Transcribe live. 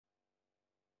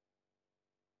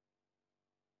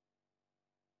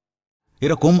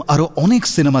এরকম আরো অনেক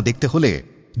সিনেমা দেখতে হলে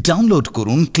ডাউনলোড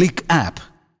করুন click app.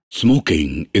 Smoking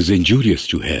is injurious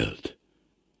to health.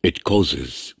 It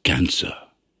causes cancer.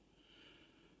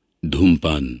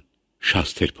 ধূমপান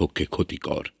স্বাস্থ্যের পক্ষে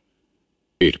ক্ষতিকর,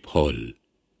 এর ফল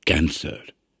ক্যান্সার।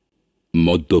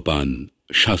 মদ্যপান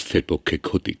স্বাস্থ্যের পক্ষে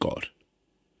ক্ষতিকর।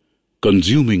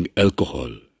 Consuming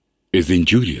alcohol is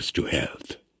injurious to health.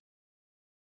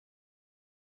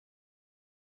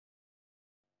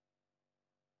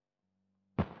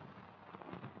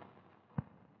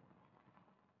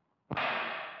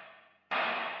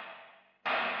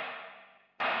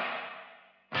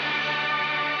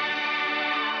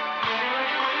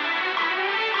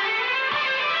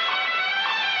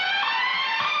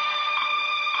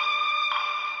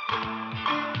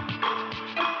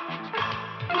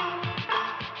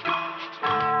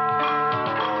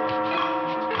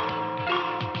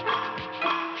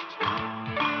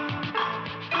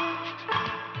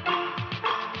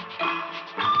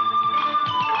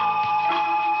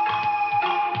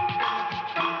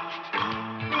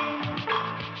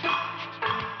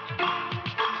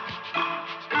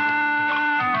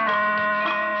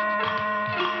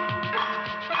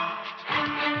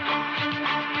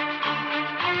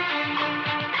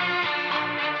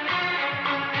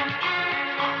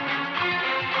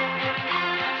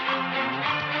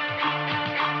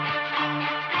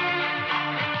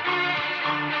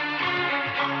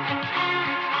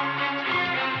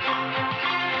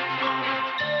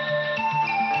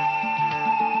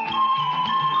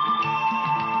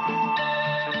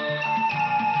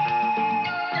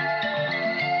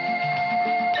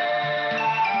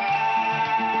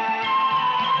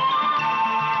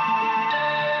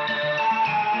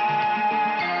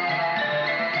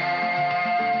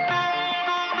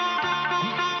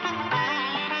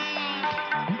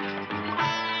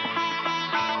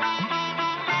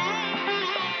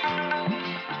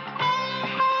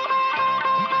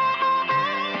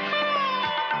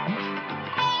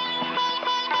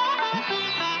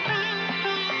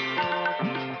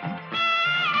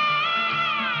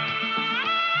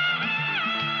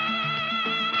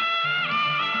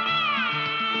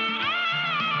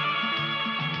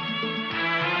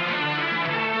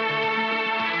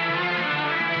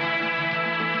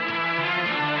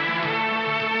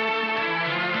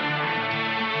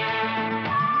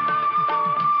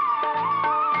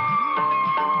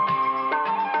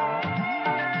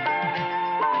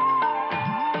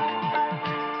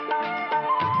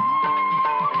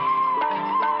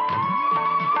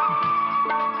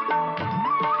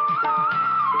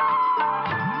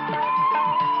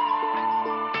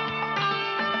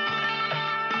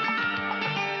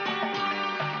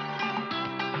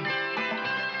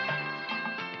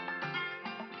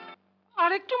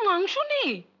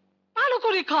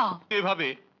 এভাবে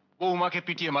বৌমাকে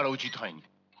পিটিয়ে মারা উচিত হয়নি।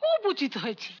 খুব উচিত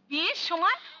হয়েছে। বিয়ের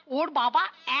সময় ওর বাবা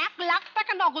 1 লাখ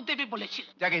টাকা নগদ দেবে বলেছিল।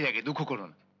 যাকে যাকে দুঃখ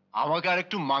করুন, আমাকে আর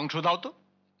একটু মাংস দাও তো।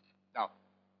 দাও।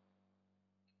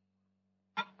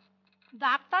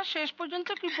 ডাক্তার শেষ পর্যন্ত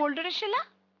কি বোল্ডার এসেলা?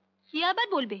 কি আবার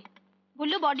বলবে,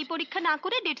 বললো বডি পরীক্ষা না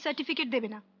করে ডেথ সার্টিফিকেট দেবে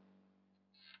না।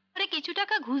 আরে কিছু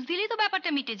টাকা ঘুষ দিলেই তো ব্যাপারটা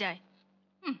মিটে যায়।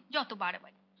 যত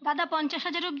বাড়াবাড়ি। দাদা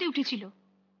 50,000 অব্দি উঠেছিল,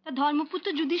 তা ধর্মপুত্র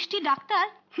যুধিষ্ঠির ডাক্তার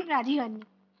রাজি হননি।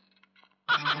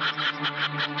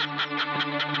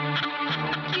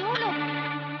 কি হলো?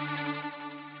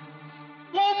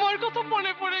 বৌমার কথা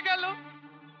মনে পড়ে গেল।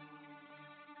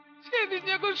 সেদিন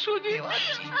যখন সুজি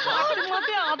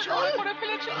মাথায় আধমরা করে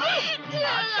ফেলেছিল,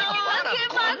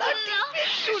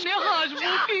 শুনে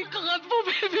হাসবো কি কাঁদবো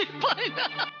ভেবে পাই না।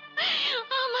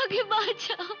 আমাকে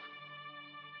বাঁচাও।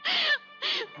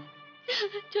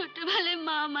 ছোটবেলায়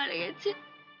মা মারা গেছে,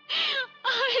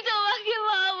 আমি তোমাকে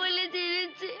মা বলে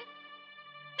জেনেছি।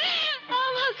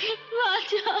 আমাকে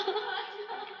বাঁচাও।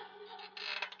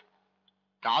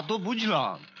 তা তো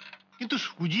বুঝলাম, কিন্তু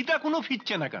সুজিতা কোনো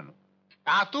ফিরছে না কেন?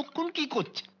 এতক্ষণ কি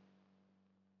করছে?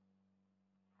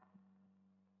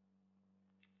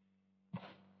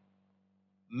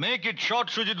 মেক ইট শর্ট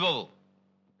সুজিত বাবু,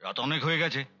 রাত অনেক হয়ে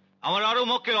গেছে, আমার আরো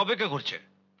মক্কেল অপেক্ষা করছে।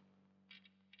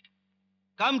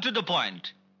 Come to the point.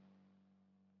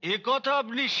 এ কথা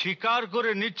আপনি স্বীকার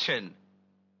করে নিচ্ছেন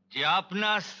যে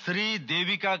আপনার স্ত্রী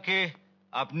দেবিকাকে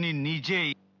আপনি নিজেই?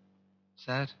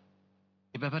 স্যার,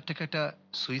 এই ব্যাপারটাকে একটা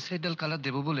সুইসাইডাল কালার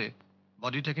দেবো বলে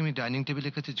বডিটাকে আমি ডাইনিং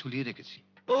টেবিলের কাছে ঝুলিয়ে রেখেছি।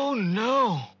 ও নো!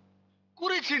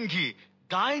 করেছেন কি?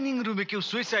 ডাইনিং রুমে কেউ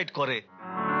সুইসাইড করে?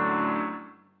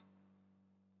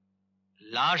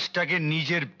 লাশটাকে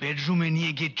নিজের বেডরুমে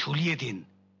নিয়ে গিয়ে ঝুলিয়ে দিন।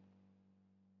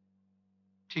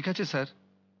 ঠিক আছে স্যার,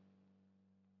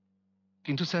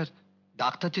 কিন্তু স্যার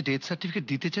ডাক্তার যে ডেথ সার্টিফিকেট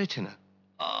দিতে চাইছে না।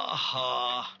 আহা,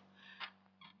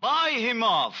 বাই হিম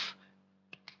অফ,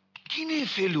 কিনে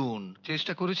ফেলুন।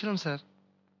 চেষ্টা করেছিলাম স্যার,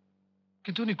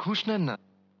 কিন্তু উনি ঘুষ নেন না।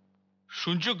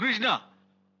 শুনছো কৃষ্ণা,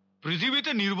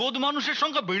 পৃথিবীতে নির্বোধ মানুষের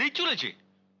সংখ্যা বেড়েই চলেছে,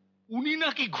 উনি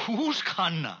নাকি ঘুষ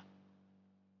খান না।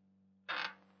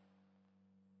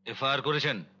 এফআইআর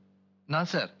করেছেন? না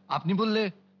স্যার, আপনি বললে।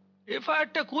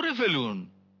 এফআইআরটা করে ফেলুন,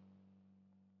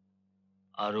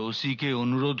 আর ওসি কে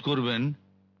অনুরোধ করবেন।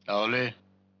 তাহলে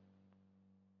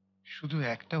শুধু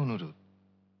একটা অনুরোধ,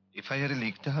 এফআইআর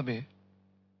লিখতে হবে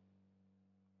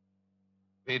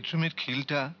বেডরুমের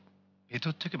খিলটা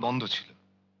ভেতর থেকে বন্ধ ছিল,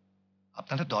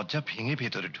 আপনারা দরজা ভেঙে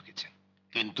ভেতরে ঢুকেছেন।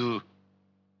 কিন্তু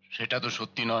সেটা তো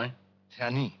সত্যি নয়।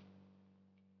 জানি,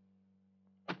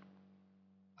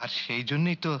 আর সেই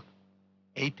জন্যই তো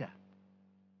এইটা।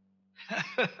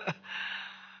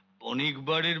 বণিক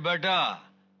বাড়ির বেটা,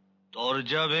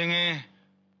 দরজা ভেঙে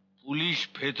পুলিশ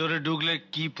ভেতরে ঢুকলে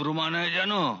কি প্রমাণ হয়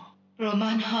জানো?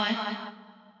 প্রমাণ হয়,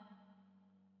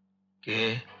 কে?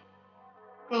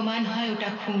 প্রমাণ হয় ওটা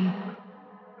খুন,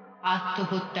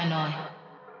 আত্মহত্যা নয়।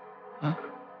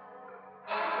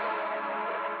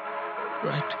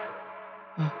 রাইট।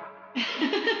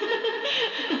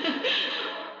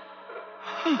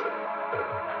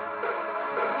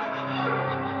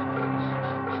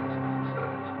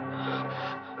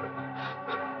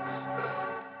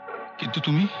 কিন্তু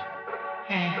তুমি?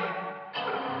 হ্যাঁ,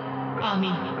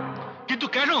 আমি। কিন্তু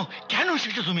কেন, কেন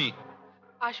সেটা তুমি?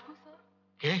 আসবো স্যার?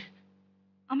 কে?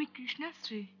 আমি কৃষ্ণার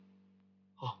স্ত্রী।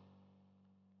 ও,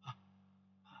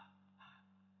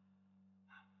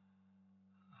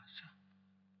 আচ্ছা।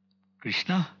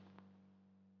 কৃষ্ণা,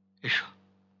 এসো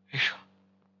এসো।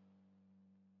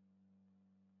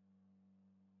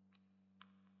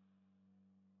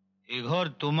 এ ঘর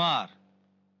তোমার,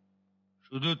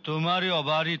 শুধু তোমারই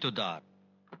অবারিত দ্বার।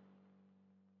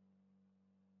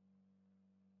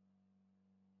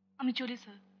 আমি চলি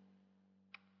স্যার।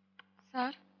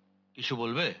 স্যার, কিছু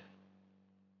বলবে?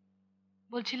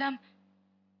 বলছিলাম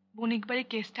বণিক বাড়ির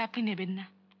কেসটা আপনি নেবেন না।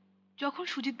 যখন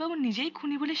সুজিতবাবু নিজেই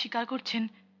খুনি বলে স্বীকার করছেন,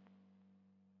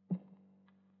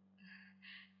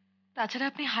 তাছাড়া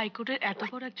আপনি হাইকোর্টের এত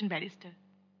বড় একজন ব্যারিস্টার,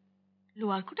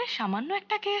 লোয়ার কোর্টের সামান্য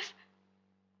একটা কেস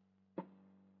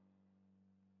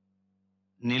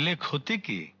নিলে ক্ষতি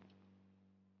কি?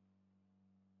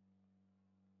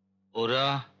 ওরা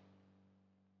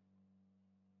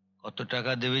কত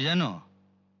টাকা দেবে জানো?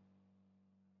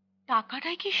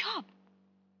 টাকাটাই কি সব?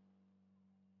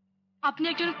 আপনি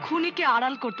একজন খুনিকে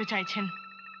আড়াল করতে চাইছেন,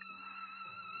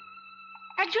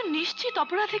 একজন নিশ্চিত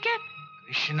অপরাধীকে।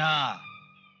 কৃষ্ণা,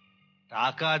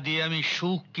 টাকা দিয়ে আমি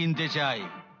সুখ কিনতে চাই,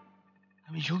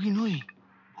 আমি যোগী নই,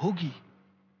 ভোগী।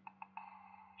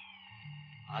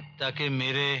 আত্মাকে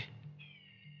মেরে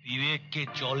বিবেককে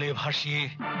জলে ভাসিয়ে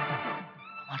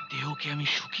আমার দেহকে আমি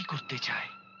সুখী করতে চাই,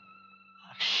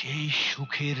 আর সেই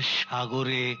সুখের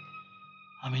সাগরে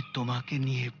আমি তোমাকে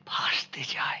নিয়ে ভাসতে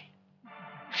চাই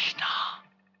কৃষ্ণা।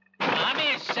 আমি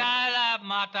সারা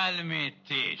মাতাল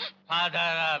Mittir,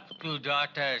 father of two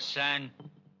daughter Son.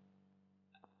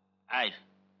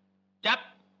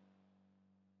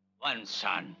 One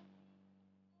সন।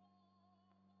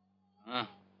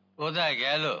 কোথায়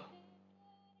গেল?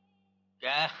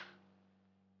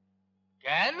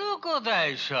 গেল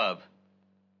কোথায় সব?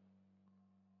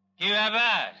 কি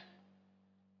ব্যাপার?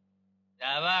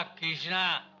 যাবা কৃষ্ণা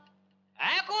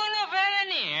এখনো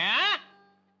ফেরেনি?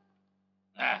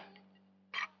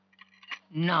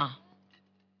 না,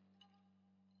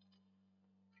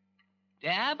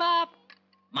 দেবা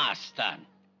মাস্তান,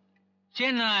 সে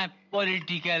নয়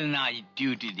পলিটিক্যাল নাইট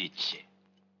ডিউটি দিচ্ছে।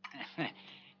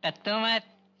 তা তোমার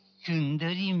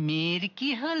সুন্দরী মেয়ের কি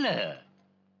হলো?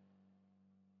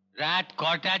 রাত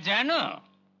কটা জানো?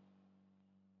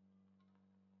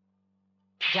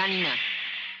 জানি না।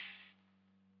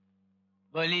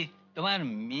 বলি, তোমার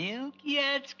মেয়েও কি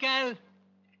আজকাল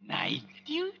নাইট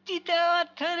ডিউটি দেওয়া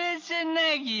ধরেছে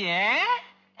নাকি?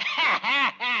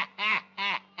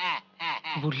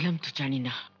 বললাম তো জানি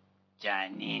না।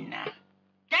 জানি না?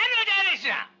 কেন জানিস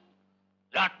না?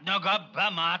 রত্নগর্ভা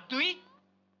মা তুই,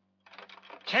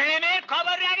 ছেলে মেয়ের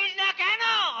খবর রাখিস না কেন?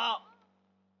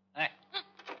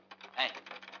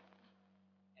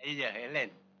 এই যে এলেন।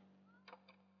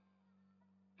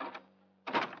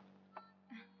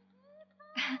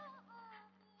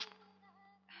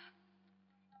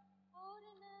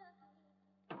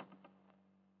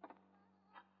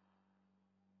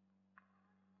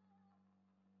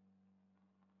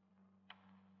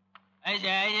 এই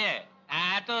যে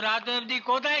এত রাত অব্দি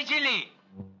কোথায় ছিলি?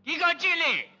 কি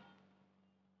করছিলি?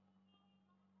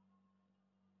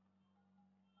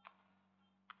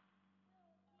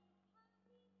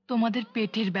 তোমাদের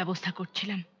পেটের ব্যবস্থা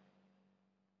করছিলাম।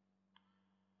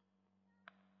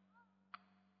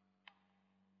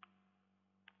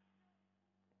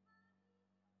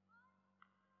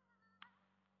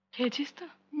 খেয়েছিস তো?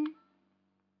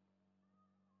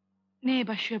 নে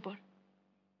এবার শুয়ে পড়।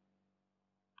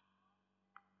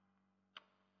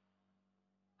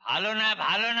 ভালো না,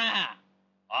 ভালো না,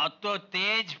 অত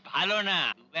তেজ ভালো না।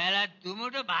 দুবেলা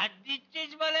দুমুঠো ভাত দিচ্ছিস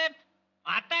বলে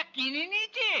মাথা কিনে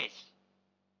নিয়েছিস।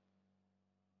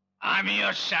 আমিও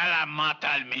শালা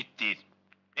মাতাল মিত্তির,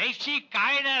 বেশি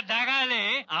কায়দা দেখালে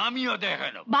আমিও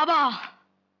দেখানো। বাবা,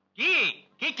 কি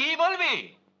কি কি বলবি?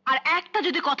 আর একটা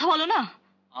যদি কথা বলো না।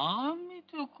 আমি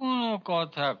তো কোনো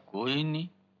কথা কইনি।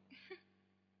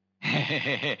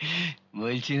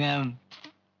 বলছিলাম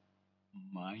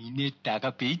মাইনের টাকা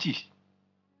পেয়েছিস?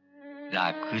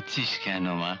 রাগ করছিস কেন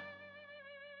মা?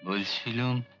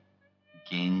 বলছিলাম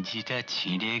গেঞ্জিটা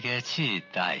ছিঁড়ে গেছে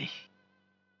তাই।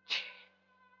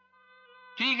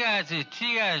 ঠিক আছে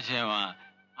ঠিক আছে মা,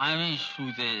 আমি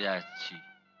শুতে যাচ্ছি।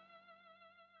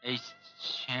 এই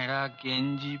ছেঁড়া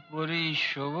গেঞ্জি পরেই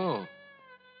শোবো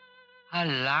আর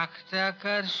লাখ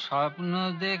টাকার স্বপ্ন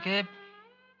দেখে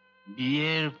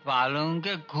বিয়ের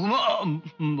পালঙ্কে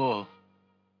ঘুমাবো।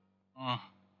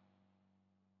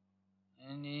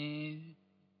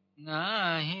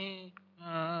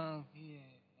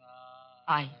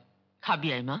 আয় খাবি,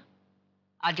 আয় মা,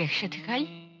 আজ একসাথে খাই।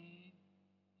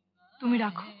 তুমি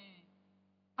রাখো,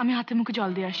 আমি হাতে মুখে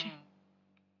জল দিয়ে আসি।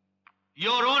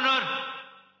 Your Honor,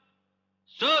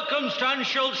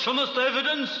 circumstantial সমস্ত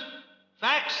এভিডেন্স,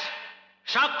 ফ্যাক্টস,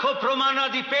 সাক্ষ্য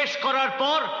প্রমাণাদি পেশ করার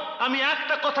পর আমি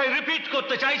একটা কথাই রিপিট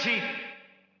করতে চাইছি।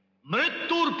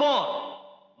 মৃত্যুর পর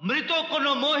মৃত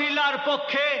কোনো মহিলার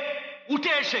পক্ষে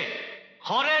উঠে এসে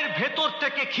ঘরের ভেতর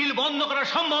থেকে খিল বন্ধ করা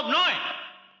সম্ভব নয়।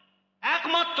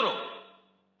 একমাত্র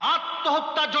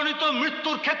আত্মহত্যাজনিত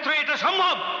মৃত্যুর ক্ষেত্রে এটা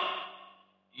সম্ভব।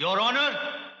 ইয়োর অনার,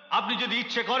 আপনি যদি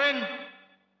ইচ্ছে করেন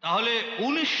তাহলে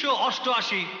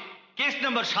 1988 কেস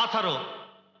নাম্বার 17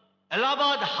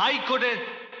 এলাহাবাদ হাইকোর্টের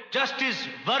জাস্টিস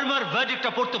ভার্মার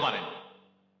ভার্ডিক্টটা পড়তে পারেন।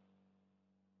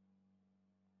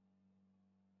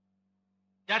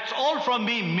 That's all from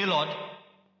me, my lord.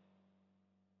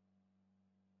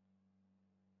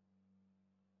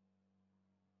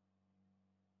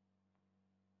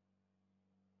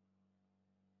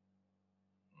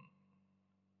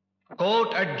 Court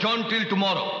adjourned till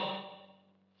tomorrow.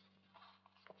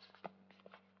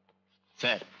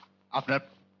 Sir, আপনার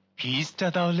ফিজটা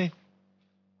তাহলে?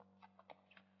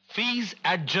 Fees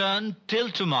adjourned till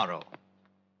tomorrow.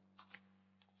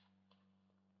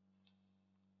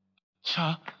 আচ্ছা,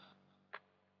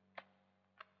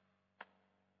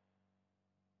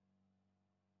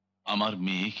 আমার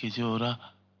মেয়েকে যে ওরা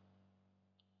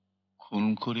খুন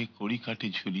করে কড়িকাঠে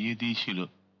ঝুলিয়ে দিয়েছিল,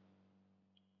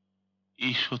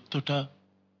 এই সত্যটা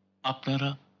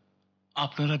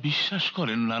আপনারা বিশ্বাস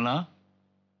করেন না? না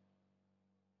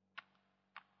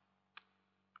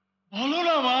বলো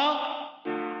না মা।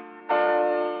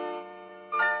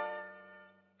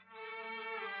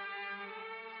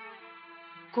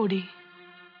 করি,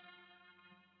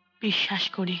 বিশ্বাস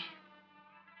করি,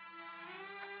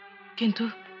 কিন্তু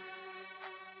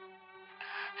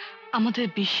আমাদের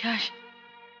বিশ্বাস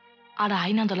আর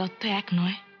আইন আদালত তো এক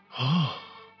নয়।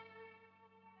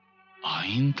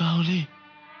 আইন তাহলে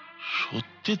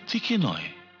সত্যের দিকে নয়,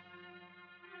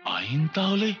 আইন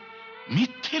তাহলে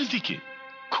মিথ্যের দিকে,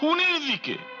 খুনের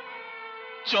দিকে।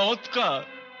 চমৎকার,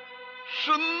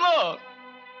 সুন্দর।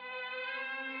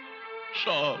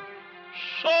 সব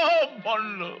সব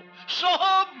ভণ্ড,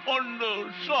 সব ভণ্ড,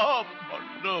 সব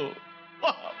ভণ্ড।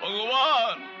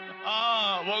 ভগবান,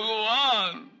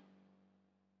 ভগবান।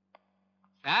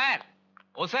 স্যার,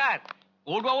 ও স্যার,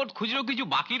 কোর্ট বাবদ খুচরো কিছু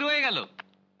বাকি রয়ে গেল।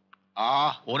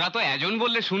 ওরা তো এজন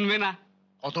বললে শুনবে না।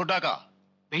 কত টাকা?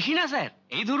 বেশি না স্যার,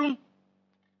 এই ধরুন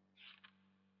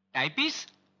টাইপিস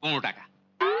 15 টাকা,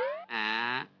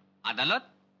 আদালত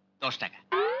 10 টাকা,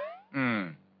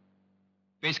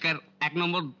 পেশকার 1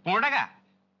 নম্বর 15 টাকা,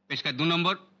 পেশকার 2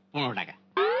 নম্বর 15 টাকা।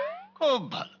 খুব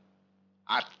ভালো।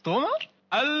 আর তোমার?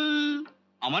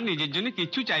 আমার নিজের জন্য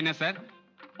কিচ্ছু চাই না স্যার,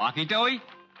 বাকিটা ওই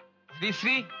শ্রী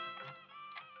শ্রী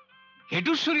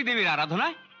ঘেটুশ্বরী দেবীর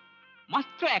আরাধনায়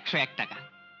মাত্র 101 টাকা।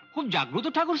 খুব জাগ্রত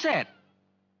ঠাকুর স্যার।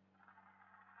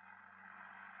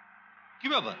 কি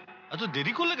ব্যাপার, এত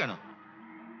দেরি করলে কেন?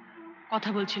 কথা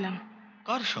বলছিলাম।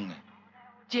 কার সঙ্গে?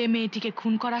 যে মেয়েটিকে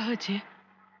খুন করা হয়েছে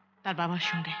তার বাবার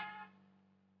সঙ্গে।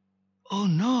 ও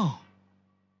নো,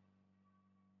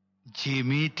 যে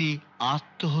মেয়েটি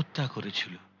আত্মহত্যা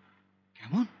করেছিল।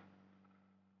 কেমন?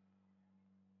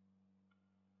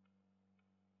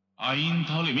 আইন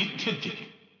তাহলে মিথ্যের দিকে,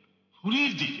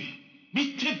 খুনির দিকে,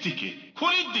 মিথ্যের দিকে,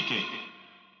 খুনির দিকে।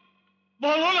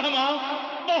 বলো না মা,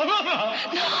 বলো না।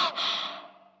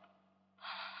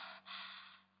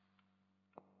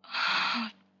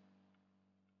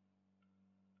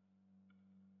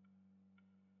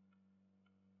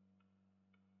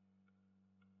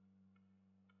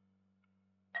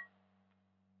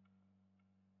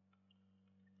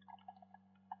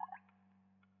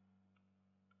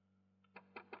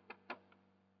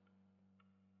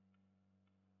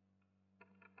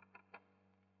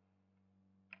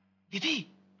 দিদি,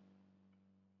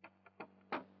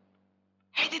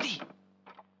 এই দিদি।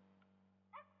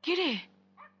 কি রে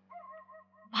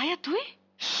ভাইয়া, তুই?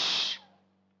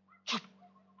 চুপ।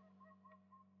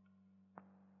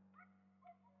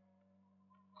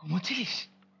 ঘুমোচ্ছিলিস?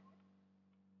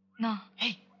 না।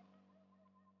 এই,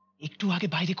 একটু আগে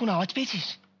বাইরে কোন আওয়াজ পেয়েছিস?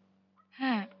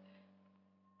 হ্যাঁ,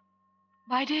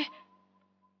 বাইরে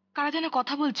কারা যেন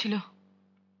কথা বলছিল।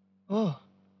 ও,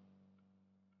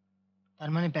 তার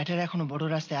মানে ব্যাটার এখনো বড়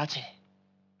রাস্তায় আছে।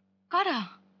 কারা?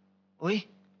 ওই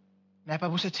ন্যাপা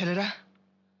বসের ছেলেরা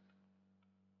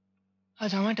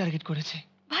আজ আমায় টার্গেট করেছে।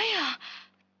 ভাইয়া,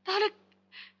 তাহলে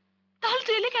তাহলে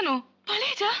তুই এলি কেন?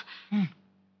 পালিয়ে যা।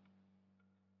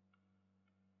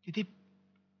 দিদি,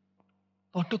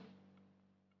 বড্ড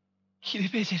খিদে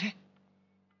পেয়েছে রে।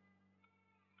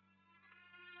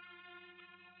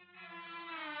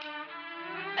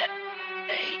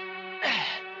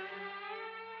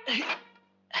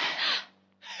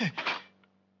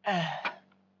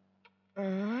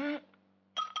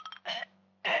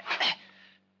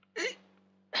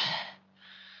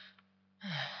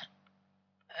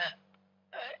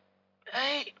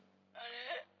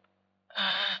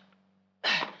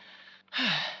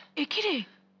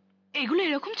 এগুলো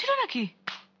এরকম ছিল নাকি?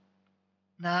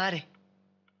 না রে,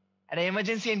 আরে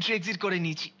এমার্জেন্সি এন্ট্রি এক্সিট করে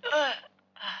নিয়েছি।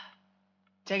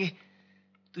 যাকে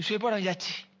তুই শুয়ে পড়, আমি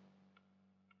যাচ্ছি।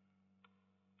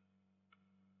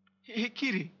 কি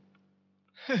রে,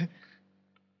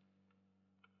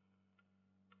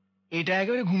 এটা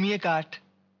একেবারে ঘুমিয়ে কাট।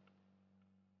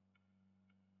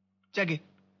 যাকে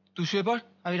তুই শুয়ে পড়,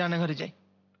 আমি রান্নাঘরে যাই।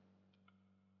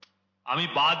 আমি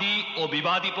বাদী ও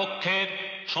বিবাদী পক্ষের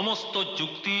সমস্ত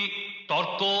যুক্তি,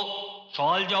 তর্ক,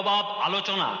 সওয়াল জবাব,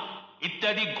 আলোচনা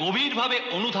ইত্যাদি গভীরভাবে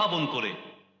অনুধাবন করে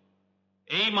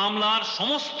এই মামলার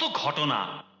সমস্ত ঘটনা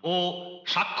ও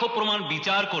সাক্ষ্য প্রমাণ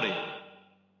বিচার করে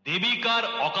দেবিকার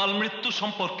অকাল মৃত্যু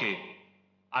সম্পর্কে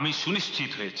আমি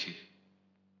সুনিশ্চিত হয়েছি।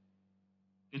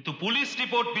 কিন্তু পুলিশ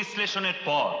রিপোর্ট বিশ্লেষণের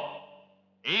পর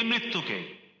এই মৃত্যুকে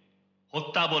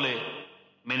হত্যা বলে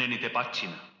মেনে নিতে পারছি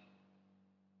না।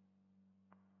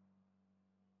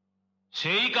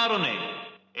 সেই কারণে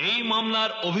এই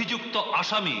মামলার অভিযুক্ত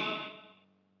আসামি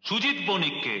সুজিত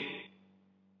বণিককে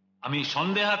আমি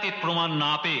সন্দেহাতীত প্রমাণ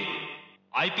না পেয়ে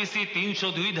আইপিসি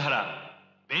 302 ধারা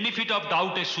বেনিফিট অফ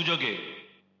ডাউটের সুযোগে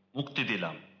মুক্তি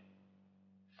দিলাম।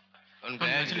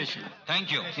 Thank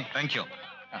you, thank you.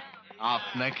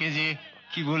 আপনাকে যে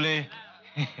কি বলে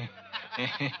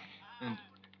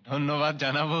ধন্যবাদ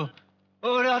জানাবো।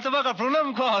 ওরে হতভাগা, প্রণাম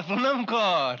কর, প্রণাম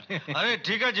কর। আরে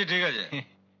ঠিক আছে, ঠিক আছে।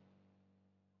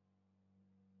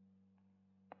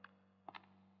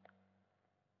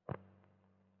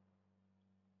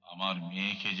 আমার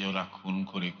মেয়েকে যে ওরা খুন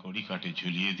করে কড়িকাঠে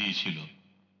ঝুলিয়ে দিয়েছিল,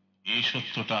 এই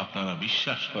সত্যটা আপনারা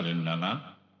বিশ্বাস করেন না? না,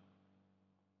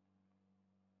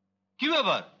 কি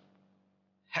ব্যাপার,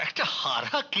 একটা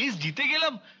হারা কেস জিতে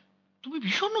গেলাম, তুমি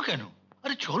বিষণ্ণ কেন?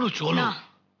 আরে চলো চলো।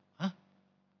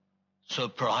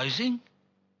 সারপ্রাইজিং।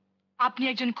 আপনি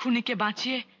একজন খুনিকে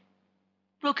বাঁচিয়ে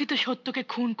প্রকৃত সত্যকে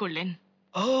খুন করলেন।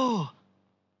 ও,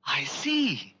 আই সি।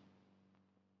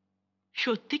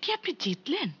 সত্যি কি আপনি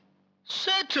জিতলেন?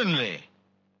 Certainly.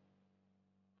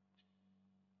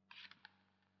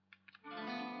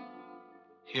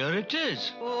 Here it is.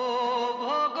 ও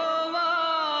ভগবান,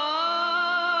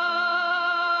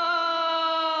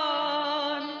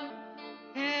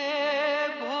 হে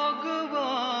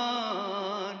ভগবান,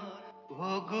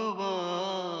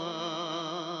 ভগবান,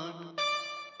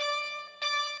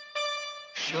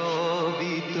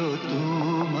 সবই তো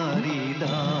তোমারি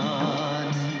দান,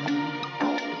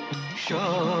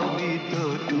 সবই তো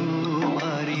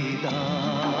তোমারি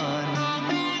দান।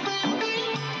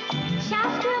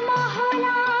 শাস্ত্র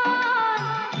মহলায়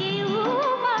কেউ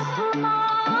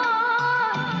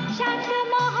বাধুমান, শাস্ত্র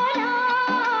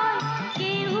মহলায়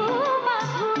কেউ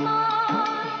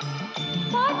বাধুমান,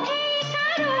 পথে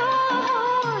কারো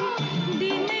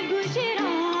দিন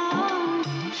গুজরান,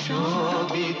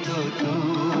 সবই তো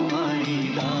তোমারি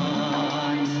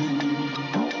দান,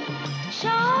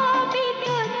 সবই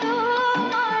তো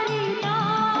তোমারি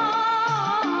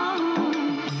দান,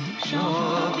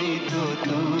 সবই তো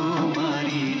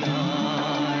তোমারি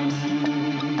দান।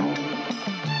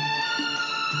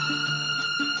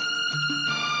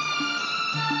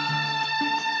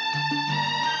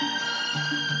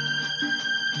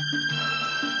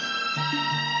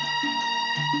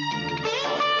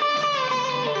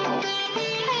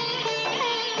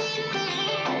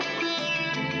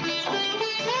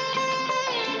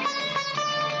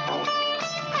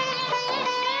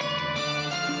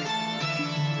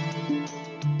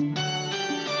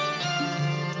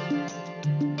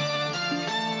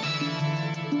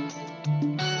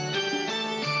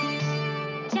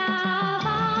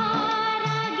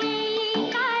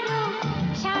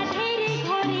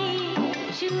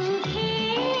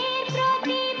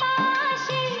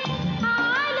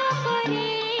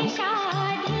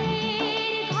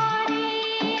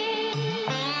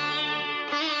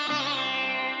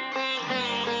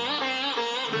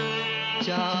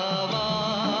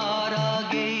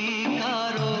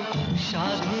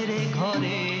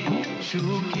 ঘরে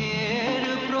সুখের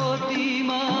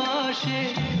প্রতিমাসে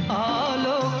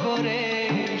আলো করে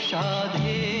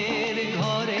সাধের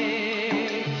ঘরে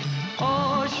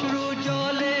অশ্রু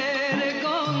জলের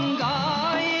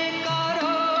গঙ্গায়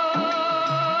কারো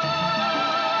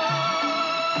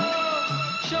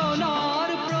সোনার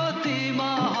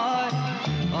প্রতিমা হয়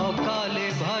অকালে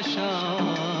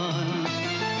ভাসান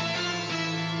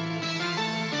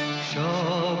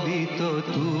সবই তো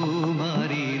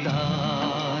তোমারি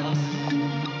দান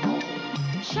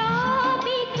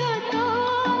সবই তো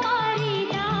তোমারি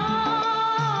দান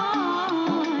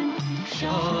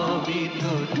সবই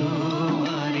তো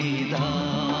তোমারি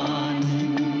দান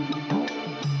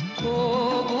ও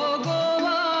ভগবান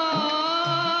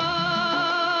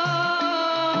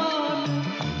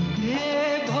হে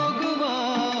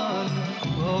ভগবান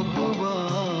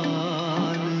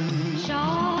ভগবান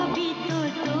সবই তো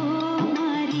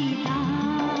তোমারি দান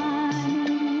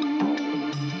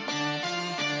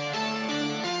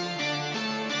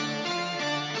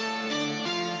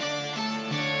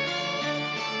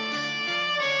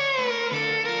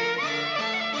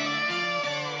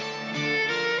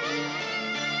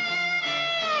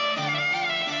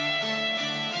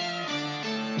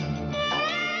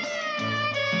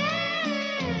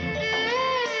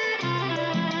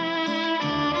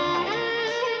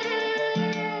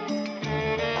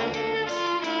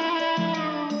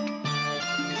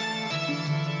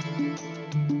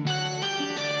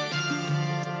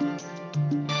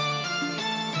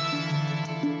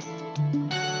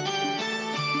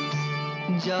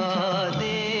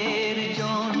যাদের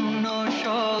জন্য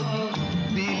সব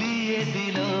বিলিয়ে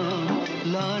দিলাম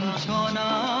লাঞ্ছনা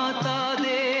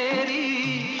তাদেরই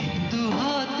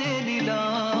দুহাতে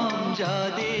নিলাম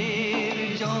যাদের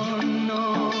জন্য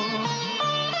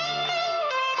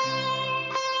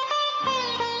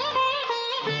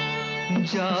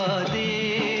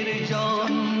যাদের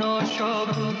জন্য সব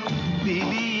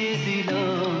বিলিয়ে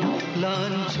দিলাম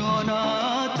লাঞ্ছনা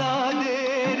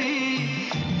তাদেরই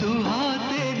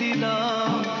দুহাতে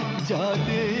নিলাম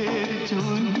যাদের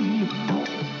জন্য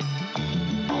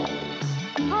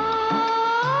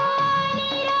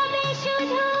নীরবে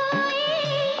শুধুই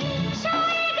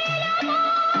সয়ে গেলাম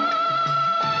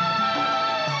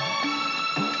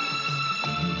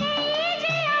এই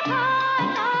যে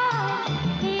আঘাত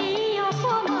এই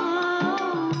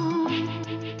অপমান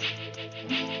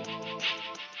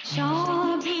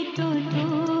সবই তো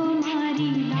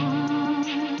তোমারি দান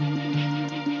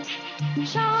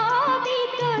সবই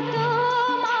তো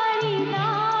তোমারি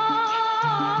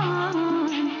দান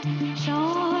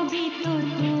সবই তো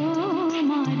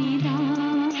তোমারি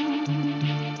দান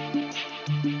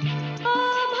ও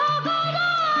ভগবান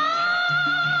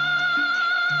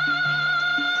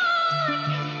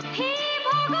হে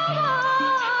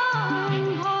ভগবান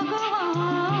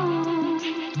ভগবান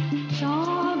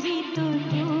সবই তো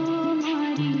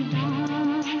তোমারি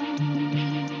দান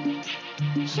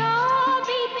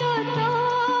সবই তো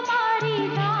তোমারি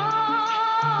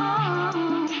দান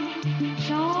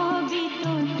সবই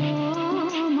তো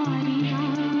তোমারি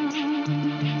দান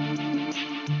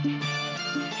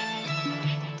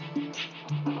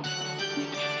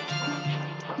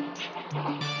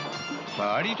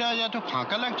বাড়িটা আজ এত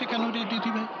ফাঁকা লাগছে কেন রে দিদি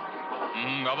ভাই?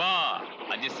 বাবা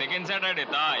আজ সেকেন্ড স্যাটারডে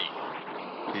তাই।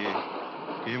 কে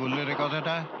কে বললে রে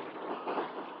কথাটা?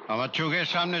 আমার চোখের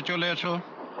সামনে চলে এসো।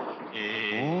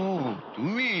 ও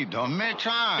তুমি ধম্মের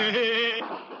চাঁদ,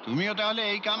 তুমিও তাহলে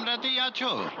এই কামরাতেই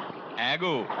আছো? হ্যাঁ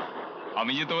গো,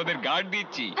 আমি যে তোমাদের গার্ড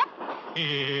দিচ্ছি।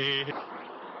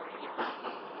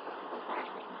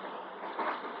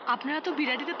 আপনারা তো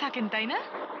বিরাটিতে থাকেন তাই না?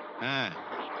 হ্যাঁ,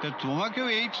 তা তোমাকেও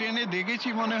এই ট্রেনে দেখেছি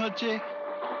মনে হচ্ছে।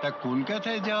 তা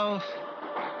কলকাতায় যাও?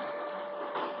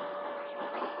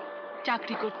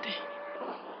 চাকরি করতে।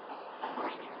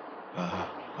 বাহ,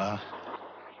 বাহ।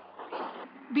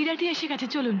 বিরাটি এসে গেছে,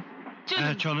 চলুন।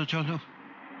 হ্যাঁ চলো চলো।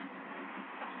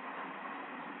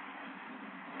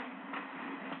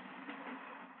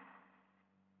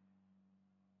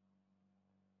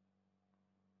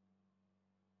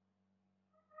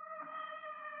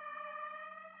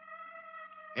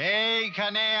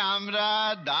 এইখানে আমরা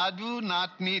দাদু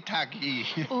নাতনি থাকি।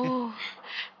 ও,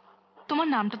 তোমার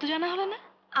নামটা তো জানা হলো না।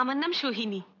 আমার নাম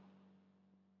সোহিনী।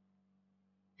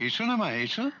 এসো না মা,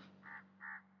 এসো।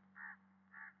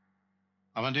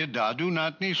 আমাদের দাদু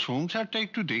নাতনির সংসারটা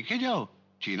একটু দেখে যাও,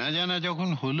 চেনা জানা যখন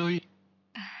হলোই।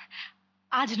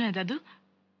 আজ নয় দাদু,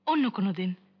 অন্য কোনো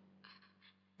দিন।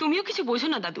 তুমিও কিছু বোঝো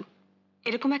না দাদু,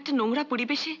 এরকম একটা নোংরা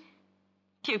পরিবেশে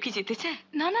কেউ কি যেতে চায়?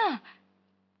 না না,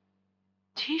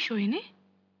 ছি সোহিনী,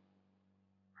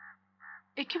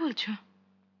 এ কি বলছো?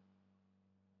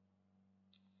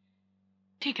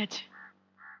 ঠিক আছে,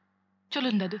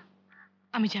 চলুন দাদু,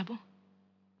 আমি যাব।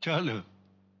 চলো।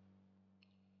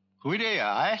 ঘুরে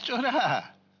আয় তোরা।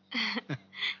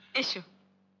 এসো।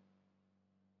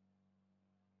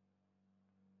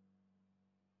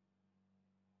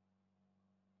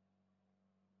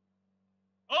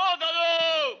 ও দাদু,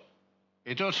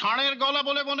 এ তো ষাঁড়ের গলা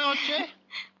বলে মনে হচ্ছে।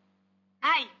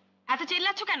 হাই, এত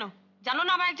চেল্লাচ্ছ কেন? জানো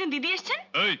না আমার একজন দিদি এসছেন?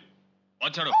 এই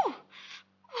আচ্ছাড়ো।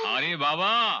 আরে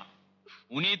বাবা,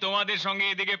 উনি তোমাদের সঙ্গে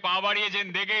এদিকে পা বাড়িয়েছেন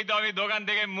দেখেই তো আমি দোকান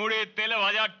থেকে মুড়ি তেলে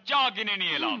ভাজা চা কিনে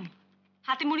নিয়ে এলাম।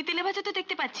 হাতে মুড়ি তেলে ভাজা তো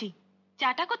দেখতে পাচ্ছি,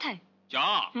 চাটা কোথায়? চা?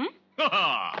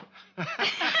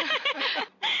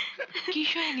 কি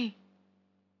শোয়নি,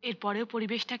 এরপরেও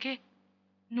পরিবেশটাকে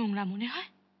নোংরা মনে হয়?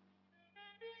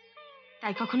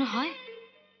 তাই কখনো হয়?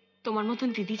 তোমার মতন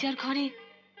দিদি যার ঘরে,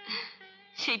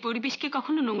 সেই পরিবেশকে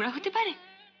কখনো নোংরা হতে পারে?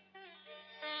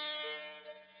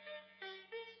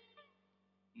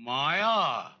 মায়া,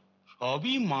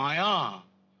 সবই মায়া,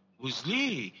 বুঝলি?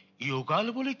 ইহকাল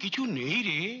বলে কিছু নেই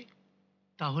রে।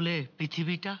 তাহলে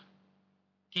পৃথিবীটা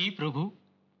কি প্রভু?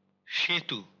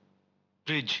 সেতু,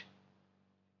 ব্রিজ,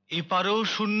 এপারেও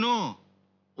শূন্য,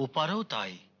 ওপারেও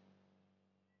তাই,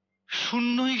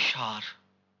 শূন্যই সার।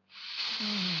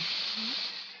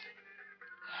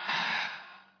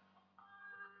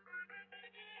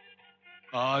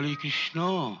 কালী কৃষ্ণ,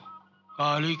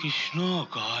 কালী কৃষ্ণ,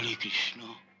 কালী কৃষ্ণ।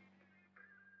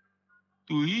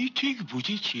 তুই ঠিক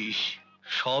বুঝেছিস।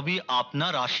 সবই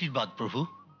আপনার আশীর্বাদ প্রভু।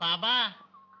 বাবা,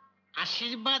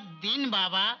 আশীর্বাদ দিন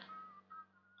বাবা।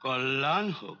 কল্যাণ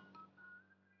হোক।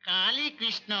 কালী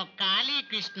কৃষ্ণ, কালী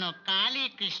কৃষ্ণ, কালী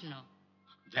কৃষ্ণ।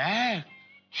 দেখ,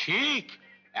 শেখ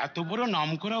এত বড়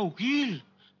নামকরা উকিল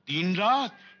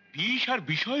দিনরাত বিষ আর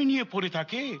বিষয় নিয়ে পড়ে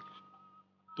থাকে,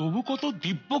 তবু কত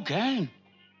দিব্য জ্ঞান।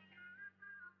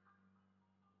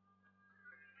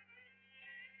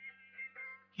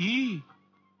 কি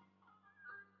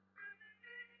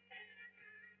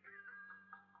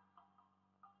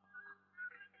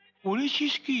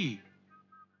করেছিস? কি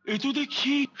এ তো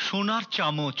দেখছি সোনার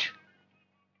চামচ,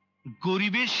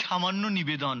 গরিবের সামান্য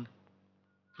নিবেদন।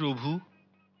 প্রভু,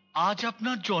 আজ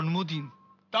আপনার জন্মদিন।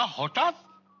 তা হঠাৎ?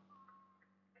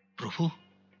 প্রভু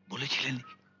বলেছিলেন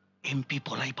এমপি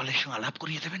পলাইপালের সঙ্গে আলাপ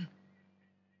করিয়ে দেবেন।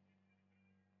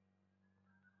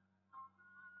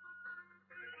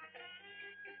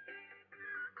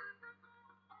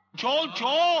 চল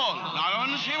চল,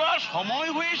 নারায়ণ সেবার সময়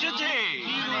হয়ে এসেছে।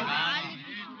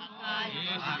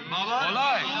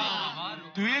 বলাই,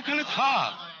 তুই এখানে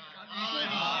থাক,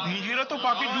 নিজেরা তো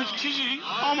পাকে ডুবছিসই,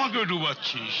 আমাকে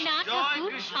ডুবাচ্ছিস। না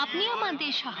ঠাকুর, আপনি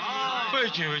আমাদের সহায়।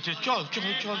 হয়েছে হয়েছে, চল চল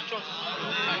চল চল।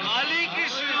 Kali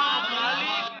Krishna,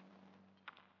 Kali.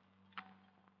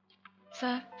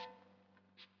 Sir,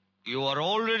 you R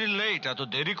already late. এত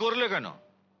দেরি করলে কেন?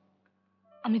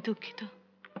 আমি দুঃখিত,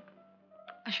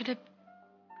 আসলে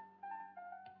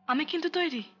আমি কিন্তু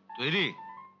তৈরি। তৈরি?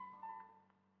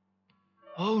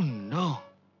 ও নো,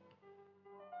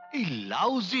 এই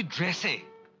লাউজি ড্রেসে।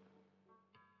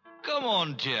 Come on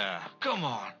deer, come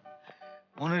on.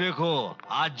 মনে রেখো,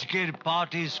 আজকের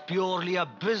party is purely a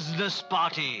business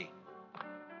party.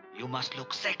 You must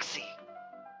look sexy.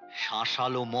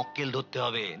 শাঁসালো মক্কেল ধরতে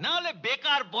হবে, নাহলে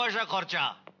বেকার পয়সা খরচা।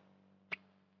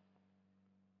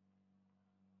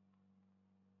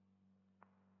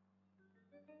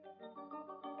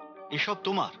 এসব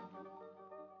তোমার?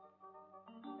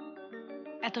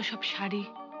 এত সব শাড়ি,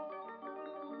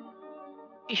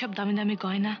 এসব দামি দামি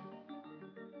গয়না,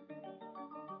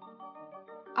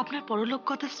 আপনার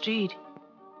পরলোকগত স্ত্রীর,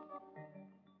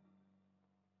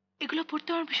 এগুলো পড়তে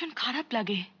আমার ভীষণ খারাপ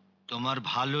লাগে। তোমার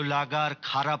ভালো লাগার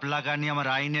খারাপ লাগা নিয়ে আমার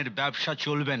আইনের ব্যবসা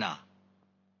চলবে না।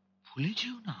 ভুলে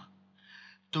যেও না,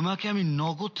 তোমাকে আমি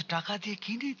নগদ টাকা দিয়ে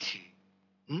কিনেছি।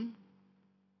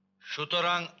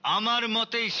 সুতরাং আমার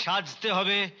মতেই সাজতে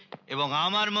হবে এবং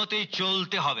আমার মতেই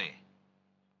চলতে হবে।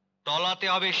 টলাতে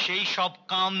হবে সেই সব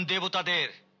কাম দেবতাদের।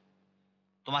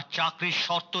 তোমার চাকরির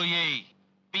শর্তই এই,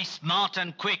 বি স্মার্ট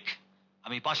অ্যান্ড কুইক।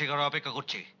 আমি পাশে ঘরে অপেক্ষা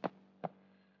করছি।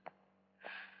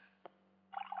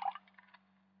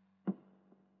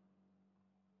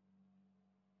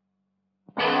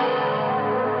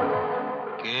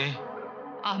 কে?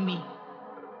 আমি।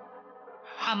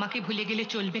 আমাকে ভুলে গেলে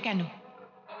চলবে কেন?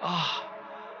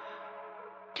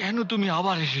 কেন তুমি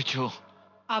আবার এসেছো?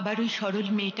 আবার ওই সরল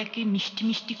মেয়েটাকে মিষ্টি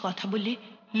মিষ্টি কথা বলে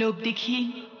লোভ দেখিয়ে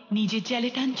নিজের জালে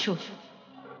টানছো।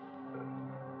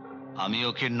 আমি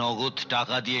ওকে নগদ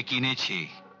টাকা দিয়ে কিনেছি,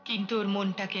 কিন্তু ওর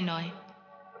মনটাকে নয়।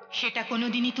 সেটা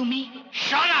কোনোদিনই তুমি।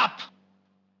 Shut up!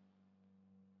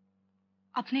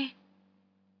 আপনি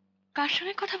কার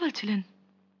সঙ্গে কথা বলছিলেন?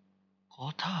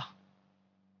 কথা?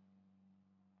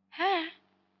 হ্যাঁ,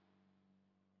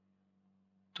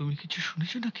 তুমি কিছু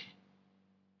শুনেছো নাকি?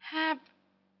 হ্যাঁ,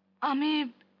 আমি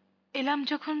এলাম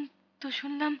যখন তো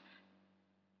শুনলাম।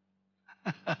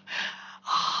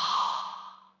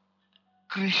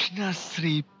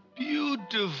 Krishnasri,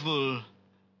 beautiful,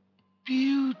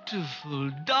 beautiful,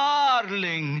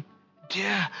 darling,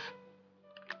 dear,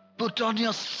 put on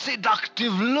your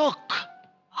seductive look.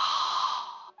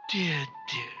 Dear,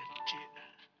 dear, dear.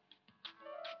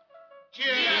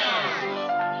 Cheers!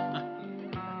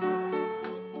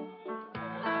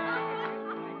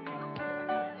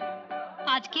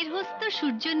 আজকের হোস্ট তো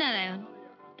সূর্যনারায়ণ,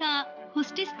 তা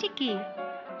হোস্টেসটি কে?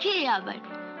 কে আবার?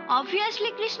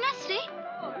 অবভিয়াসলি কৃষ্ণাশ্রী।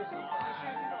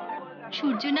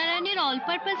 সূর্যনারায়ণের all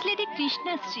purpose lady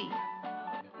কৃষ্ণাশ্রী।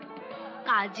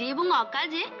 কাজে এবং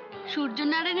অকাজে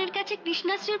সূর্যনারায়ণের কাছে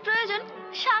কৃষ্ণাশ্রীর প্রয়োজন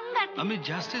সাংঘাতিক। আমি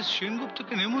জাস্টিস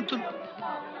সেনগুপ্তকে নেমন্তন্ন।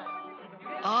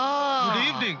 Good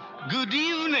evening. Good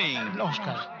evening.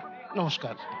 নমস্কার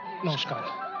নমস্কার নমস্কার।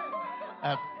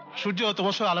 সূর্য,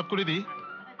 তোমার সঙ্গে আলাপ করে দিই।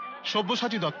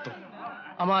 সব্যসাচী দত্ত,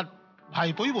 আমার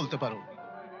ভাইপোই বলতে পারো।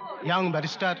 ইয়াং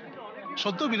ব্যারিস্টার,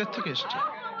 সদ্য বিলেত থেকে এসছে।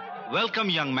 Welcome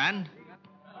young man,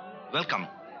 welcome.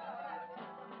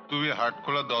 তুমি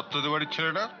হাটখোলা দত্তদের বাড়ির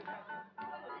ছেলেটা?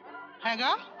 হ্যাঁ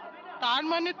গা, তার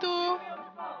মানে তো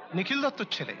নিখিল দত্তর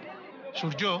ছেলে।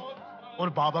 সূর্য, ওর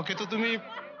বাবাকে তো তুমি...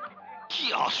 কি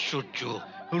আশ্চর্য,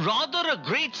 রাদার আ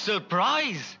গ্রেট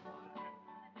সারপ্রাইজ।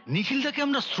 নিখিলদাকে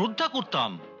আমরা শ্রদ্ধা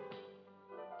করতাম।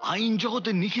 আইন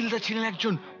জগতে নিখিলদা ছিলেন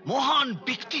একজন মহান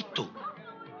ব্যক্তিত্ব।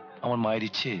 আমার মায়ের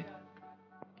ইচ্ছে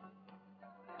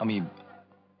আমি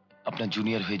আপনার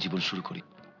জুনিয়র হয়ে জীবন শুরু করি।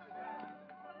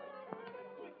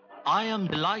 I am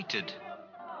delighted.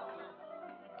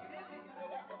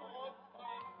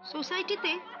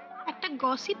 সোসাইটিতে একটা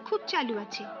গসিপ খুব চালু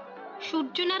আছে।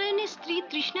 সূর্যনারায়ণের স্ত্রী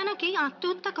তৃষ্ণা নাকি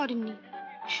আত্মহত্যা করেননি,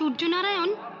 সূর্যনারায়ণ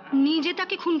নিজে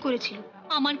তাকে খুন করেছিল।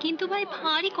 আমার কিন্তু ভাই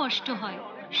ভারী কষ্ট হয়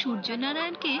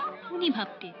সূর্যনারায়ণকে খুনি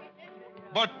ভাবতে।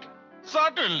 But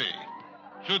certainly,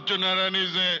 Suryanarayan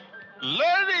is a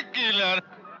lady killer.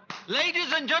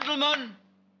 Ladies and gentlemen,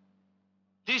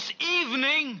 this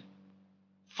evening,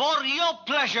 for your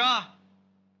pleasure,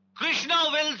 Krishna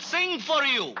will sing for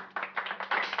you.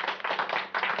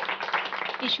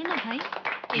 এসো না ভাই,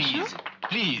 এসো।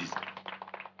 Please.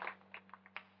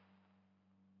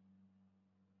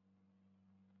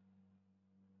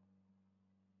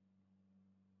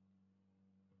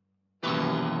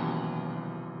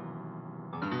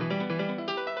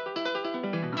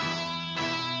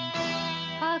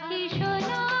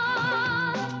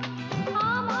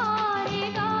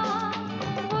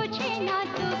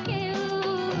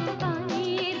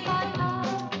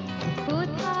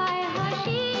 কোথায়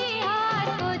হাসি আর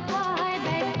কোথায়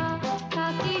ব্যথা,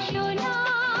 কাকে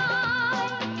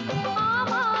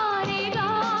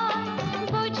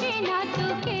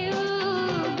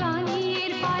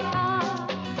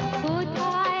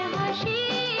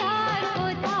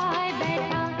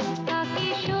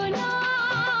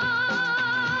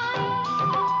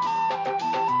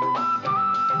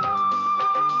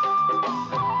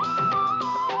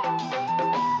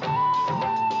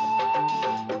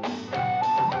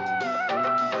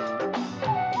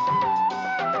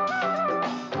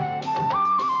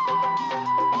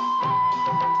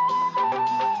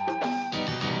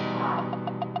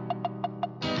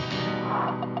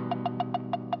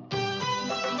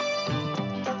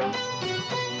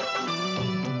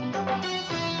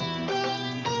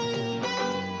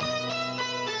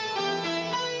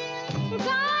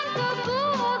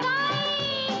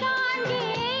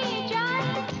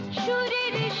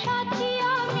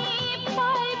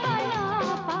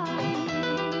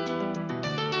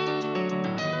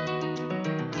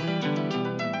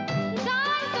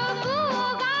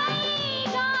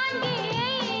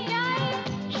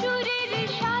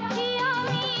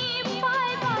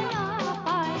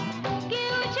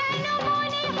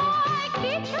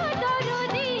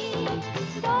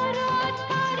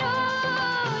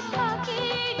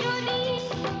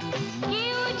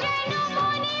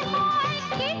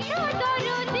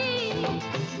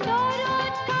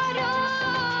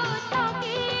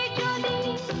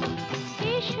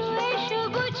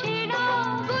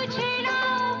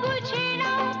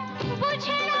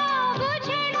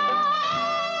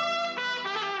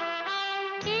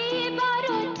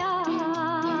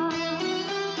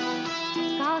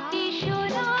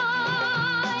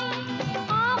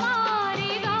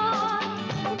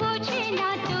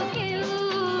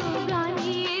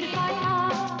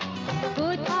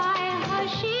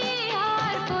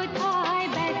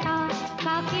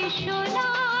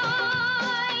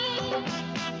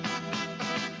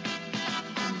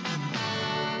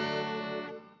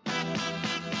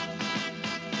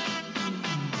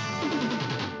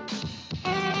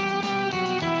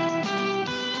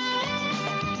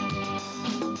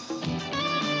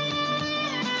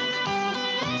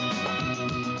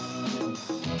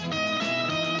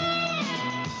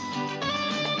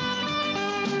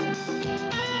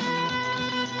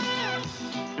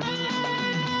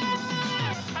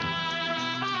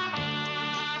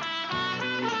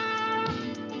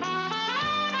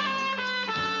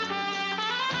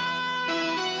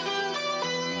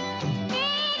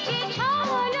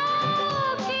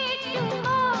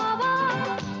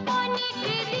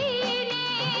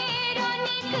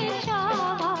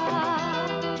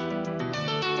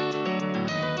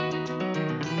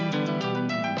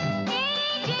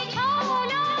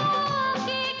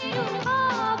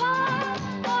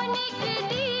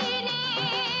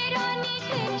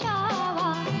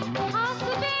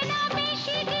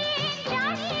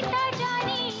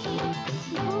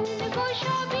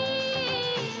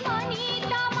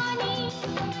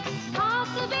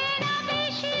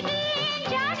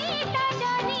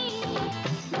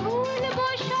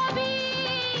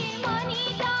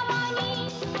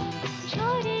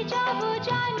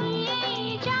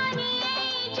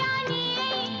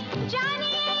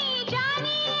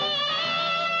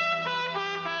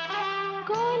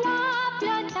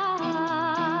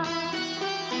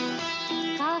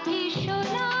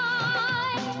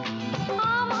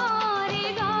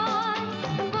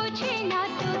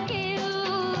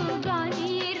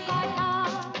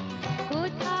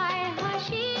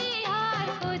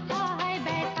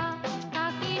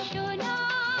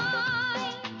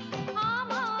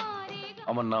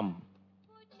আমার নাম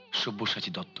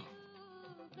সব্যসাচী দত্ত।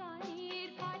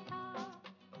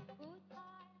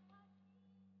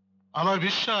 আমার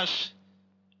বিশ্বাস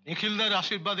নিখিলদার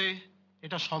আশীর্বাদে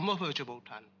এটা সম্ভব হয়েছে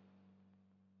বৌঠান,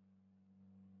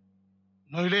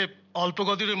 নইলে অল্প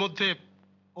কদিনের মধ্যে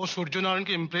ও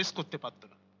সূর্যনারায়ণকে ইমপ্রেস করতে পারত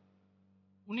না।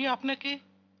 উনি আপনাকে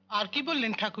আর কি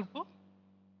বললেন ঠাকুরপো?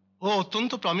 ও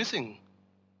অত্যন্ত প্রমিসিং।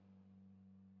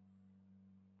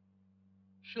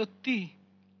 সত্যি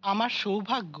আমার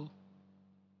সৌভাগ্য।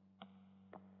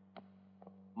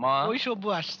 মা, ওই সব্য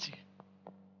আসছে।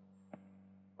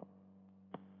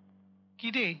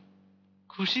 কিরে,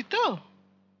 খুশি তো?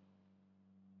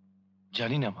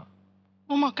 জানি না মা।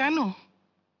 ওমা, কেন?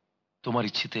 তোমার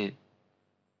ইচ্ছেতে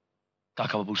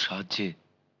কাকাবাবুর সাহায্যে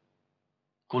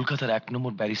কলকাতার 1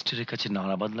 নম্বর ব্যারিস্টারের কাছে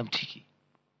নাড়া বাঁধলাম ঠিকই,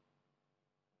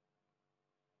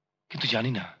 কিন্তু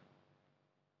জানি না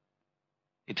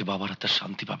এতে বাবার আত্মার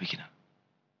শান্তি পাবে কিনা।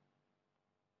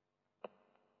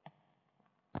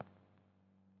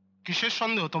 কিসের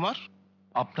সন্দেহ তোমার?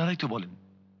 আপনারাই তো বলেন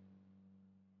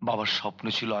বাবার স্বপ্ন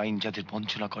ছিল আইন যাদের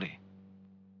বঞ্চনা করে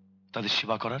তাদের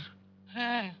সেবা করার।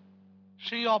 হ্যাঁ,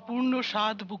 সেই অপূর্ণ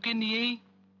স্বাদ বুকে নিয়েই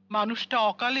মানুষটা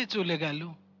অকালে চলে গেল।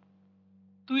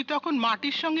 তুই তখন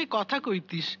মাটির সঙ্গে কথা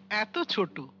কইতিস, এত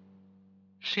ছোট।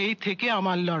 সেই থেকে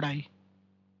আমার লড়াই,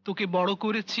 তোকে বড়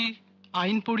করেছি,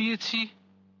 আইন পড়িয়েছি।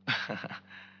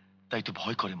 তাই তো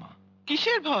ভয় করে মা।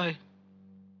 কিসের ভয়?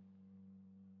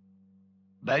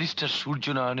 ব্যারিস্টার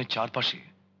সূর্যনারায়ণের চারপাশে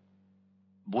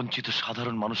বঞ্চিত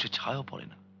সাধারণ মানুষের ছায়াও পড়ে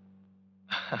না।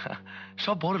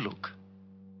 সব বড় লোক,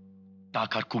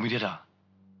 টাকার কুমিরেরা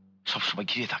সবসময়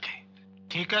ঘিরে থাকে।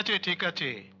 ঠিক আছে ঠিক আছে,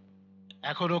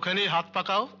 এখন ওখানেই হাত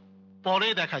পাকাও, পরে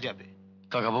দেখা যাবে।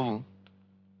 কাকাবাবু,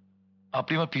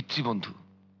 আপনি আমার পিতৃবন্ধু,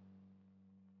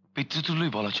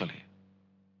 পিতৃতুল্যই বলা চলে।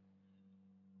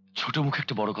 ছোট মুখে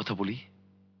একটা বড় কথা বলি,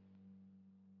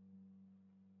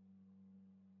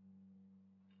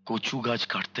 কচু গাছ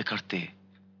কাটতে কাটতে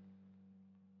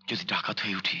যদি ডাকাত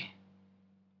হয়ে উঠি,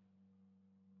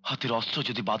 হাতের অস্ত্র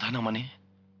যদি বাধা না মানে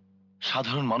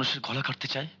সাধারণ মানুষের গলা কাটতে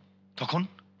চায়, তখন?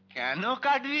 কেন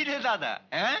কাটবি রে দাদা?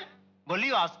 হ্যাঁ, বলি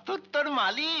অস্ত্র তোর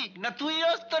মালিক না তুই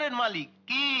অস্ত্রের মালিক?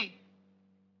 কি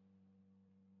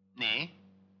নে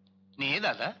নে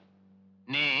দাদা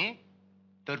নে,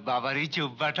 তোর বাবার এই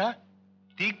চোব্বাটা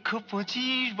দীর্ঘ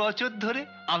 25 বছর ধরে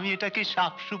আমি এটাকে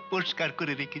সাপসুপ পরিষ্কার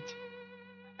করে রেখেছি,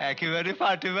 একেবারে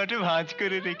ফাটে ফাটে ভাঁজ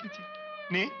করে রেখেছি।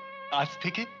 নে,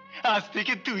 আজ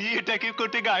থেকে তুই এটাকে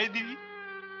কোটে গায়ে দিবি।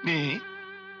 নে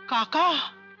কাকা।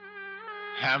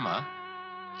 হ্যাঁ মা,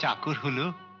 চাকর হলো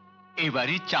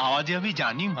এবারই চাওয়া যে আমি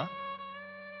জানি মা।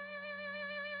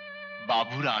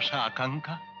 বাবুর আশা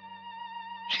আকাঙ্ক্ষা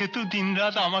সে তো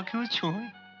দিনরাত আমাকেও ছোঁয়।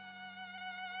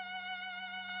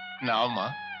 নাও মা,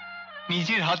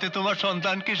 নিজের হাতে তোমার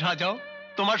সন্তানকে সাজাও,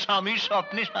 তোমার স্বামীর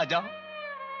স্বপ্নে সাজাও,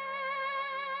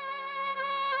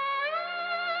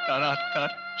 তার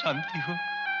আত্মার শান্তি হোক।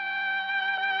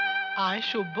 আয়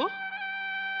সব্য,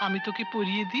 আমি তোকে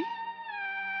পরিয়ে দিই।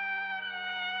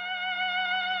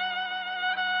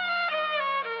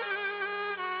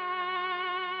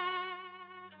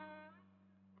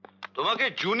 তোমাকে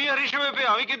জুনিয়র হিসেবে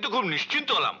পেয়ে আমি কিন্তু খুব নিশ্চিন্ত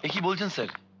হলাম। এ কি বলছেন স্যার?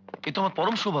 এ তো আমার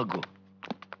পরম সৌভাগ্য।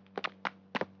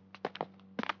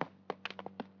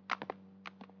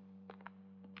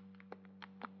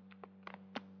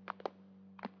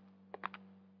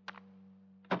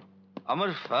 আমার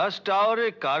ফার্স্ট আওয়ারে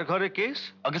কার ঘরে কেস?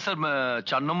 আগে স্যার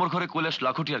 4 নম্বর ঘরে কৈলাস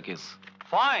লাখুটিয়ার কেস।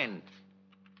 ফাইন।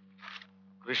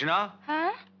 কৃষ্ণা,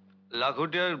 হ্যাঁ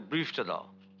লাখুটিয়ার ব্রিফটা দাও।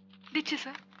 দিচ্ছি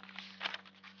স্যার।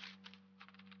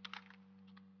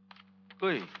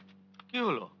 কই, কি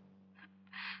হলো?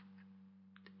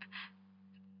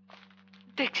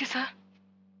 দেখছি স্যার।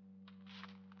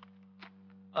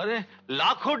 আরে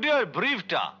লাখুটিয়ার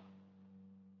ব্রিফটা।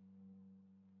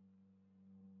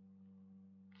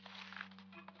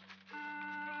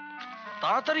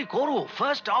 তাড়াতাড়ি করো,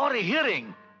 ফার্স্ট আওয়ারে হিয়ারিং।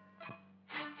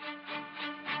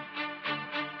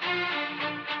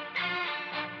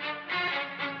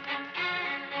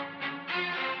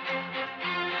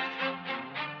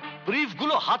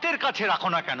 ব্রিফগুলো হাতের কাছে রাখো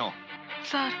না কেন?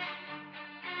 স্যার,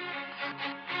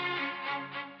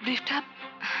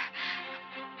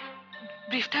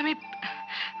 ব্রিফটা আমি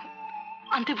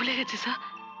আনতে ভুলে গেছি স্যার।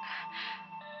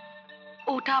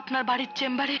 ওটা আপনার বাড়ির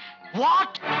চেম্বারে।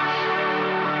 হোয়াট?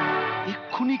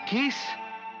 এক্ষুনি কেস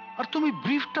আর তুমি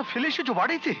ব্রিফটা ফেলে এসেছো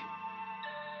বাড়িতে?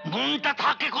 মনটা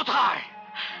থাকে কোথায়?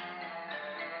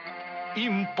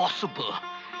 Impossible,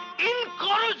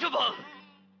 ইনকরেজেবল।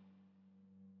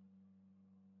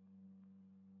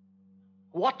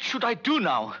 What should I do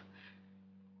now?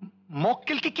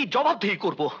 মক্কেলকে কি জবাবদিহি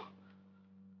করবো?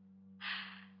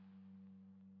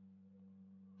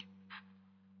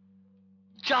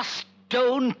 Just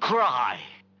don't cry.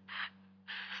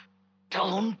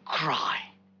 Don't cry.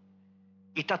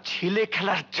 এটা ছেলে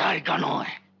খেলার জায়গা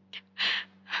নয়।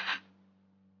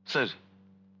 স্যার,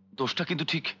 দোষটা কিন্তু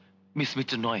ঠিক মিস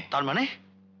মিত্র নয়। তার মানে?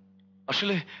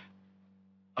 আসলে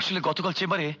আসলে গতকাল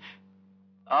চেম্বারে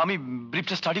আমি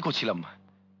ব্রিফটা স্টাডি করছিলাম।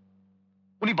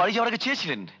 উনি বাড়ি যাওয়ার আগে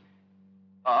চেয়েছিলেন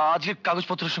আজকের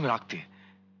কাগজপত্রের সঙ্গে রাখতে।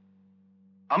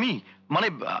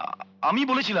 আমি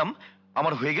বলেছিলাম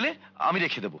আমার হয়ে গেলে আমি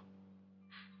রেখে দেব।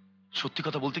 সত্যি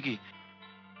কথা বলতে কি,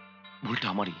 ভুলটা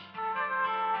আমারই।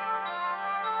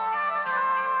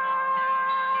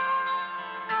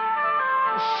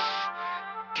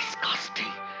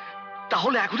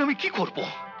 তাহলে এখন আমি কি করব?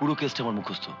 পুরো কেসটা আমার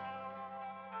মুখস্থ।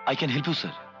 I can help you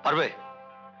sir. পারবে?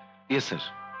 Yes sir.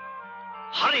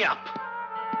 Hurry up.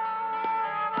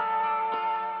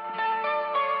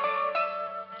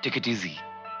 Take it easy.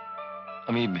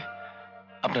 আমি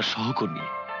আপনার সহকর্মী।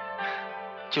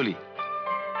 চলি।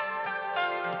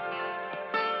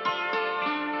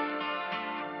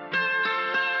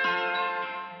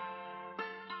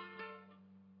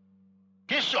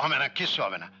 কিচ্ছু হবে না, কিচ্ছু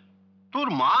হবে না। তোর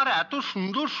মার এত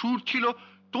সুন্দর সুর ছিল,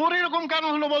 তোর এরকম কেন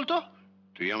হলো বলতো?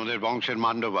 তুই আমাদের বংশের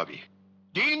মান্ড পাবি।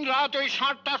 দিন রাত ওই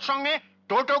ষাঁড়টার সঙ্গে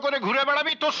টোটো করে ঘুরে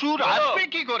বেড়াবি, তোর সুর আসবে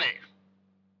কি করে?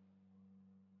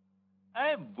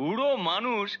 বুড়ো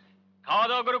মানুষ খাওয়া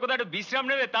দাওয়া করে কোথাও একটু বিশ্রাম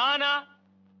নেবে তা না,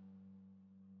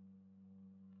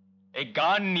 এই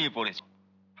গান নিয়ে পড়েছে।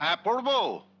 হ্যাঁ পড়বো।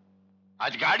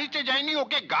 আজ গাড়িতে যাইনি,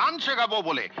 ওকে গান শেখাবো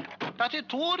বলে। তাতে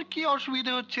তোর কি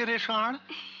অসুবিধে হচ্ছে রে ষাঁড়?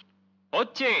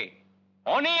 হচ্ছে,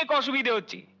 অনেক অসুবিধে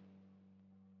হচ্ছে।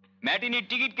 ম্যাটিনির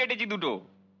টিকিট কেটেছি দুটো।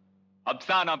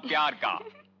 আফসানা প্যার কা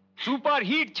সুপার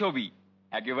হিট ছবি,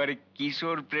 একেবারে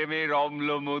কিশোর প্রেমের অম্ল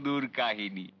মধুর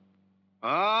কাহিনী।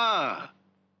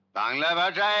 বাংলা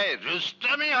ভাষায়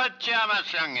রুস্তামি হচ্ছে আমার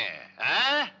সঙ্গে।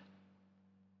 হ্যাঁ,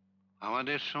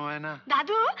 আমাদের সময় না।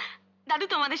 দাদু, দাদু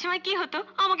তোমাদের সময় কি হতো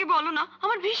আমাকে বলো না,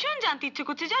 আমার ভীষণ জানতে ইচ্ছে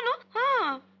করছে জানো। হ্যাঁ,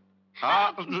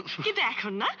 কিন্তু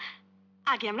এখন না,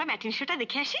 আগে আমরা ম্যাটিন শোটা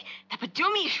দেখে আসি, তারপর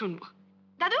জমিয়ে শুনবো।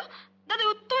 দাদু, দাদু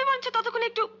তুমি বলছো ততক্ষণ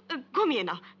একটু ঘুমিয়ে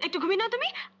নাও, একটু ঘুমিয়ে নাও তুমি।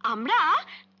 আমরা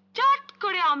চট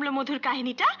করে অম্ল মধুর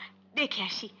কাহিনীটা দেখে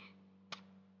আসি।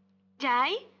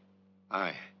 যাই।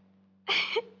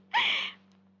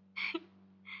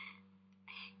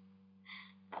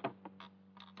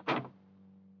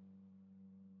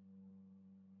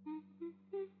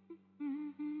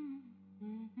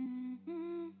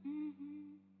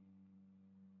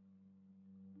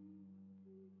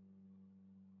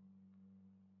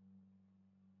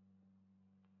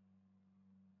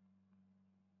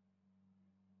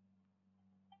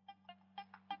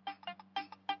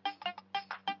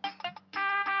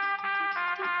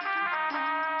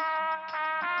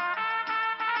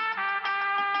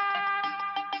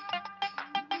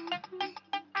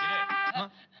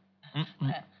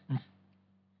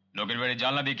 লোকের বাড়ি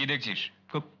জানলা দিয়ে কি দেখছিস?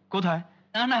 কোথায়?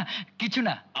 না না কিছু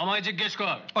না। আমায় জিজ্ঞেস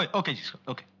কর। ওকে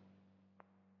ওকে।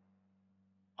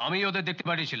 আমি ওদের দেখতে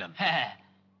পাঠিয়েছিলাম। হ্যাঁ।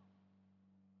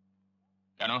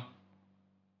 কেন?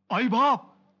 আই বাপ,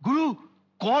 গুরু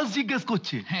কজ জিজ্ঞেস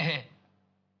করছে।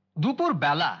 দুপুর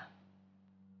বেলা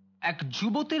এক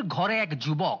যুবতীর ঘরে এক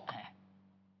যুবক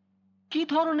কি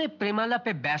ধরনের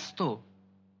প্রেমালাপে ব্যস্ত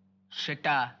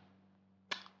সেটা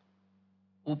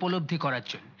উপলব্ধি করার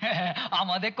জন্য।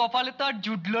 আমাদের কপালে তো আর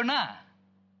জুটলো না।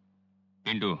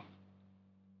 কিন্তু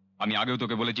আমি আগেও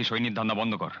তোকে বলেছি সৈনিক ধান্দা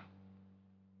বন্ধ কর,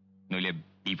 নইলে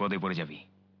বিপদে পড়ে যাবি।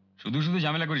 শুধু শুধু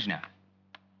ঝামেলা করিস না,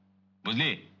 বুঝলি?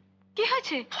 কি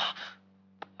হয়েছে?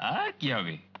 আর কি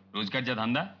হবে, রোজগার যা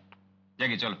ধান্দা।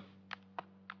 যাকে চলো।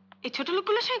 এই ছোট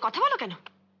লোকগুলোর সঙ্গে কথা বলো কেন?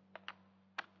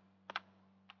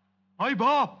 আই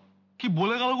বাপ, কি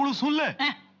বলে গেল গুরু, শুনলে?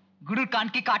 গুরুর কান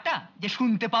কি কাটা যে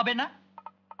শুনতে পাবে না?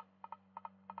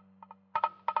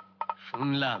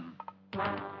 শুনলাম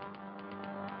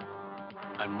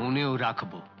আর মনেও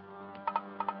রাখবো।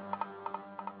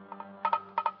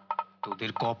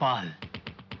 তোদের কপাল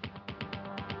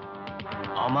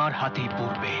আমার হাতেই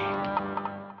পড়বে।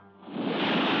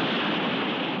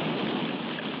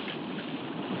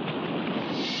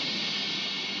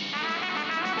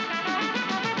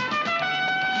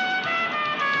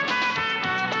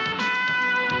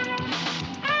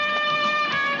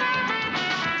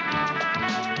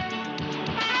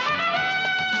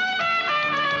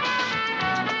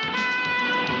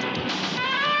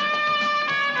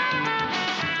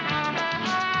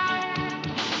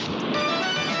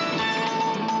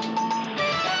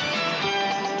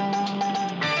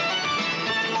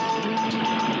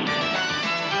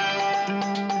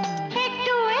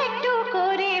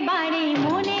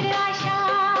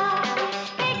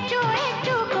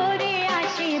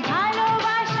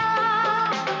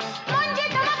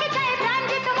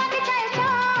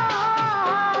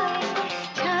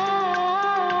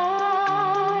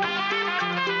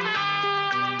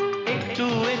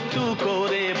 একটু একটু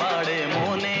করে বাড়ে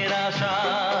মনের আশা,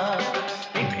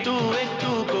 একটু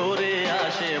একটু করে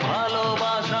আসে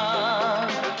ভালোবাসা।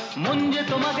 মন যে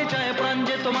তোমাকে চায়, প্রাণ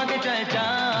যে তোমাকে চায়,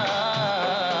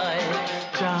 চায়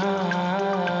চায়।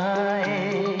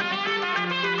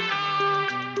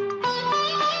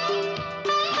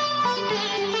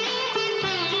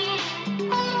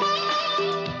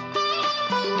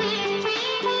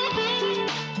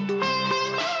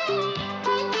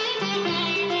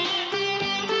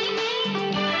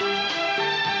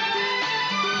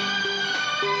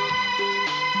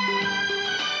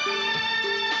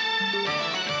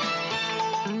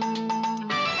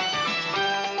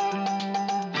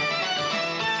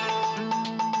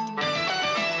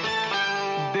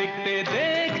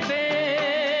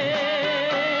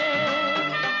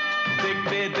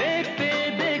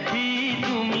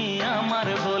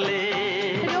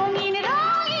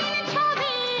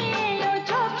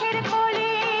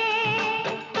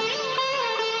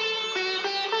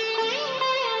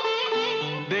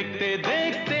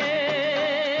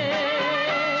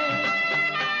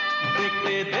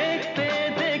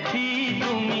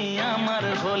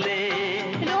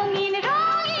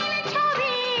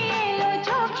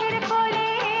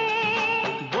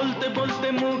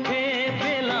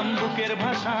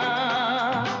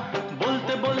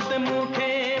 বলতে বলতে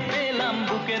মুখে পেলাম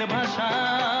বুকের ভাষা।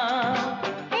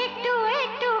 একটু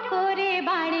একটু করে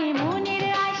বাড়ে মনের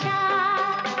আশা,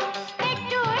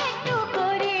 একটু একটু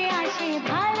করে আসে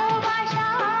ভালোবাসা।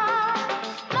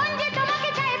 মন যে তোমাকে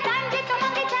চায়, প্রাণ যে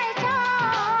তোমাকে চায়,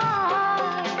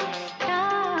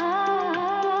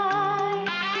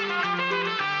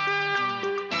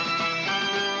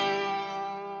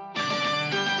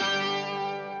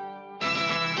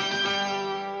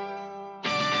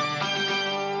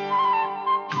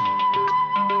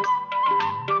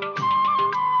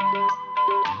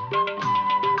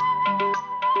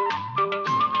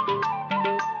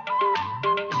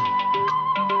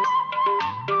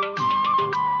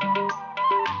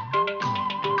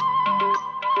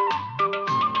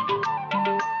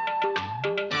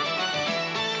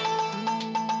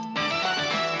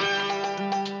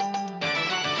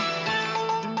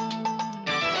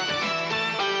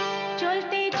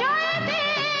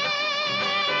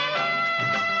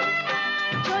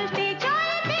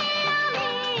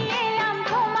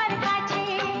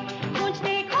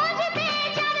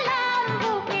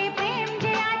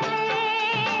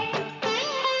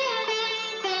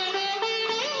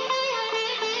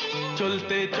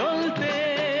 চলতে চলতে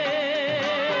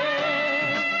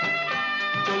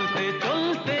চলতে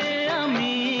চলতে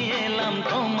আমি এলাম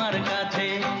তোমার কাছে,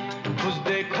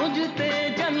 খুঁজতে খুঁজতে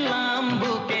জানলাম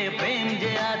বুকে প্রেম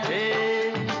যে আছে।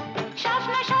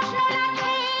 স্বপ্ন স্বপ্ন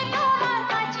লাগছে তোমার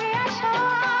কাছে আসা,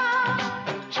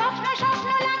 স্বপ্ন স্বপ্ন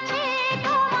লাগছে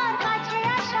তোমার কাছে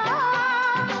আসা।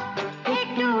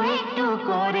 একটু একটু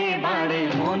করে বাড়ে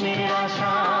মনের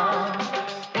আশা,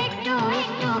 একটু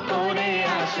একটু করে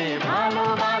আসে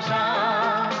ভালোবাসা।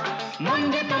 মন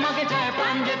যে তোমাকে চায়,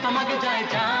 প্রাণ যে তোমাকে চায়,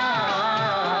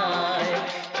 চায়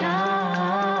চায়।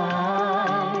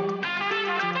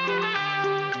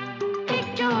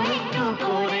 একটু একটু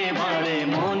করে বাড়ে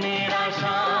মনের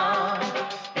আশা,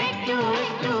 একটু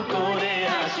একটু করে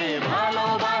আসে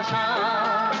ভালোবাসা।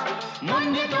 মন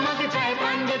যে তোমাকে চায়,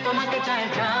 প্রাণ যে তোমাকে চায়,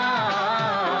 চায়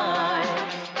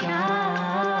চায়।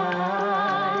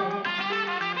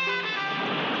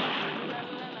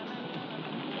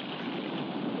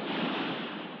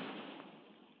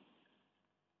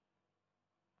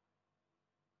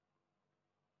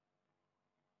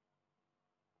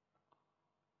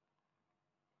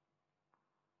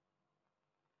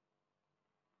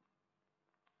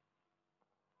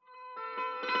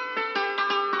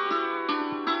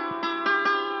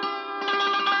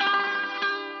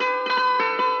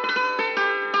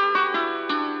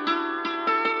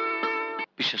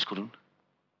 বিশ্বাস করুন,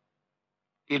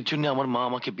 এর জন্য আমার মা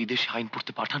আমাকে বিদেশে আইন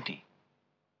পড়তে পাঠাননি।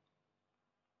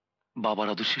 বাবার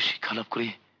আদর্শে শিক্ষা লাভ করে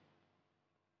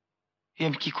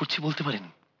আমি কি করছি বলতে পারেন?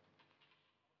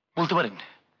 বলতে পারেন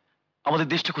আমাদের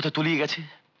দেশটা কোথায় তলিয়ে গেছে?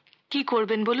 কি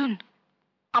করবেন বলুন,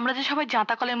 আমরা যে সবাই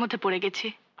জাঁতাকলের মধ্যে পড়ে গেছি।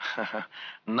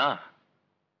 না,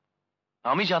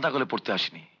 আমি জাঁতাকলে পড়তে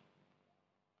আসিনি।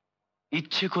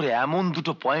 ইচ্ছে করে এমন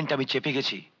দুটো পয়েন্ট আমি চেপে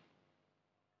গেছি,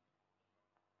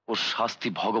 ওর শাস্তি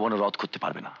ভগবানও রদ করতে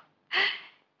পারবে না।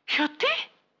 সত্যি?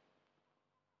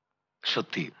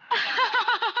 সত্যি।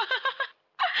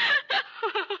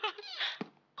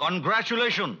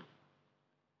 Congratulations.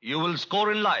 You will score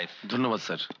in life. ধন্যবাদ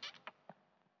sir.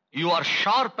 You are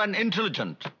sharp and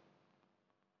intelligent.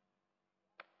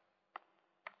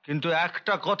 কিন্তু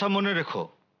একটা কথা মনে রেখো,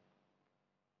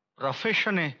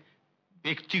 প্রফেশনে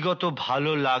ব্যক্তিগত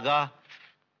ভালো লাগা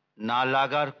না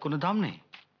লাগার কোনো দাম নেই।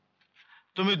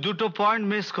 তুমি দুটো পয়েন্ট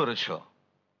মিস করেছো।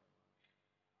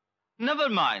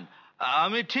 নেভার মাইন্ড,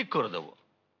 আমি ঠিক করে দেবো।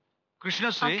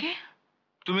 কৃষ্ণশ্রী,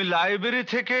 তুমি লাইব্রেরি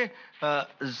থেকে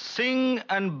Singh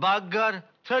and বাগ্গার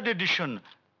 3rd addition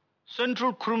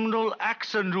central criminal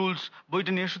acts and rules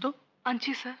বইটা নিয়ে এসো তো।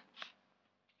 আনছি স্যার।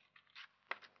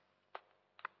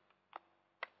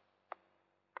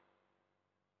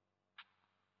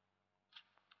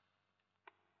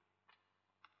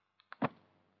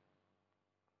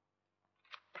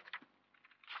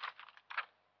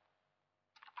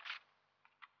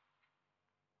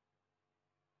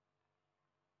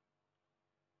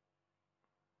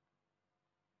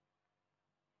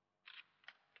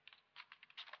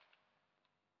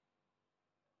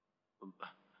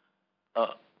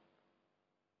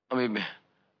 আমি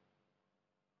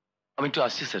আমি একটু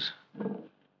আসছি স্যার।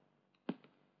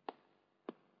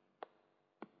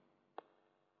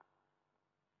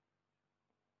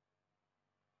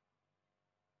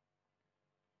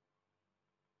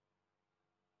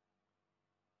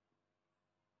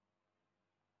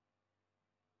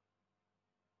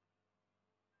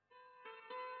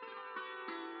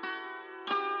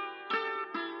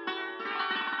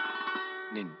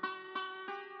 নিন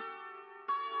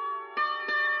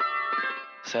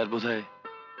স্যার, বোধহয়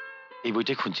এই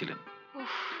বইটাই খুঁজছিলেন।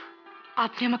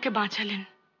 আপনি আমাকে বাঁচালেন।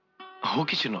 ও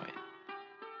কিছু নয়,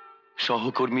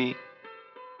 সহকর্মী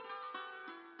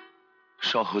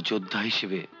সহযোদ্ধা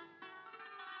হিসেবে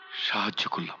সাহায্য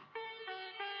করলাম।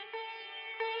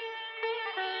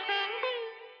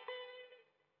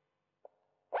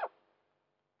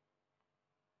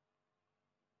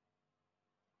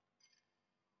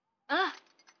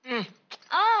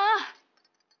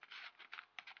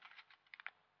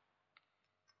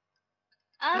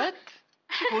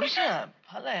 করিস না,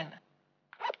 ভালো হয় না।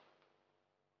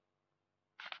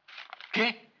 কে?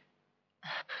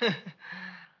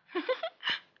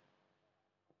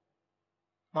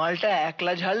 মালটা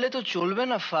একলা ঝাড়লে তো চলবে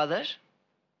না ফাদার,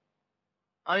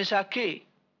 আমি সাক্ষী,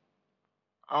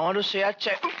 আমারও শেয়ার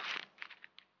চাই।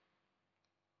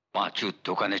 পাঁচুর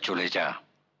দোকানে চলে যা,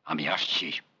 আমি আসছি।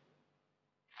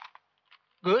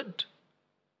 Good,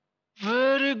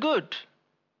 very good.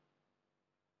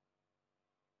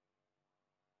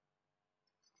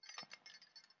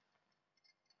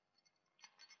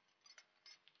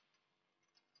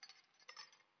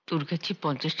 তোর কাছে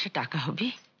 50টা টাকা হবে?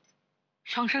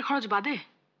 সংসার খরচ বাদে।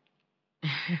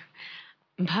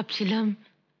 ভাবছিলাম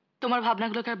তোমার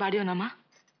ভাবনাগুলোকে আর বাড়িও না মা।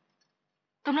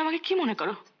 তোমরা আমাকে কি মনে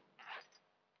করো,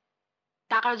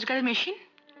 টাকা রোজগারের মেশিন?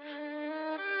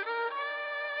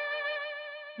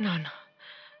 না না,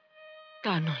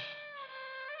 তা নয়।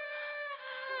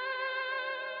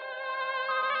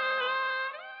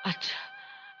 আচ্ছা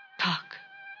থাক।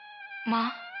 মা,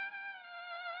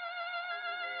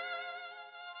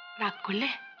 রাগ করলে?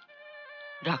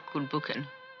 রাগ করবো কেন?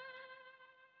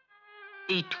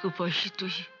 এইটুকু বয়সে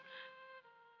তুই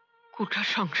কোঠা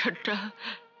সংসারটা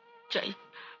চাই,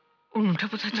 অন্যটা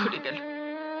কোথায় ধরে গেল।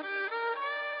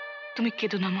 তুমি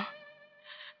কেঁদো না মা,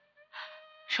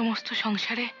 সমস্ত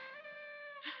সংসারে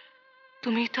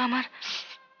তুমি তো আমার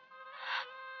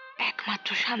একমাত্র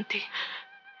শান্তি।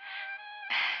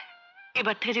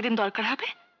 এবার থেকে যেদিন দরকার হবে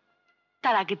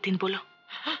তার আগের দিন বলো।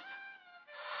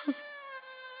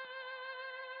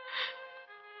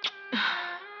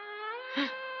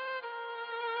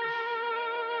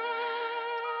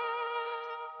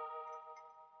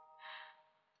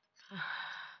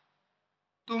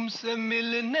 तुमसे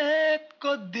मिलने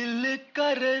को दिल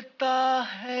करता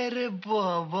है रे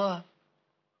बाबा।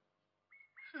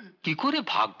 কি করে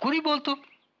ভাগ করি বলতো?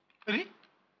 আরে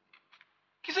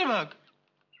কিসের ভাগ?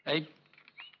 এই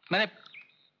মানে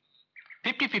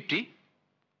 50-50,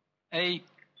 এই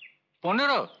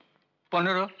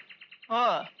 15-15।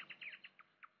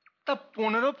 তা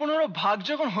 15-15 ভাগ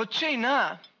যখন হচ্ছেই না,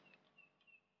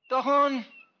 তখন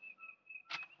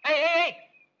এই এই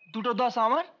 2 10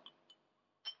 আমার,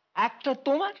 একটা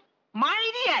তোমার।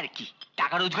 মাইরি আর কি,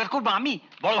 টাকা রোজগার করবো আমি,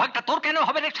 বড় ভাগটা তোর কেন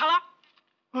হবে রে ছাড়া?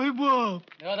 ওই বাপ,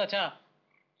 আচ্ছা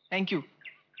থ্যাংক ইউ।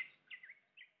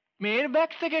 মেয়ের ব্যাগ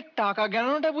থেকে টাকা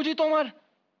গেলানোটা বুঝি তোমার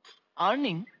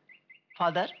আর্নিং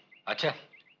ফাদার? আচ্ছা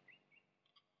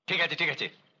ঠিক আছে ঠিক আছে,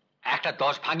 একটা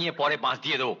 10 ভাঙিয়ে পরে বাঁশ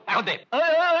দিয়ে দেবো, এখন দে।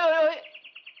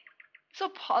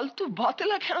 সব ফালতু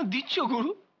বাতেলা কেন দিচ্ছ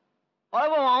গুরু? আরে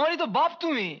বাবা, আমারই তো বাপ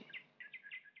তুমি।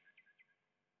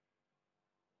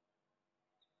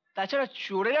 তাছাড়া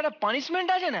চোরের একটা পানিশমেন্ট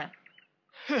আছে না?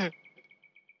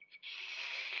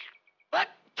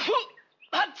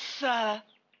 আচ্ছা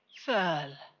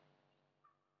সাল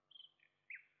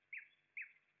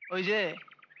ওই যে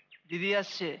দিদি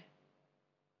আসছে,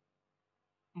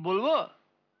 বলবো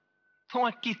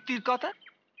তোমার কীর্তির কথা?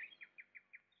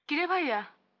 কিরে ভাইয়া,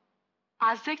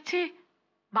 আজ দেখছি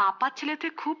বাপার ছেলেতে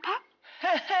খুব ভাব।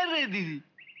 হ্যাঁ রে দিদি,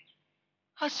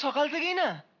 আজ সকাল থেকেই না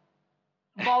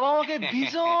বাবা আমাকে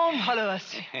ভীষণ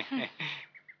ভালোবাসছে।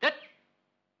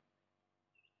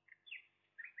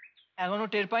 এখনো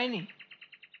টের পাইনি,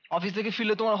 অফিস থেকে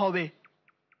ফিরলে তোমার হবে।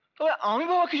 তবে আমি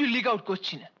বাবা কিছু লিক আউট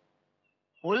করছি না।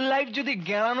 হোল লাইফ যদি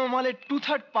জ্ঞানানো মালে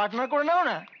 2/3 পার্টনার করে নাও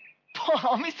না, তো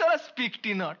আমি সারা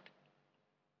স্পিকটি নট।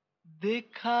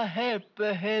 দেখা है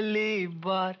पहली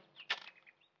बार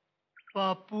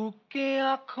पापू के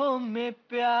आंखों में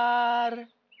प्यार।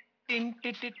 Tin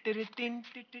tin tin tin tin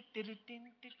tin tin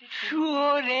tin.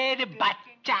 শুয়োরের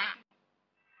বাচ্চা।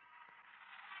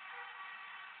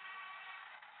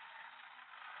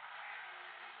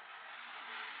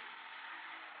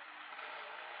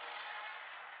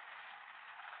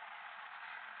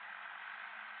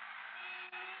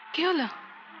 কি হলো?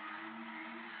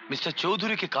 মিস্টার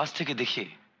চৌধুরীকে কাছ থেকে দেখে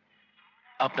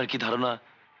আপনার কি ধারণা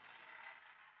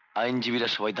আইনজীবীরা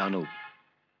সবাই দানব,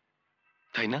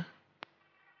 তাই না?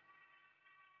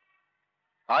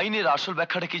 আইনের আসল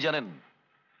ব্যাখ্যাটা কি জানেন?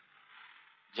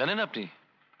 জানেন আপনি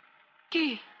কি?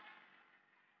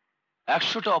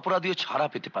 100টা অপরাধীও ছাড়া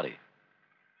পেতে পারে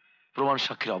প্রমাণ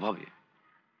সাক্ষীর অভাবে,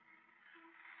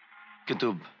 কিন্তু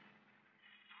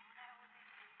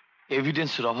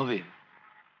এভিডেন্সের অভাবে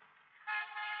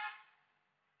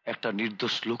একটা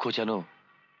নির্দোষ লোকও যেন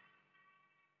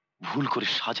ভুল করে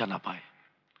সাজা না পায়।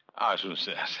 আসুন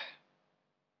স্যার।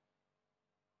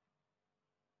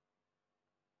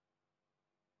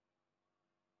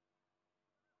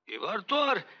 এবার তো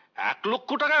আর 1 লক্ষ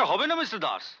টাকায় হবে না mister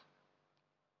Das.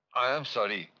 I am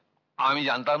sorry, আমি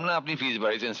জানতাম না আপনি ফিস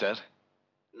বাড়িয়েছেন স্যার।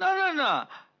 না না না,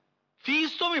 ফিস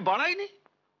তো আমি বাড়াইনি।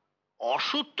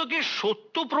 অসত্যকে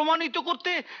সত্য প্রমাণিত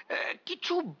করতে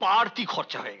কিছু বাড়তি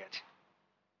খরচা হয়ে গেছে।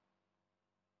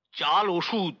 চাল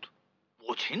ওষুধ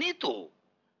বোঝেনি তো,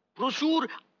 প্রচুর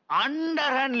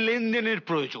আন্ডারহ্যান্ড লেনদেনের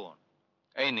প্রয়োজন।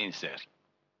 এই নিন স্যার।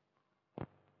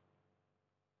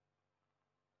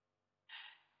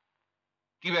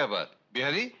 কি ব্যাপার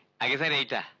বিহারি? আগে স্যার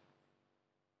এইটা।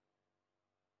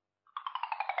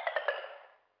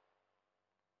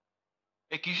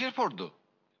 এ কিসের ফর্দ?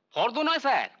 ফর্দ নয়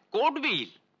স্যার, কোর্ট বিল।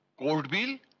 কোর্ট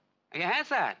বিল? হ্যাঁ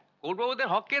স্যার, কোর্টবাবুদের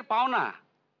হকের পাওনা,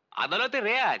 আদালতে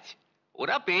রেয়াজ,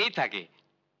 ওরা পেয়েই থাকে,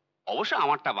 অবশ্য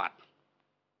আমারটা বাদ।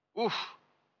 উফ,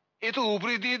 এ তো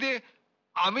উপরে দিয়ে দিয়ে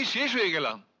আমি শেষ হয়ে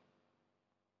গেলাম।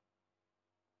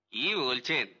 কি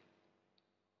বলছেন?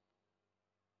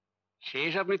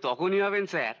 শেষ আপনি তখনই হবেন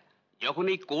স্যার, যখন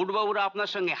এই কোর্টবাবুরা আপনার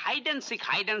সঙ্গে হাইড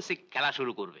অ্যান্ড সিক খেলা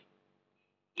শুরু করবে।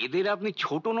 এদের আপনি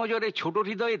ছোট নজরে, ছোট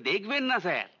হৃদয়ে দেখবেন না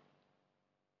স্যার।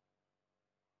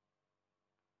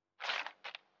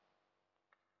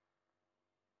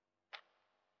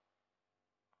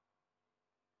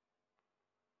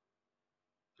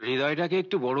 হৃদয়টাকে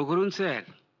একটু বড় করুন স্যার।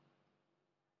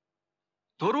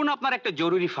 ধরুন আপনার একটা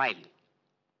জরুরি ফাইল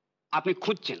আপনি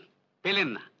খুঁজছেন, পেলেন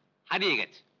না, হারিয়ে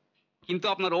গেছে, কিন্তু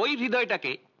আপনার ওই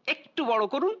হৃদয়টাকে একটু বড়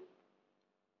করুন,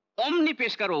 অমনি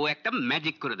পেশকার ও একটা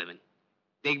ম্যাজিক করে দেবেন।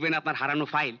 দেখবেন আপনার হারানো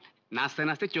ফাইল নাচতে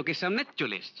নাচতে চোখের সামনে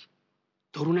চলে এসছে।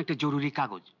 ধরুন একটা জরুরি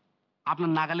কাগজ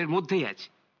আপনার নাগালের মধ্যেই আছে,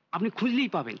 আপনি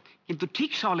খুঁজলেই পাবেন, কিন্তু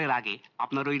ঠিক সওয়ালের আগে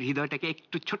আপনার ওই হৃদয়টাকে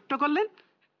একটু ছোট্ট করলেন,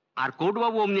 আর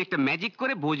কোর্টবাবু অমনি একটা ম্যাজিক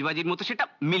করে ভোজবাজির মতো সেটা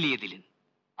মিলিয়ে দিলেন।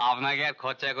 আপনাকে আর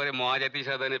খরচা করে মহাজাতি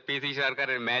সদনে পিসি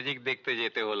সরকারের ম্যাজিক দেখতে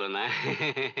যেতে হলো না।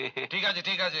 ঠিক আছে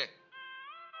ঠিক আছে।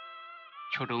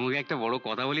 ছোট মুখে একটা বড়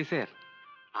কথা বলি স্যার,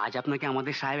 আজ আপনাকে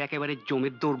আমাদের সাহেব একেবারে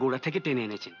জমের দোরগোড়া থেকে টেনে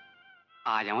এনেছেন।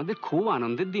 আজ আমাদের খুব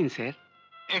আনন্দের দিন স্যার।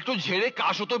 একটু ঝেড়ে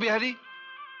কাশো তো বিহারি।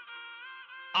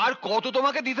 আর কত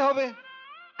তোমাকে দিতে হবে?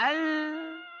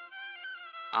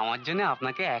 আমার জন্য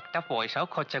আপনাকে একটা পয়সাও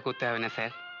খরচা করতে হবে না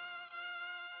স্যার।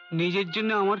 নিজের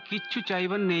জন্য আমার কিচ্ছু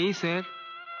চাইবার নেই স্যার,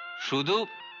 শুধু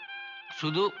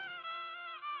শুধু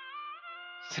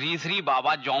শ্রী শ্রী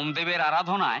বাবা জমদেবের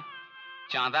আরাধনায়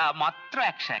চাঁদা মাত্র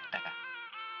 101 টাকা।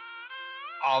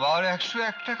 আবার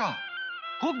 101 টাকা?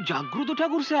 খুব জাগ্রত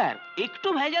ঠাকুর স্যার, একটু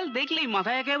ভেজাল দেখলেই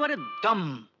মাথায় একেবারে দম।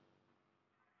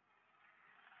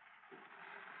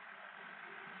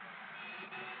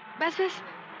 ব্যাস ব্যাস,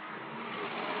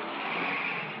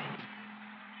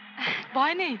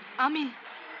 ভয় নেই, আমি।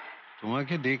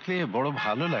 তোমাকে দেখলে বড়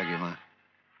ভালো লাগে মা।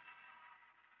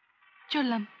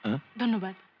 চললাম,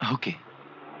 ধন্যবাদ। ওকে।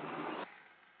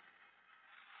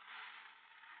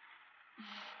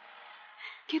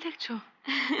 কি দেখছো?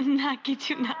 না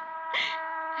কিছু না,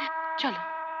 চলো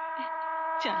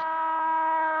চল।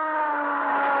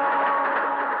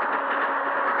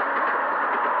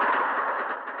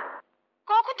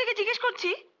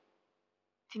 করছি।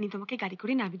 যিনি তোমাকে গাড়ি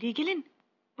করে নামিয়ে দিয়ে গেলেন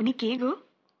উনি কে গো?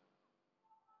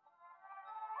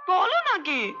 বলো না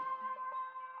কে?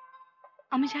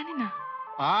 আমি জানি না।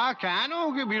 কেন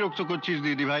ওকে বিরক্ত করছিস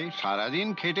দিদি ভাই? সারাদিন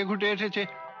খেটে খুটে এসেছে।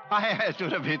 আয় আয়,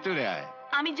 তোরা ভেতরে আয়।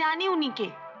 আমি জানি উনি কে।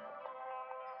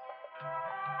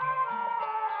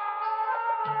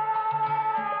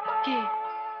 কে?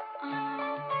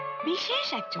 বিশেষ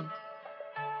একজন।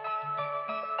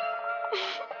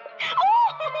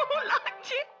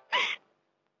 লাগছে।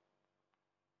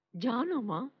 জানো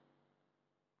মা,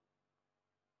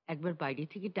 একবার বাইরে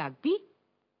থেকে ডাকবি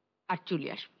আর চলে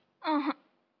আসবি।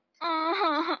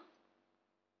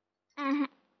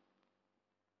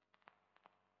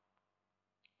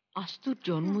 আজ তোর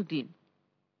জন্মদিন,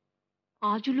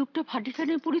 আজও লোকটা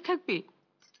ফাটিখানে পড়ে থাকবে?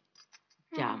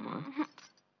 যা মা,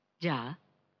 যা,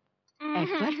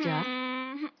 একবার যা।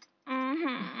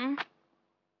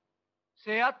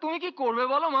 সে আর তুমি কি করবে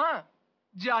বলো মা?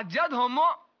 যার যা ধর্ম।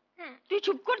 তুই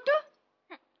চুপ কর তো।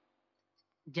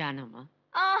 জানা মা,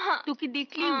 তোকে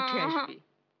দেখলেই উঠে আসবে।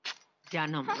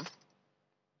 জানা মা,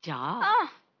 যা।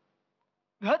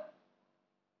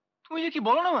 তুমি যে কি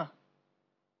বলো না মা?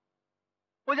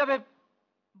 ও যাবে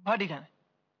ভাটিখানে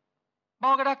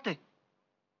বাবাকে ডাকতে।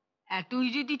 এতই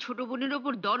যদি ছোট বোনের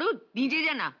ওপর দরদ, নিজে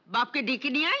জানা বাপকে ডেকে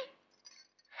নিয়ে আয়।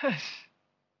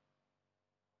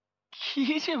 কি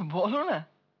যে বলো না?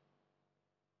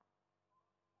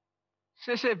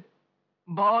 শেষে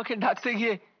বাবাকে ডাকতে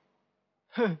গিয়ে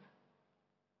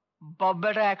বাপ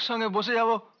বেটা একসঙ্গে বসে যাব,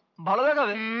 ভালো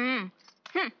দেখাবে?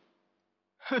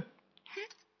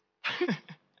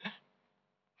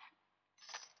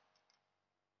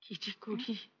 কি যে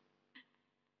করি,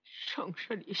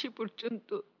 সংসারে এসে পর্যন্ত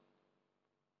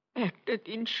একটা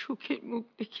দিন সুখের মুখ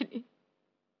দেখিনি।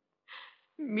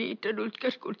 মেয়েটা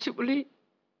রোজগার করছে বলে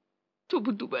তবু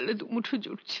দুবেলা দুমুঠো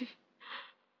জুটছে,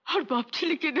 আর বাপ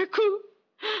ছেলেকে দেখো।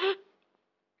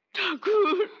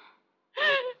 ঠাকুর,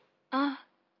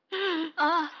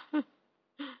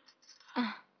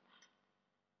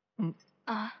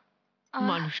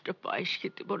 মানুষটা পায়েস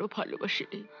খেতে বড় ভালোবাসে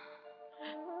রে।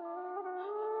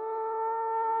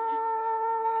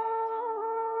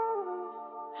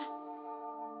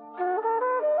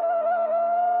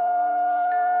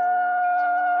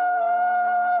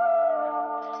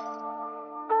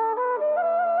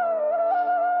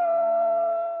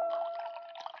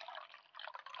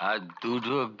 আর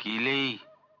দুটো গিলেই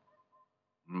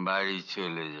বাড়ি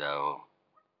চলে যাও।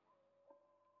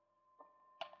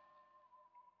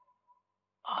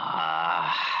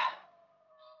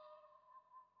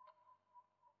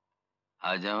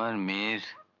 আজ আমার মেয়ের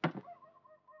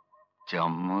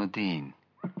জন্মদিন।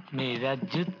 मेरा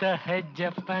जूता है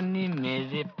जापानी,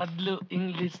 मेरे पतलू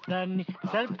इंग्लिस्तानी,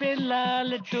 सर पे लाल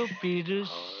टोपी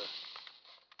रुस।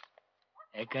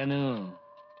 একানু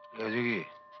কি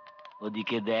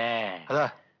ওদিকে দেখ।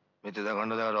 মিথ্যে দা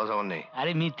গন্ড দেওয়ার রস আমার নেই।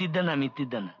 আরে মিত্তির দানা, মিত্তির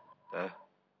দানা।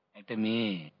 একটা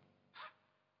মেয়ে।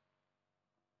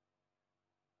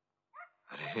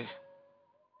 আরে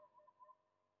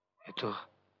এ তো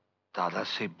দাদা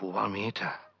সেই বোবা মেয়েটা।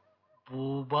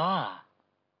 বোবা?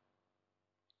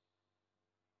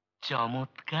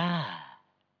 চমৎকার,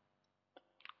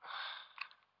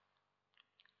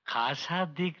 খাসা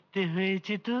দেখতে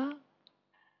হয়েছে তো।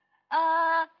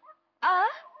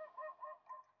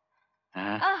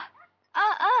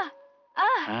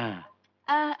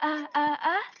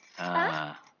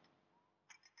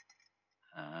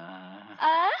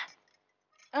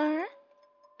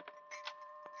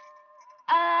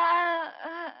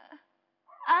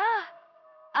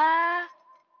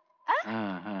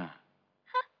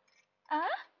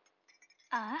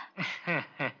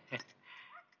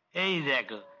 এই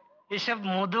দেখো, এসব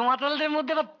মধু মাতালদের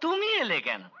মধ্যে আবার তুমি এলে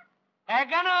কেন?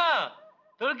 কেন,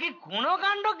 তোর কি কোনো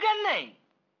কাণ্ড জ্ঞান নেই?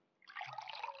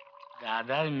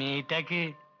 দাদার মেয়েটাকে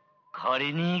ঘরে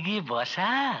নিয়ে গিয়ে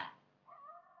বসা।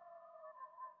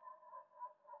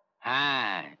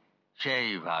 হ্যাঁ,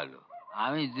 সেই ভালো।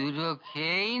 আমি দুটো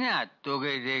খেয়েই না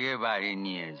তোকে ডেকে বাড়ি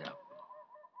নিয়ে যাব।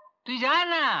 তুই যা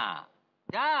না,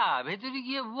 যা ভেতরে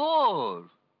গিয়ে বস,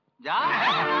 যা।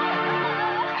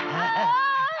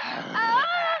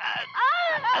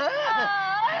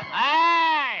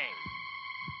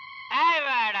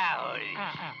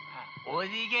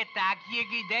 ওদিকে তাকিয়ে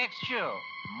কি দেখছো?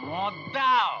 মদ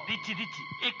দাও। দিচ্ছি দিচ্ছি,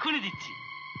 এক্ষুনি দিচ্ছি।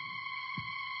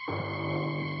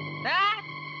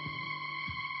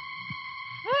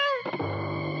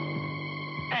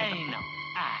 এই নাও,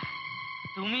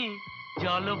 তুমি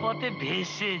জলপথে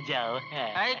ভেসে যাও।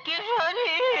 হ্যাঁ,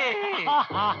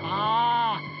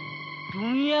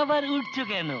 তুমি আবার উঠছো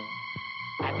কেন?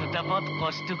 এতটা পথ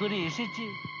কষ্ট করে এসেছে,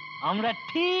 আমরা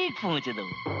ঠিক পৌঁছে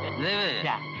দেবো।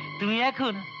 যা, তুমি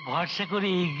এখন ভরসা করে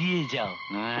এগিয়ে যাও।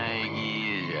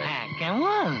 এগিয়ে যাও। হ্যাঁ,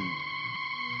 কেমন?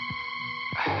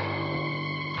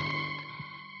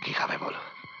 কি খাবে বলো?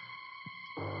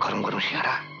 গরম গরম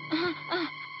সিঙ্গাড়া?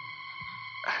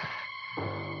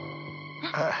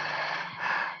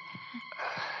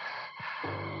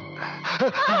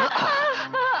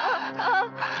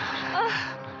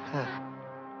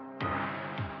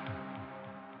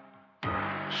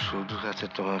 শুধু কাছে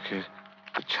তোমাকে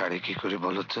ছাড়ে কি করে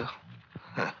বলো তো?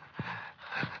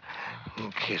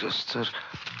 গেরস্তর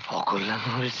অকল্যাণ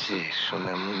হয়েছে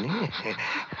সোনামণি।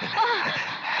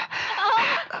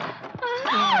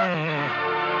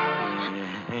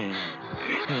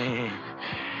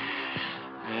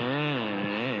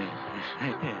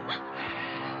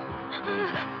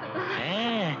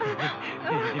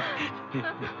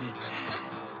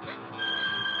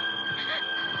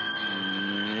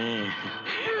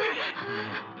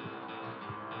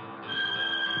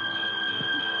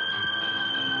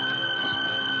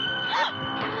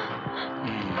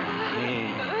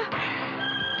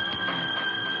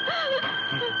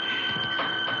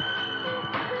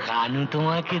 কানু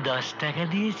তোমাকে 10 টাকা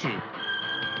দিয়েছে?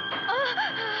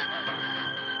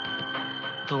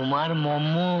 তোমার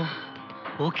মম্ম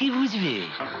ও কি বুঝবে?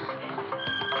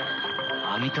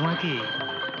 আমি তোমাকে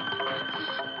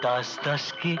 10-10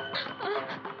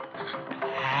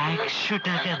 100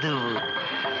 টাকা দেবো।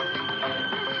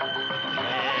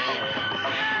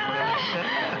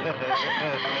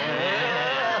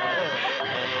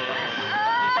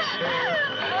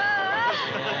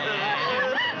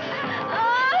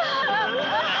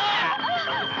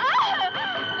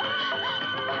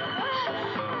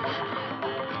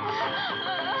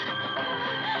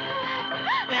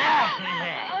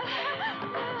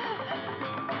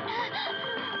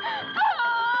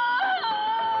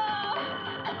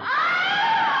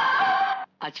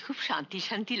 আজ খুব শান্তি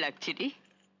শান্তি লাগছে রে।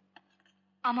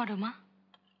 আমারও মা।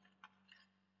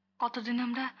 কতদিন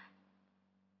আমরা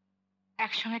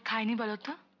একসঙ্গে খাইনি বলো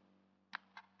তো?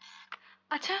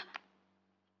 আচ্ছা,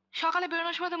 সকালে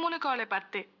বেরোনোর সময় তো মনে করলে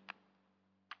পারতে।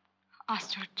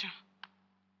 আশ্চর্য।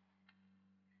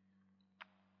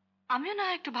 আমিও না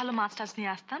একটু ভালো মাছ টাছ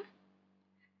নিয়ে আসতাম,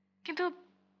 কিন্তু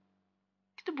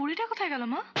কিন্তু বুড়িটা কোথায় গেল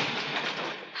মা?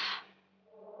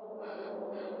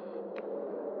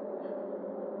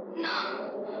 না,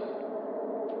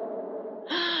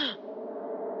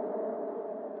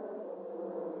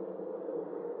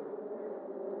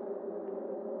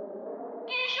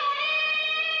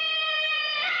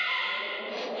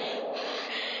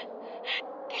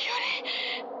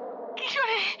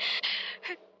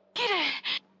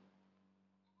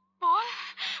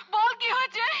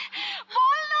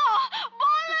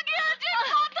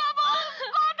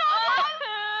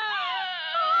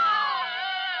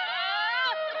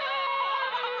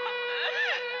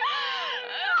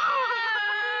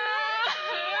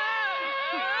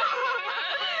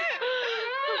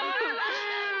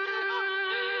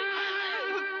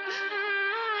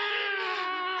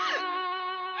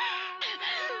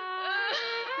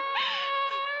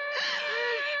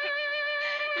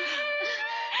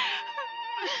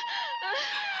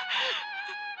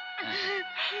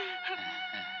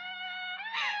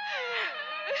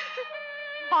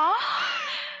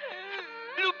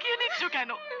 লুকিয়ে নিচ্ছ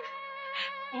কেন?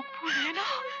 মুখ ফুলিয়ে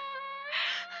নাও।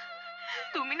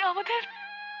 তুমি না আমাদের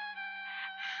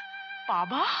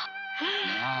বাবা?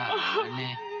 মানে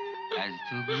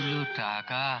এতগুলো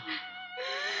টাকা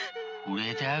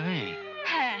উড়ে যাবে?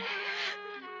 হ্যাঁ,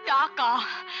 টাকা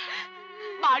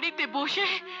বাড়িতে বসে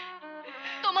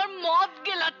তোমার মদ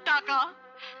গেলার টাকা।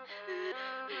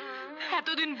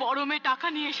 এতদিন বড় মেয়ে টাকা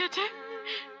নিয়ে এসেছে,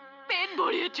 পেট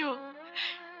ভরিয়েছ,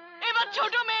 এবার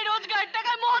ছোট মেয়ে রোজগার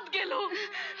টাকায় মদ গেল।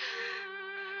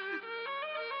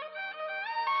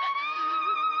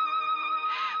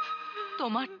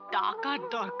 তোমার টাকার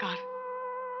দরকার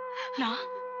না?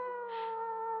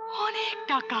 অনেক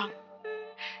টাকা।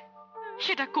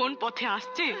 সেটা কোন পথে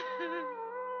আসছে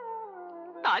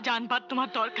তা জানবার তোমার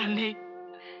দরকার নেই।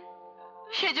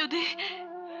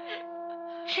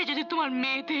 সে যদি তোমার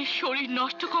মেয়েদের শরীর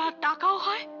নষ্ট করার টাকাও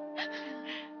হয়,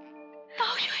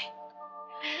 তাও সই।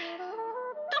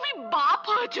 তুমি বাপ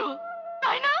হয়েছ,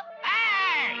 তাই না?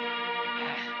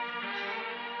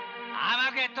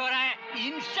 আমাকে তোরা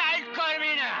ইনসাল্ট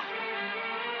করবি না।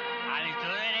 আমি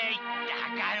তোদের এই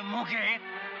টাকার মুখে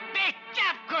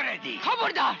পেচ্চাপ করে দিই।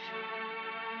 খবরদার,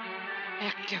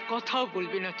 একটা কথাও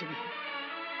বলবি না তুমি।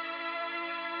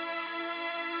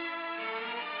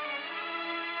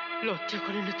 লজ্জা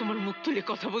করে না তোমার মুখ তুলে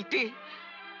কথা বলতে?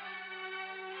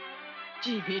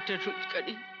 যে মেয়েটা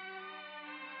রোজগারি,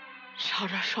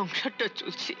 সারা সংসারটা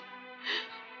চলছে,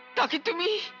 তাকে তুমি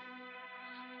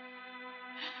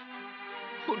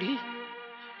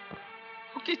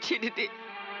ওকে ছেড়ে দে।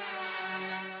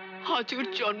 আজ ওর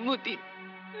জন্মদিন,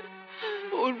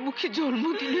 ওর মুখে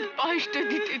জন্মদিনের পায়েসটা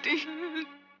দিতে দে।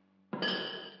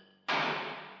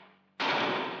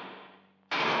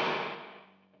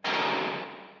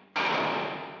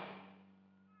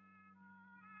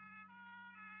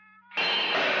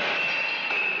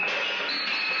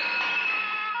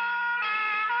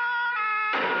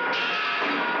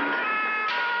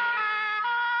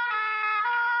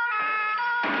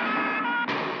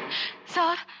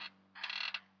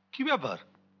 কি ব্যাপার?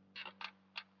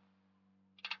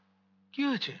 কি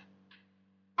হয়েছে?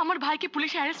 আমার ভাইকে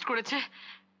পুলিশ অ্যারেস্ট করেছে।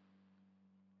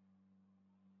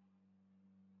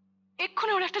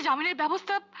 এক্ষুনি ওর একটা জামিনের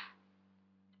ব্যবস্থা।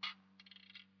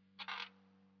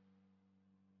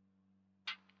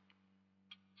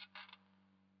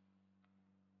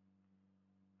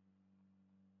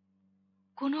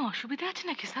 কোনো অসুবিধা আছে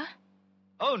নাকি স্যার?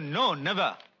 Oh no,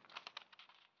 never.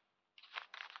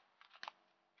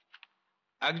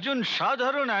 একজন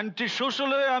সাধারণ অ্যান্টি সোশ্যাল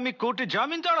হয়ে আমি কোর্টে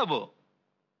জামিন দাঁড়াবো?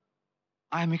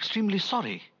 I am extremely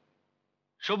sorry.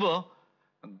 শুভ,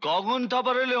 গগন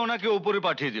থাপার এলে ওনাকে ওপরে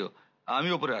পাঠিয়ে দিও, আমি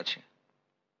ওপরে আছি।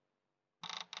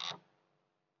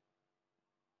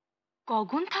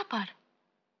 গগন থাপার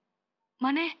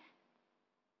মানে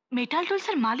মেটাল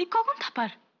টুলসের মালিক গগন থাপার?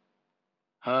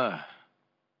 হ্যাঁ,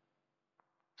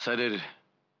 স্যারের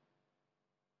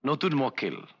নতুন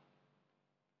মক্কেল।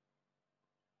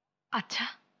 আচ্ছা,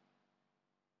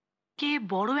 কে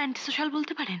বড় অ্যান্টি সোশ্যাল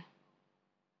বলতে পারেন?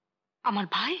 আমার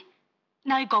ভাই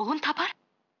না ওই গগন থাপার?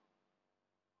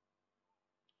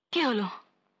 কি হলো,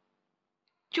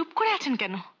 চুপ করে আছেন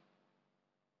কেন?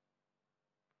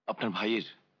 আপনার ভাইয়ের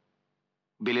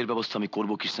বেলের ব্যবস্থা আমি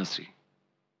করব কৃষ্ণশ্রী।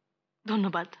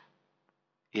 ধন্যবাদ।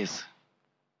 ইয়েস।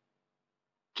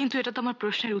 কিন্তু এটা তো আমার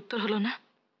প্রশ্নের উত্তর হলো না।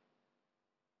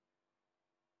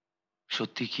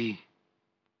 সত্যি কি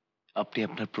আপনি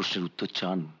আপনার প্রশ্নের উত্তর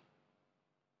চান?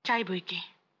 চাই বই কি।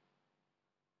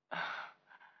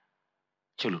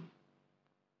 চলুন,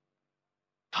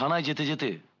 থানায় যেতে যেতে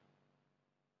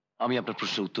আমি আপনার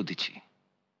প্রশ্নের উত্তর দিচ্ছি।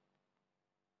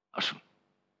 আসুন।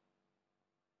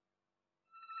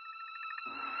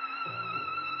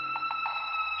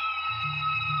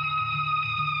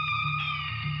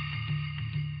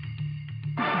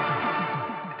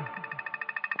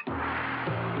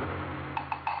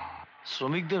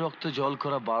 শ্রমিকদের রক্ত জল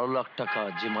করা 12 লাখ টাকা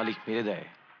যে মালিক মেরে দেয়,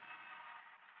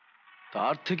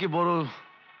 তার থেকে বড়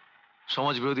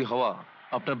সমাজ বিরোধী হওয়া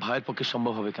আপনার ভাইয়ের পক্ষে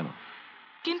সম্ভব হবে কেন?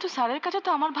 কিন্তু স্যারের কাছে তো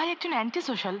আমার ভাই একজন অ্যান্টি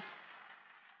সোশ্যাল।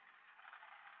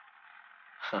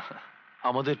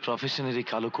 আমাদের প্রফেশনের এই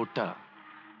কালো কোটটা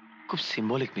খুব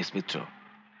সিম্বলিক মিস মিত্র।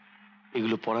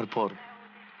 এগুলো পড়ার পর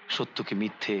সত্যকে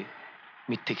মিথ্যে,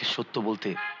 মিথ্যেকে সত্য বলতে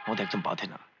আমাদের একদম বাধে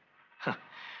না।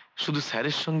 শুধু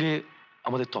স্যারের সঙ্গে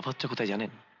আমাদের তফাৎটা কোথায়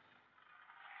জানেন?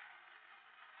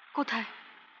 কোথায়?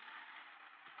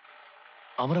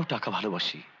 আমরাও টাকা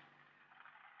ভালোবাসি,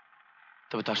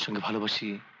 তবে তার সঙ্গে ভালোবাসি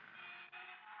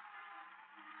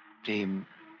প্রেম,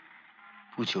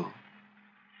 পুজো,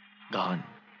 গান,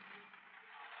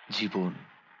 জীবন,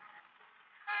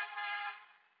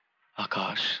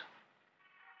 আকাশ,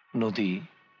 নদী,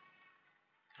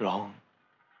 রং,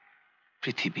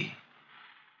 পৃথিবী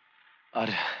আর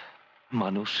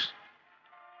মানুষ।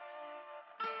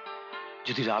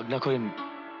 যদি রাগ না করেন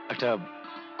একটা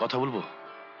কথা বলবো?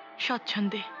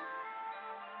 স্বচ্ছন্দে।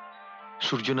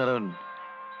 সূর্যনারায়ণ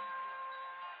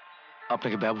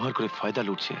আপনাকে ব্যবহার করে ফায়দা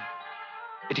লুটছে,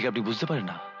 এটাকে আপনি বুঝতে পারেন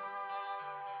না?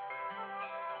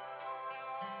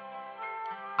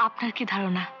 আপনার কি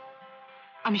ধারণা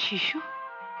আমি শিশু?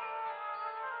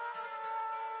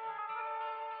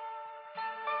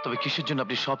 তবে কিসের জন্য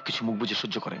আপনি সবকিছু মুখ বুজে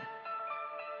সহ্য করেন?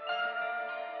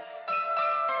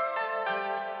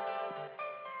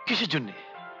 কিসের জন্যে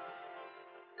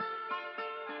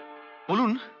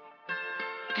বলুন,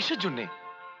 কিসের জন্যে?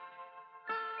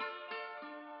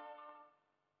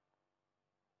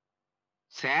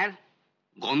 স্যার,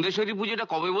 গন্ধেশ্বরী পুজোটা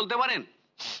কবে বলতে পারেন?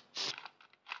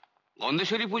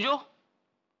 গন্ধেশ্বরী পুজো?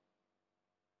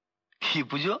 কি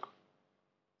পুজো?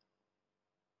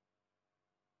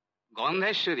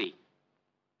 গন্ধেশ্বরী,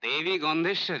 দেবী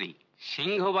গন্ধেশ্বরী,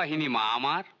 সিংহবাহিনী মা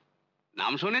আমার।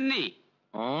 নাম শোনেননি?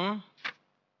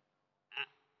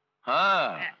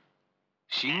 হ্যাঁ,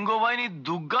 সিংহবাহিনী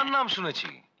দুর্গার নাম শুনেছি।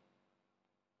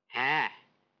 হ্যাঁ,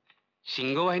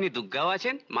 সিংহবাহিনী দুর্গাও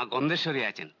আছেন, মা গন্ধেশ্বরী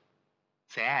আছেন।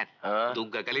 স্যার,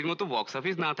 দুর্গা কালীর মতো বক্স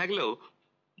অফিস না থাকলেও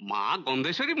মা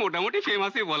গন্ধেশ্বরী মোটামুটি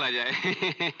ফেমাসই বলা যায়।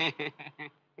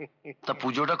 তা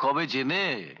পুজোটা কবে জেনে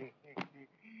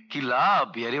কি লাভ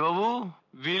বিহারি বাবু?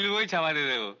 বিল বই ছামাতে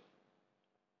দেবো।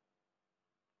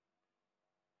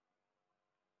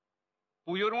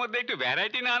 পুজোর মধ্যে একটু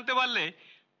ভ্যারাইটি না আনতে পারলে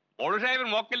বড় সাহেবের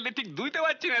মক্কেলদের ঠিক দুইতে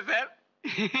পারছি না স্যার।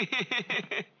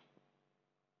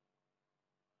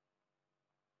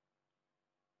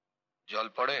 জল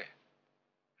পড়ে?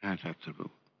 হ্যাঁ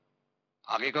ডাক্তারবাবু।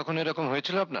 আগে কখনো এরকম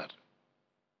হয়েছিল আপনার?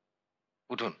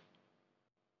 উঠুন।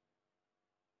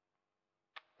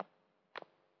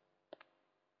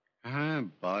 হ্যাঁ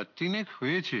বার তিনেক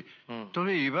হয়েছে,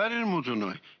 তবে এবারের মতো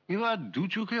নয়। এবার দু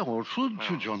চোখে অসহ্য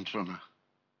যন্ত্রণা।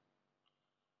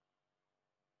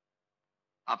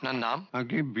 আপনার নাম?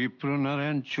 আগে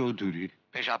বিপ্রনারায়ণ চৌধুরী।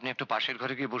 বেশ, আপনি একটু পাশের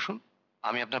ঘরে গিয়ে বসুন,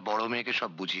 আমি আপনার বড় মেয়েকে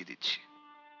সব বুঝিয়ে দিচ্ছি।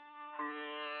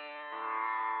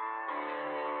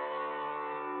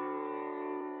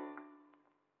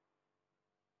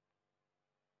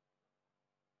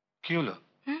 কি হলো?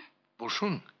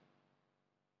 বসুন।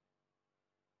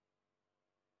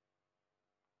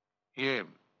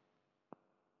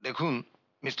 দেখুন,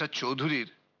 মিস্টার চৌধুরীর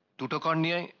দুটো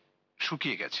কর্নিয়ায়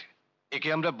শুকিয়ে গেছে। একে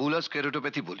আমরা বুলাস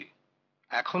কেরোটোপ্যাথি বলি।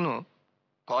 এখনো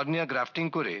কর্নিয়া গ্রাফটিং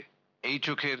করে এই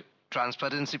চোখের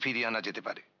ট্রান্সপারেন্সি ফিরিয়ে আনা যেতে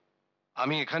পারে।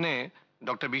 আমি এখানে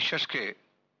ডক্টর বিশ্বাসকে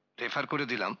রেফার করে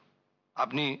দিলাম,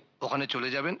 আপনি ওখানে চলে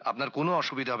যাবেন, আপনার কোনো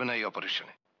অসুবিধা হবে না এই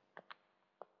অপারেশনে।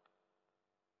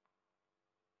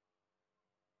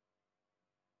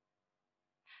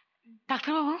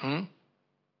 ডাক্তারবাবু।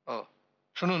 ও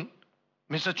শুনুন,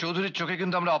 মিস্টার চৌধুরীর চোখে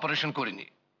কিন্তু আমরা অপারেশন করিনি।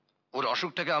 ওর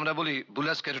অসুখটাকে আমরা বলি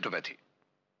বুলাস কেরোটোপ্যাথি।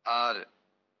 আর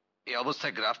এই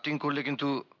অবস্থায় গ্রাফটিং করলে কিন্তু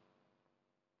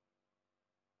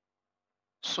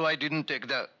so I didn't take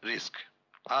the risk.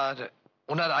 আর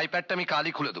ওনার আইপ্যাডটা আমি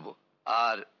কালই খুলে দেবো,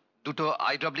 আর দুটো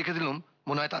আই ড্রপ লিখে দিলাম,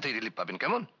 মনে হয় তাতেই রিলিফ পাবেন।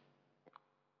 কেমন?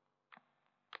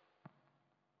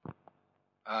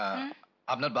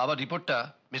 আপনার বাবার রিপোর্টটা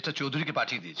মিস্টার চৌধুরীকে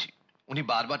পাঠিয়ে দিয়েছি, উনি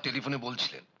বারবার টেলিফোনে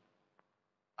বলছিলেন।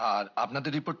 আর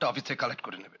আপনাদের রিপোর্টটা অফিস থেকে কালেক্ট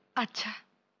করে নেবেন। আচ্ছা।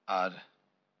 আর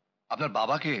আপনার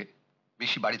বাবাকে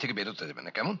বেশি বাড়ি থেকে বেরোতে দেবেন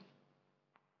না, কেমন?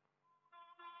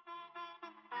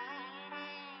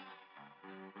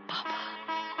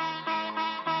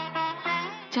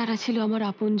 যারা ছিল আমার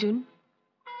আপনজন,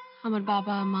 আমার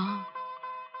বাবা মা,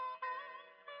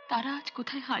 তারা আজ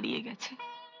কোথায় হারিয়ে গেছে।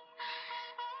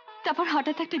 তারপর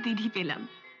হঠাৎ একটা দিদি পেলাম,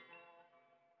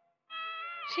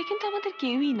 সে কিন্তু আমাদের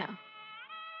কেউই না,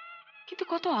 কিন্তু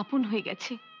কত আপন হয়ে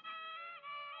গেছে,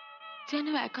 যেন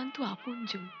একান্ত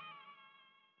আপনজন।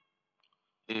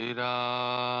 এরা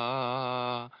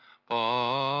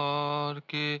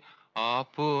পরকে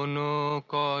আপন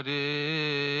করে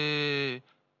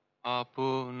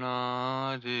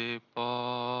আপনারে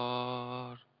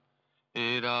পর,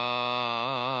 এরা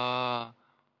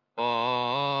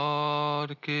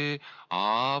পরকে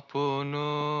আপন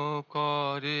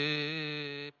করে।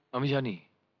 আমি জানি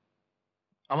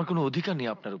আমার কোনো অধিকার নেই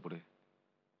আপনার উপরে।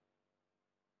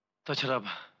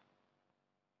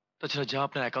 তাছাড়া যা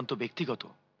আপনার একান্ত ব্যক্তিগত,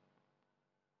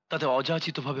 তাতে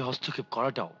অযাচিতভাবে হস্তক্ষেপ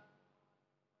করাটাও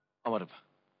আমার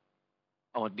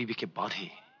বিবেকে বাধে।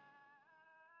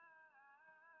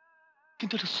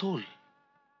 কিন্তু একটা সোল,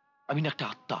 আমি না একটা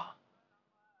আত্মা,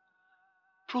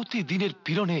 প্রতিদিনের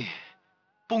পীড়নে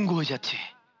পঙ্গু হয়ে যাচ্ছে।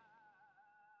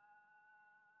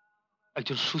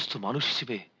 একজন সুস্থ মানুষ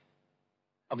হিসেবে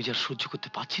আমি যা সহ্য করতে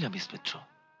পারছি না মিস মিত্র।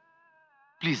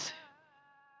 প্লিজ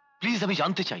প্লিজ, আমি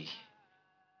জানতে চাই,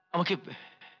 আমাকে।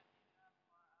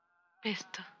 বেশ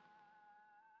তো,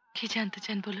 কি জানতে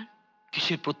চান বলুন।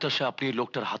 কিসের প্রত্যাশা আপনি এই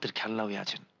লোকটার হাতের খেলনা হয়ে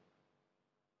আছেন?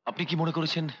 আপনি কি মনে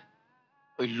করেছেন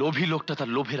ওই লোভী লোকটা তার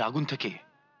লোভের আগুন থেকে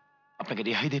আপনাকে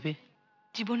রেহাই দেবে?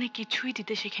 জীবনে কিছুই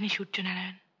দিতে শেখেনি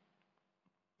সূর্যনারায়ণ।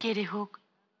 কেড়ে হোক,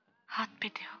 হাত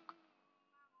পেতে হোক,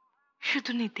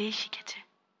 শুধু নিতেই শিখেছে।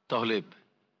 তাহলে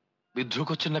বিদ্রোহ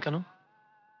করছেন না কেন?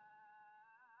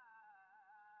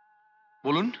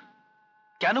 বলুন,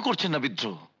 কেন করছেন না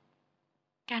বিদ্রোহ?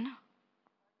 কেন?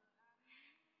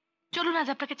 চলুন আজ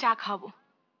আপনাকে চা খাওয়াবো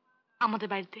আমাদের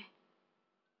বাড়িতে।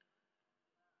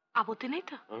 আপত্তি নেই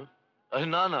তো? আরে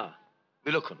না না,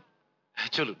 বিলক্ষণ,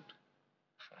 চলুন।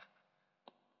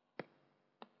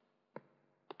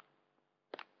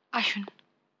 আসুন,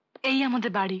 এই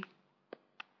আমাদের বাড়ি।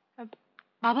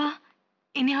 বাবা,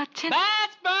 ইনি হচ্ছেন।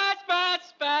 ব্যাস ব্যাস ব্যাস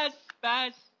ব্যাস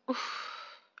ব্যাস,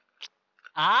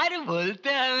 আর বলতে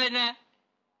হবে না,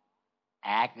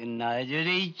 এক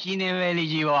নজরেই চিনে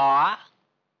ফেলেছি বাবা।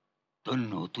 তোর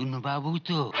নতুন বাবু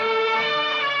তো।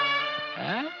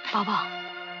 বাবা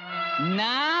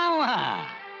না মা,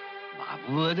 বাবু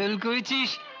বদল করেছিস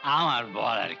আমার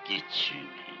বলার কিচ্ছু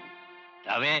নেই।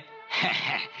 তবে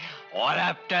অল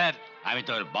আফটার আমি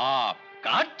তোর বাপ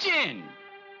কাটছেন।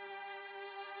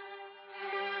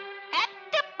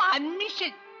 আনমিশে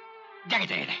জাগে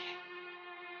জাগে জাগে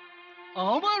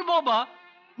আমার বাবা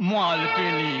মাল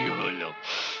পেলেই হলো।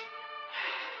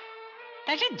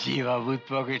 তাহলে যে বাবুর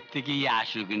পকেট থেকেই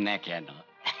আসুক না কেন,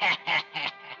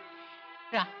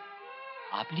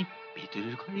 আপনি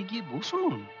ভেতরের ঘরে গিয়ে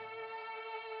বসুন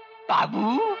বাবু।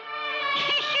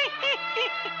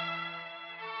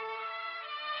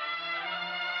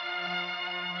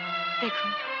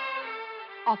 দেখুন,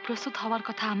 অপ্রস্তুত হওয়ার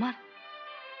কথা আমার,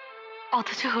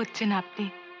 অথচ হচ্ছেন আপনি।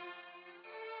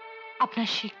 আপনার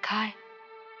শিক্ষায়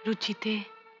রুচিতে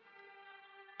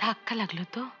ধাক্কা লাগলো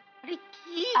তো? আরে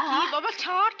কি কি বাবা,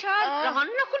 ছাড় ছাড়,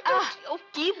 রান্না করতে ও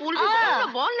কি বলবো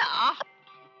বল না।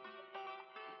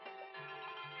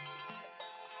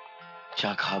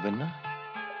 চা খাবেন না?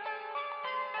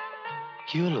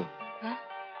 কি হলো?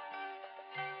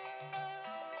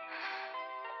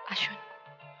 আসুন,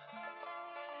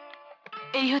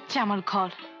 এই হচ্ছে আমার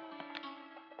ঘর,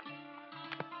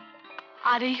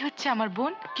 আর এই হচ্ছে আমার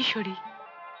বোন কিশোরী।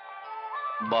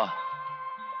 বাহ,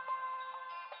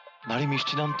 ভারী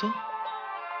মিষ্টি নাম তো।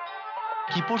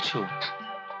 কি পড়ছো?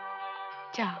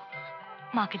 চা,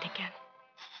 মাকে ডেকে আন।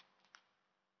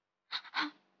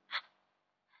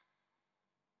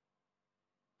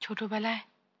 ছোটবেলায়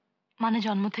মানে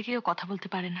জন্ম থেকেও কথা বলতে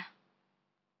পারে না।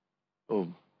 ও,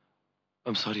 আই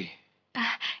এম সরি।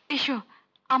 এসো,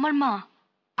 আমার মা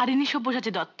আর ইনি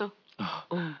সব্যসাচী দত্ত।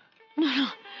 ও না না,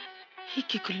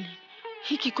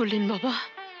 হে কি করলেন বাবা?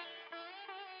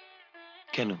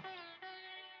 কেন,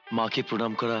 মাকে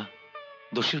প্রণাম করা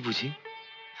দোষের বুঝি?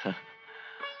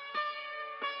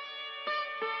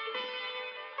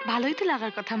 ভালোই তো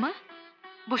লাগার কথা মা,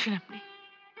 বসুন আপনি।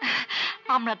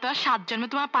 আমরা তো আর 7 জন্মে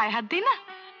তোমার পায়ে হাত দিই না,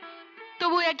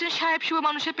 তবু একজন সাহেব শুভ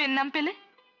মানুষের পেন নাম পেলে।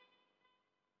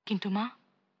 কিন্তু মা,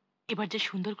 এবার যে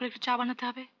সুন্দর করে একটু চা বানাতে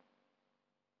হবে।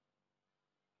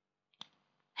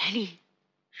 হ্যাঁ,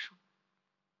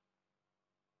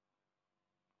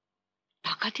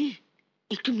 টাকা দি,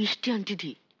 একটু মিষ্টি আনতে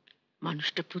দি।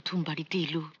 মানুষটা প্রথম বাড়িতে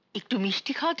এলো, একটু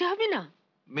মিষ্টি খাওয়াতে হবে না?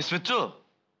 মিস মিত্র,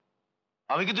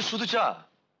 আমি কিন্তু শুধু চা,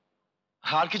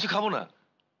 আর কিছু খাবো না।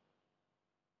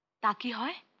 তা কি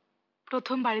হয়,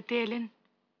 প্রথম বাড়িতে এলেন।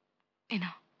 এ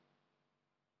নাও।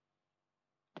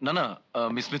 না না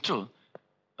মিস মিত্র,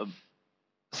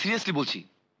 সিরিয়াসলি বলছি,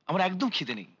 আমার একদম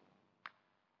খিদে নেই।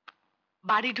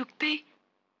 বাড়ি ঢুকতেই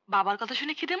বাবার কথা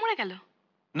শুনে খিদে মরে গেল?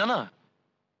 না না,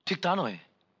 ঠিক তা নয়,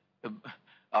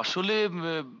 আসলে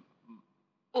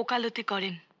ওকালতি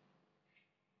করেন,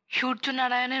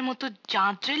 সূর্যনারায়ণের মতো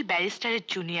জাঁচরেল ব্যারিস্টারের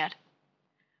জুনিয়র,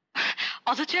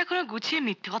 অথচ এখনো গুছিয়ে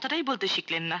মিথ্যে কথাটাই বলতে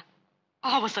শিখলেন না।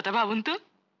 অবস্থাটা ভাবুন তো।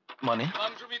 মানে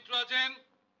মিত্র আছেন?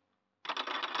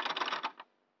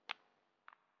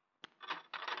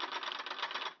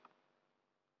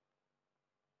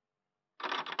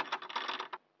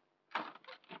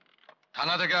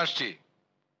 থানা থেকে আসছি,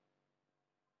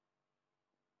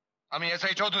 আমি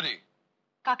এসআই চৌধুরী।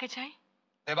 কাকে চাই?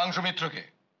 দেবাংশু মিত্রকে।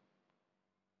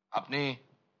 আপনি?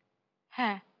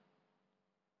 হ্যাঁ,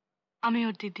 আমি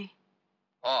ওর দিদি।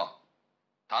 ও,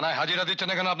 থানায় হাজিরা দিচ্ছেন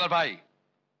এখানে আপনার ভাই?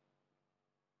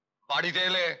 বাড়িতে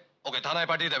এলে ওকে থানায়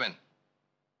পাঠিয়ে দেবেন।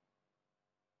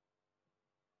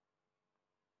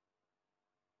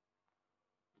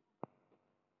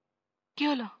 কি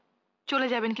হলো, চলে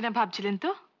যাবেন কিনা ভাবছিলেন তো?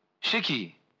 সে কি,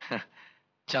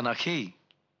 চা না খেয়েই?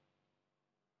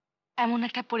 এমন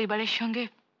একটা পরিবারের সঙ্গে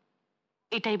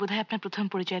এটাই বোধহয় আপনার প্রথম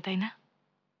পরিচয়, তাই না?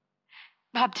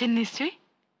 ভাবছেন নিশ্চয়ই,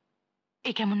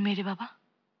 এ কেমন মেয়ে বাবা।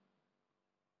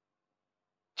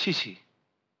 ছি ছি,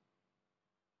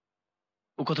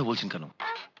 ও কথা বলছেন কেন?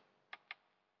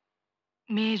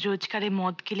 মেয়ের রোজগারে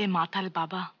মদ গেলে মাতাল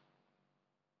বাবা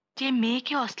যে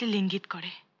মেয়েকে অশ্লীল ইঙ্গিত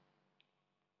করে,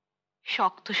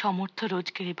 শক্ত সমর্থ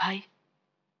রোজগারি ভাই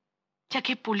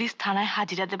যাকে পুলিশ থানায়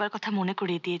হাজিরা দেবার কথা মনে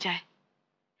করিয়ে দিয়ে যায়।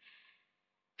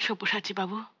 সব্যসাচী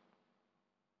বাবু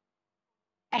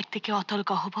একদিকে অতল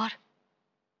গহ্বর,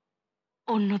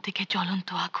 অন্যদিকে জ্বলন্ত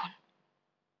আগুন।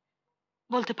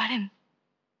 বলতে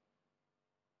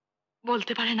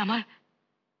পারেন আমার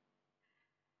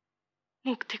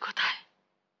মুক্তি কোথায়?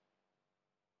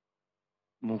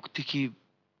 মুক্তি কি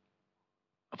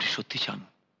আপনি সত্যি চান?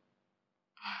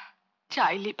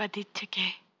 চাইলে বা দিচ্ছে কে?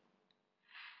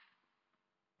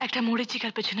 একটা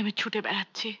মরিচিকার পেছনে আমি ছুটে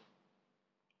বেড়াচ্ছি।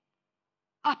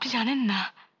 আপনি জানেন না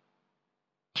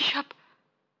কি সব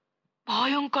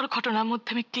ভয়ঙ্কর ঘটনার মধ্যে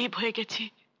আমি টেপ হয়ে গেছি।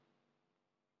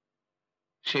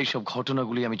 সেই সব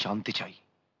ঘটনাগুলি আমি জানতে চাই,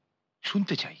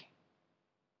 শুনতে চাই।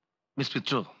 মিস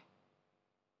মিত্র,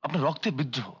 আপনার রক্তে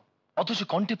বিদ্রোহ, অথচ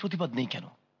কণ্ঠে প্রতিবাদ নেই কেন?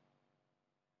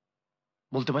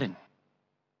 বলতে পারেন?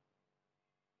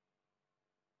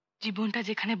 জীবনটা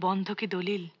যেখানে বন্ধকে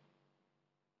দলিল,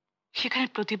 সেখানে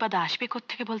প্রতিবাদ আসবে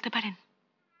কোত্থেকে বলতে পারেন?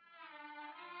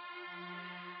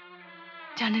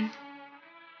 জানেন,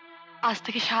 আজ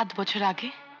থেকে 7 বছর আগে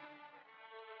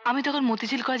আমি তখন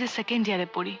মতিঝিল কলেজের 2nd ইয়ারে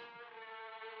পড়ি।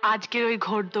 আজকের ওই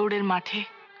ঘোড়দৌড়ের মাঠে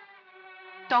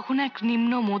তখন এক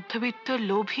নিম্ন মধ্যবিত্ত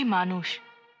লোভী মানুষ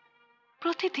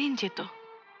প্রতিদিন যেত।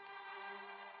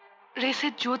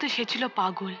 রেসের জুয়োতে সে ছিল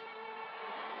পাগল,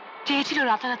 চেয়েছিল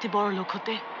রাতারাতি বড় লোক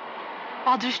হতে,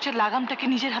 অদৃষ্টের লাগামটাকে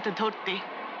নিজের হাতে ধরতে।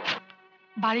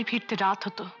 বাড়ি ফিরতে রাত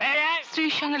হতো,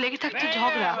 স্ত্রীর সঙ্গে লেগে থাকতো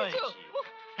ঝগড়া।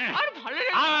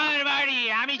 আমার বাড়ি,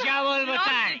 আমি যা বলবো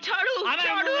তাই। আমার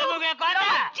মুখে মুখে কথা,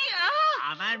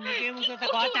 আমার মুখে মুখে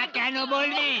কথা কেন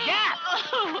বলবি? যা।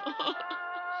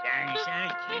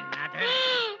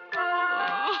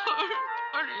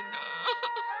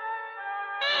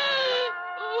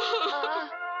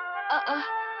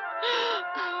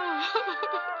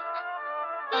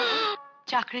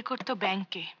 চাকরি করতো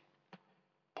ব্যাংকে।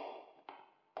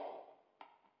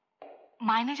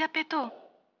 মাইনে যা পেত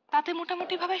তাতে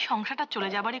মোটামুটি ভাবে সংসারটা চলে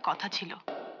যাবারই কথা ছিল,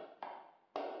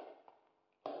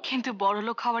 কিন্তু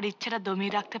বড়লোক হওয়ার ইচ্ছাটা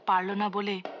দমিয়ে রাখতে পারলো না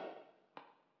বলে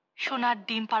সোনার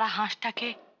ডিম পাড়া হাঁসটাকে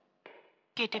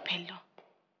কেটে ফেললো।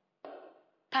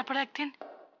 তারপর একদিন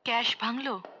ক্যাশ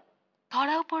ভাঙলো,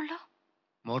 ধরাও পড়লো।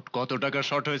 মোট কত টাকা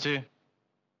শর্ট হয়েছে?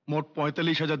 মোট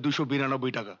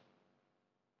 45,292 টাকা।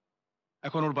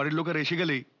 এখন ওর বাড়ির লোকের এসে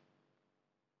গেলেই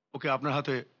ওকে আপনার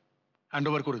হাতে হ্যান্ড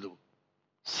ওভার করে দেবো।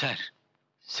 স্যার,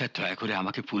 স্যার দয়া করে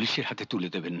আমাকে পুলিশের হাতে তুলে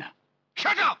দেবেন না।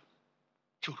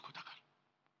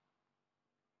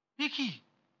 কি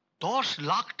 10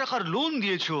 লাখ টাকার লোন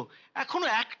দিয়েছো, এখনো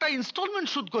একটা ইনস্টলমেন্ট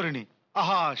শোধ করেনি?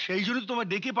 আহা, সেই জন্য তোমায়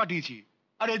ডেকে পাঠিয়েছি।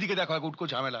 আর এদিকে দেখো এক উটকো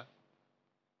ঝামেলা।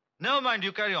 Never mind,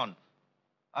 you carry on,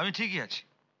 আমি ঠিকই আছি।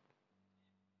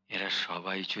 এরা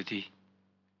সবাই যদি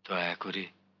দয়া করে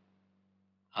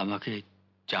আমাকে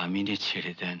জামিনে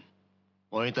ছেড়ে দেন।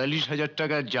 45,000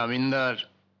 টাকার জামিনদার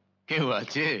কেউ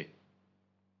আছে?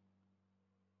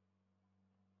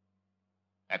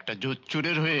 একটা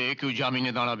জোচ্চুরের হয়ে কেউ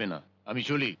জামিনে দাঁড়াবে না। আমি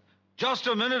চলি। Just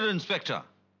a minute inspector.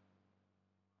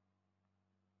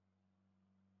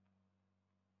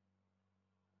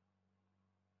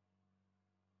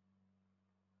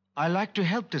 I like to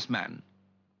help this man.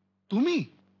 তুমি?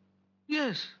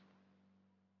 Yes.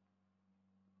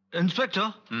 ইন্সপেক্টর,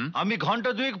 আমি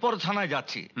ঘন্টা 2 পর থানায়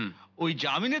যাচ্ছি। ওই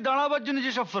জামিনে দাঁড়াবার জন্য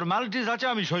যেসব ফর্মালিটিস আছে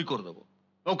আমি সই করে দেবো।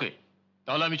 ওকে,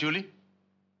 তাহলে আমি চলি।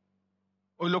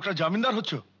 ওই লোকটা জামিনদার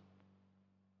হচ্ছে,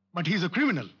 but he is a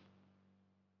criminal.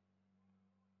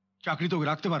 চাকরি তো ওকে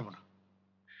রাখতে পারবো না।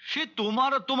 সে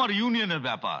তোমার আর তোমার ইউনিয়নের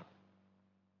ব্যাপার।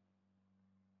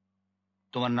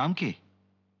 তোমার নাম কি?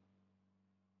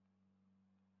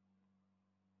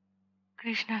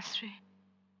 কৃষ্ণাশ্রী।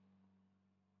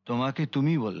 তোমাকে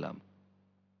তুমি বললাম।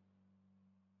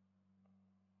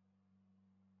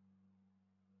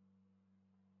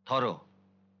 ধরো,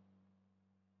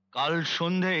 কাল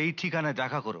সন্ধে এই ঠিকানায়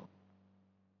দেখা করো,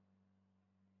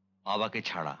 বাবাকে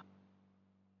ছাড়া,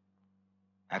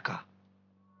 একা।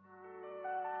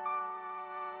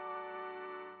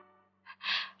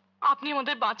 আপনি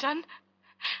আমাদের বাঁচান।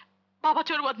 বাবা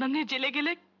চোর বদনাম নিয়ে জেলে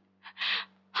গেলে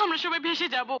আমরা সবাই ভেসে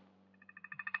যাব।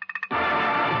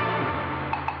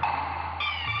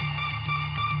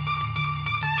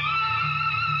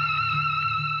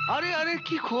 আরে আরে,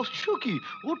 কি করছো কি?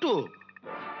 ওঠো।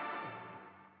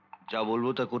 যা বলবো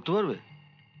তা করতে পারবে?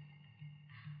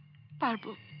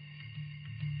 পারবো।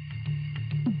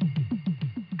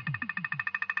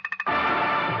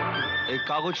 এই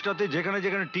কাগজটাতে যেখানে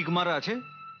যেখানে টিক মারা আছে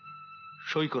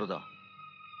সই করে দাও।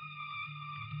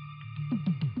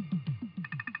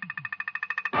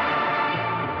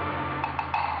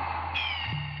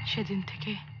 সেদিন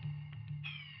থেকে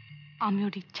আমি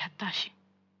ওর ইচ্ছার দাসী,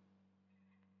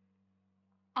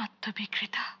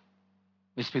 আত্মবিক্রেতা।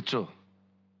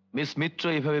 মিস মিত্র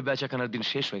এভাবে বেচাকেনার দিন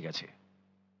শেষ হয়ে গেছে।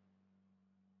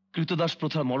 কৃতদাস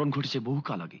প্রথার মরণ ঘটেছে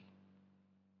বহুকাল আগে।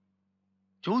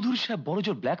 চৌধুরী সাহেব বড়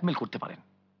জোর ব্ল্যাকমেল করতে পারেন।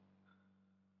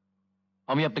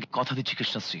 আমি আপনাকে কথা দিচ্ছি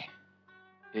কৃষ্ণাশ্রী,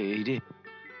 এই রে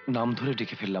নাম ধরে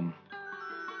ডেকে ফেললাম,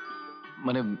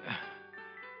 মানে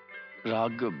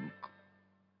রাগ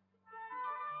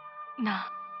না।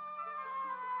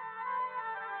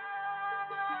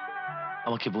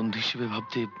 আমাকে বন্ধু হিসেবে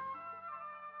ভাবতে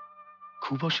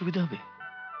খুব অসুবিধা হবে।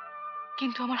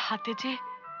 কিন্তু আমার হাতে যে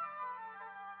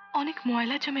অনেক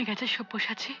ময়লা জমে গেছে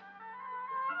সব্যসাচী।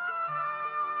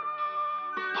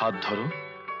 হাত ধরো,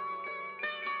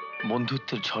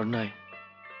 বন্ধুত্বের ঝর্ণায়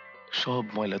সব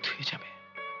ময়লা ধুয়ে যাবে।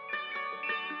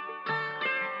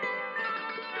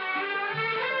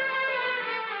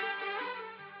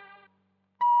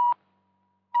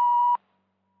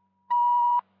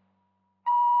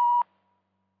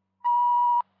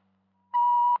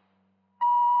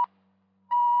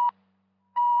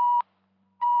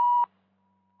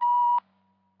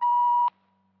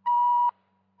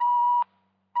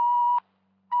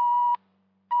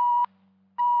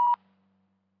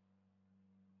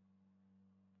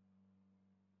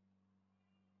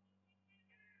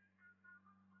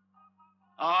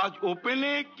 আজ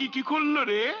ওপেনে কি কি খুললো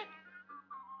রে?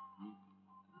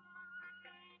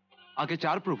 আগে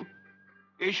চার প্রভু।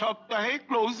 এই সপ্তাহে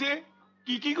ক্লোজে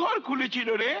কি কি ঘর খুলেছিল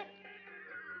রে?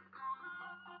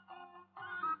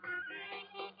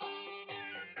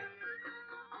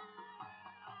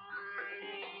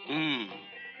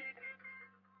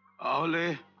 তাহলে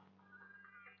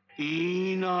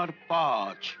 3 আর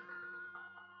 5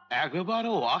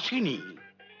 একবারও আসেনি।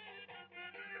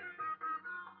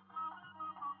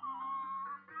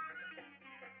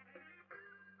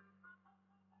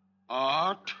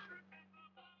 আট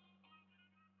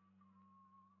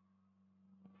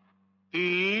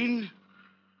 3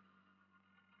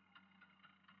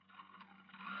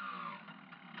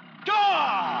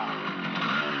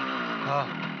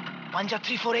 পাঞ্জা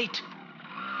 348।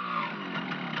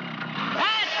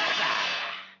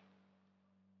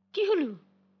 কি হলো?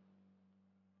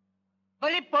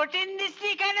 বলি প্রোটিন দিচ্ছি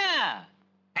কেন?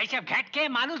 এইসব ঘ্যাট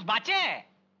খেয়ে মানুষ বাঁচে?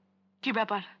 কি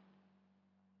ব্যাপার,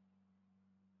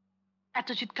 এত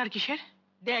চিৎকার কিসের?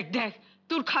 দেখ দেখ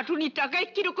তোর খাটুনির টাকায়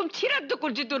কিরকম ছিরাদ্দ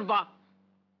করছে তোর বাপ।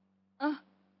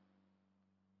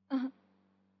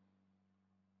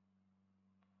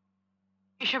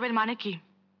 এসবের মানে কি?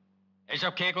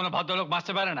 এসব খেয়ে কোনো ভদ্রলোক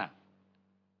বাঁচতে পারে না।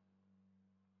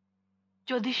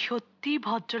 যদি সত্যি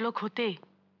ভদ্রলোক হতে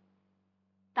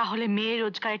তাহলে মেয়ে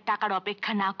রোজগারের টাকার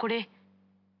অপেক্ষা না করে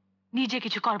নিজে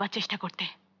কিছু করবার চেষ্টা করতে।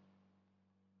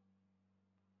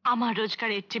 আমার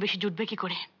রোজগার এর চেয়ে বেশি জুটবে কি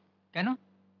করে? কেন?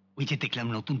 ওই যে দেখলাম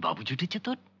নতুন বাবু জুটেছে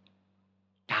তোর,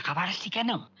 টাকা বাড়াচ্ছি কেন?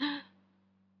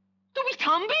 তুমি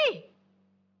থামবে?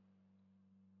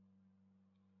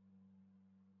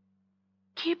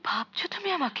 কি ভাবছো তুমি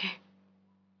আমাকে?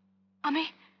 আমি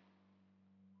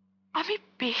আমি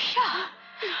বেশ্যা?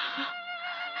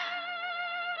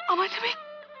 আমার তুমি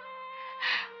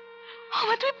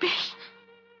বেশ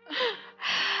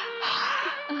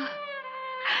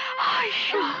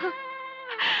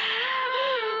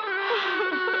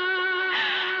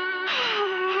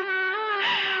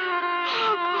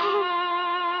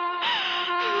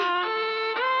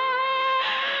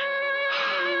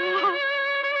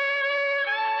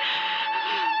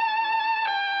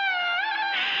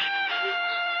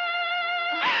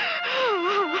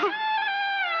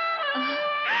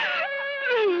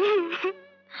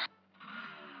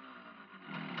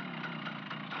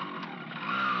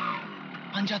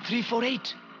পাঞ্জা 348।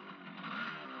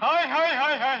 হায় হায়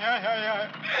হায় হায় হায় হায় হায়,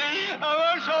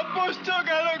 আমার সব বস্তু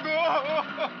গেল গো।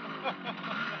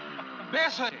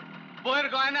 বেশ হয়ে বইয়ের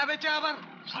গয়না বেচে আবার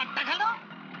সাতটা খেলো।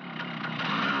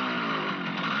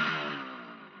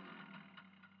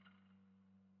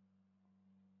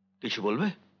 কিছু বলবে?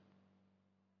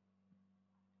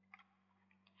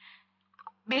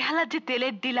 বেহালার যে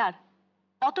তেলের ডিলার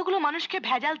অতগুলো মানুষকে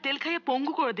ভেজাল তেল খাইয়ে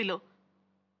পঙ্গু করে দিল,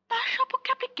 তার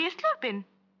সপক্ষে আপনি কেস লড়বেন?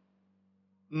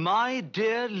 মাই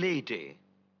ডিয়ার লেডি,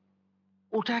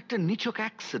 ওটা একটা নিছক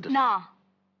অ্যাক্সিডেন্ট। না,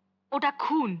 ওটা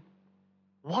খুন।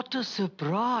 What a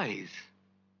surprise!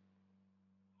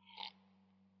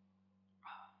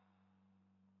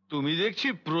 তুমি দেখছি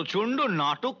প্রচন্ড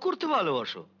নাটক করতে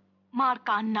ভালোবাসো। মার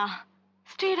কান্না,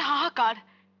 স্ত্রীর হাহাকার,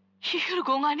 শিশুর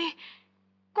গোঙানি,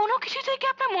 কোনো কিছুতেই কি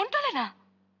আপনার মন টলে না?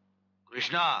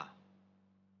 কৃষ্ণা,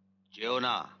 যেও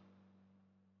না,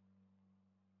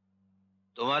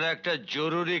 তোমার একটা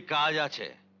জরুরি কাজ আছে।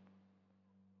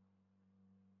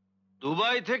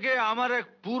 দুবাই থেকে আমার এক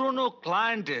পুরনো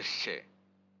ক্লায়েন্ট এসছে।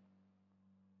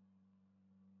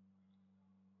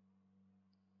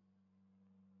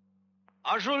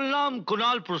 আসল নাম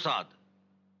কুণাল প্রসাদ,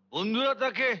 বন্ধুরা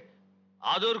তাকে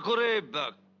আদর করে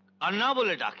আন্না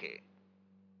বলে ডাকে।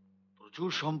 প্রচুর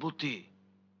সম্পত্তি,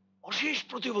 অশেষ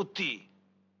প্রতিপত্তি,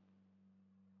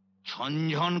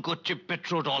 ঝনঝন করছে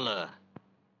পেট্রো ডলার।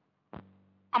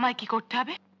 আমায় কি করতে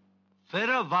হবে?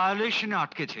 ফেরা ভায়োলেশনে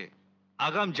আটকেছে,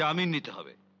 আগাম জামিন নিতে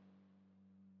হবে।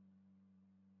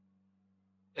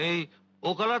 এই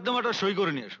ওকালাতনামাটা সই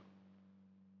করে নিয়ে এসো।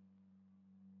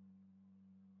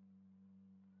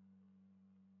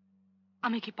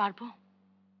 আমি কি পারবো?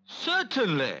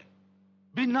 Certainly.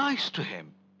 Be nice to him.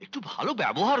 একটু ভালো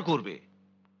ব্যবহার করবে।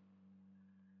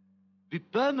 Be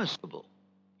permissible.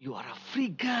 You are a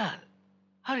free girl.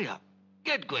 Hurry up.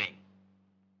 Get going.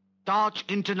 Taj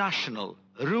International.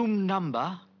 Room number.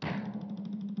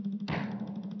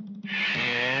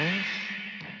 Yes?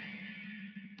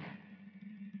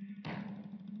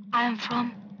 I am from...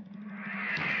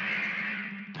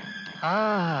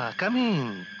 Come in.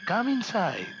 Come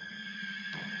inside.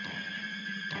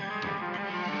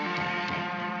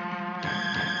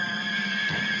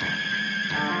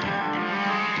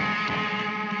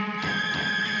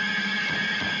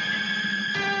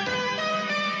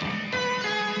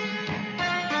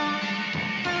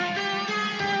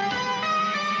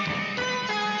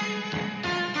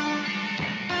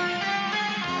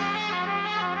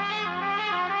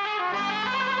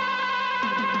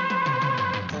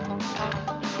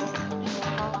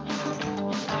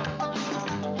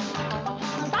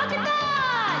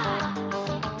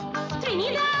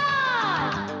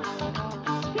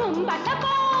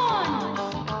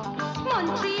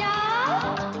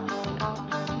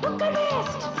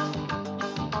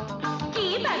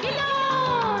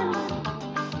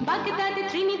 Baghdad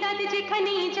Trinidad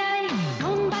যেখানেই যাই,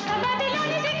 মোমবাতা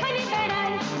ব্যাবিলনে যেখানে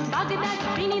বেড়াই, বাগদাদ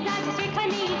ত্রিনিদাদ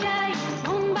যেখানেই যাই,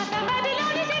 মোমবাতা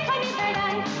ব্যাবিলনে যেখানে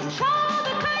বেড়াই,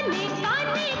 সবখানে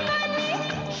কানে কানে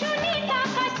শুনি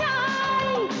টাকা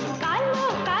চাই, কালো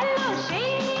কালো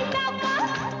সেই টাকা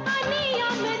আনি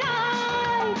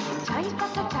আমরাই, চাই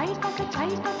টাকা চাই টাকা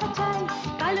চাই টাকা চাই,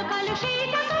 কালো কালো সেই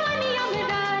টাকা আনি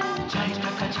আমরাই, চাই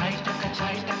টাকা চাই টাকা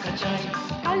চাই টাকা চাই,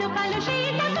 কালো কালো সেই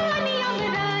টাকা আনি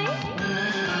আমরাই।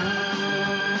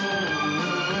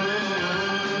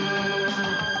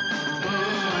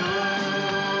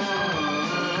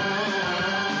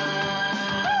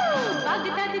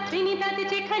 বাগদাদ ত্রিনিদাদ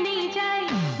যেখানেই যাই,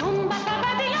 মোমবাতা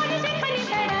ব্যাবিলনে যেখানে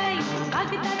বেড়াই,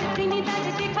 বাগদাদ ত্রিনিদাদ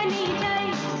যেখানেই যাই,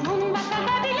 মোমবাতা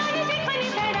ব্যাবিলনে যেখানে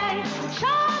বেড়াই,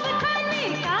 সবখানে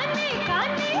কানে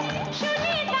কানে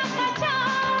শুনি টাকা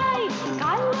চাই,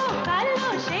 কালো কালো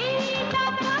সেই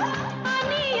টাকা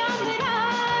আনি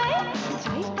আমরাই,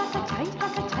 চাই টাকা চাই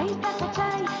টাকা চাই টাকা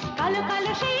চাই, কালো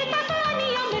কালো সেই টাকা আনি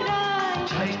আমরাই,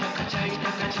 চাই টাকা চাই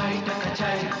টাকা চাই টাকা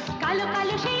চাই, কালো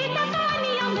কালো সেই টাকা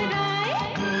আনি আমরাই।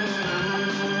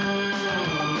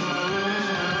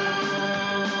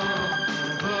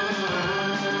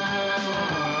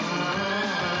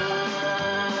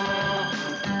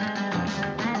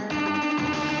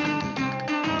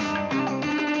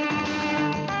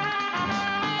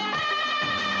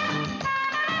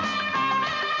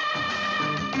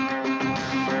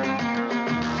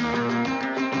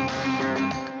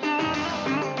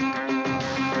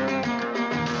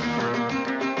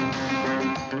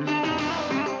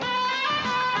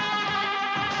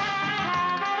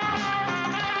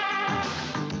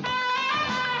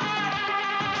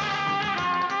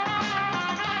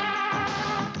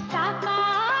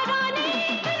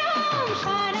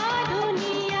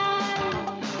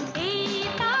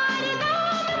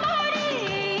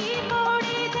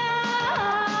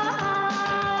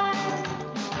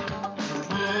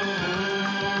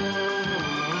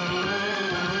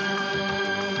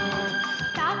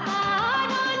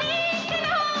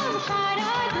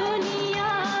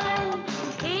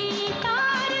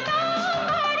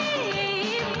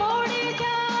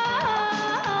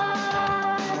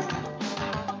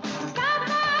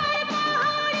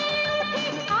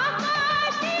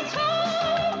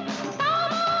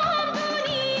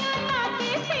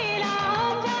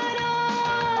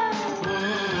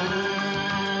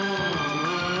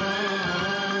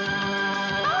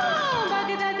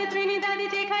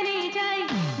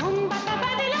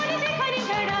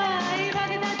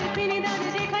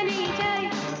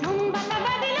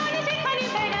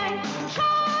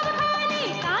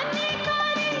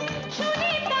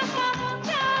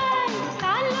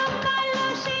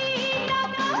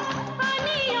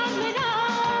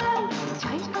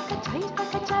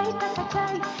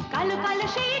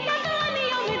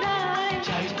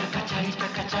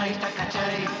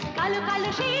 কালো কালো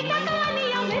সেই টাকা আনি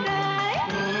আমরাই।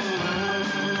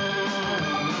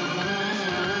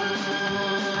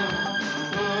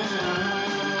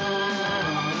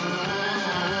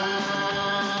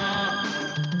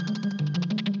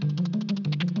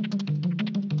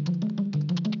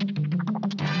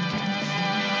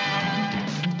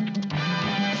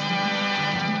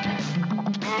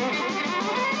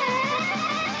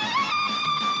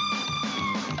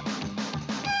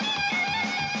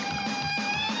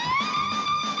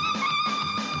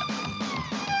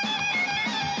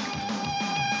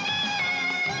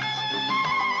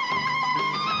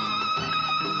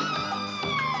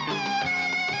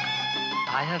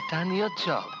 I have done your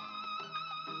job.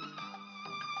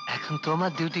 এখন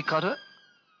তোমার ডিউটি করো।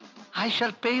 I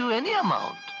shall pay you any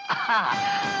amount.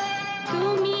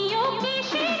 তুমিও কি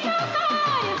সে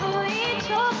টাকার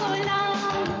হয়েছো গোলাম,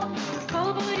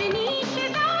 খবর নিতে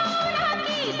দাও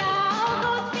নাকি দাও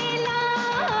গো সেলাম।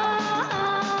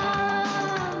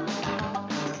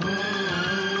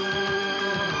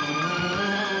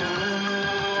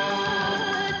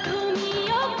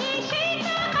 তুমিও কি সে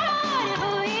টাকার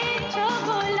হয়েছো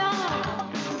গোলাম,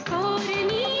 খবর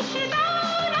নিতে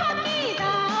দাও নাকি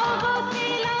দাও গো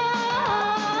সেলাম।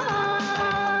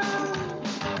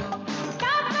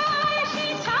 টাকার সে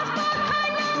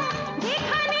ছাপাখানা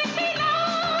যেখানে ছিল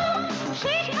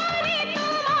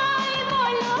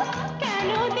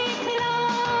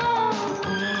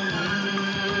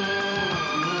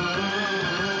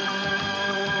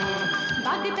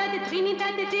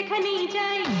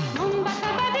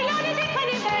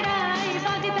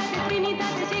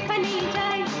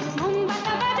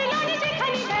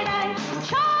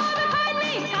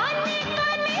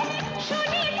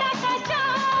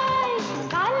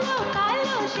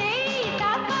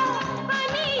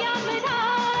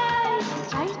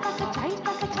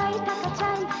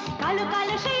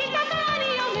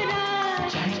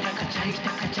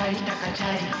চাই টাকা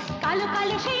চাই কালো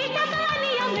কালো সেই টাকা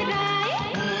আনি আমরা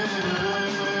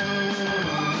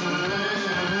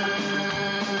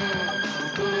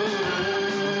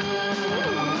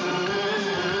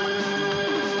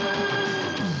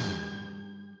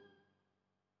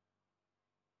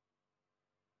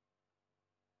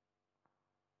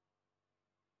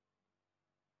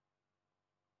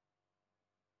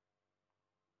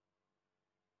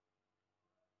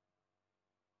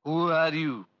Who are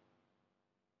you?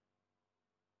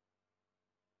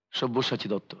 Sabyasachi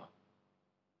Dutta.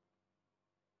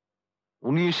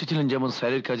 উনি এসেছিলেন যেমন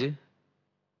স্যারের কাজে,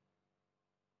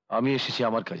 আমি এসেছি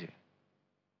আমার কাজে।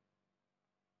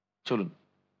 চলুন।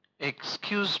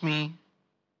 Excuse me.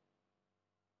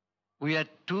 We are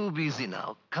too busy now.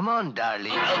 Come on,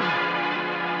 darling.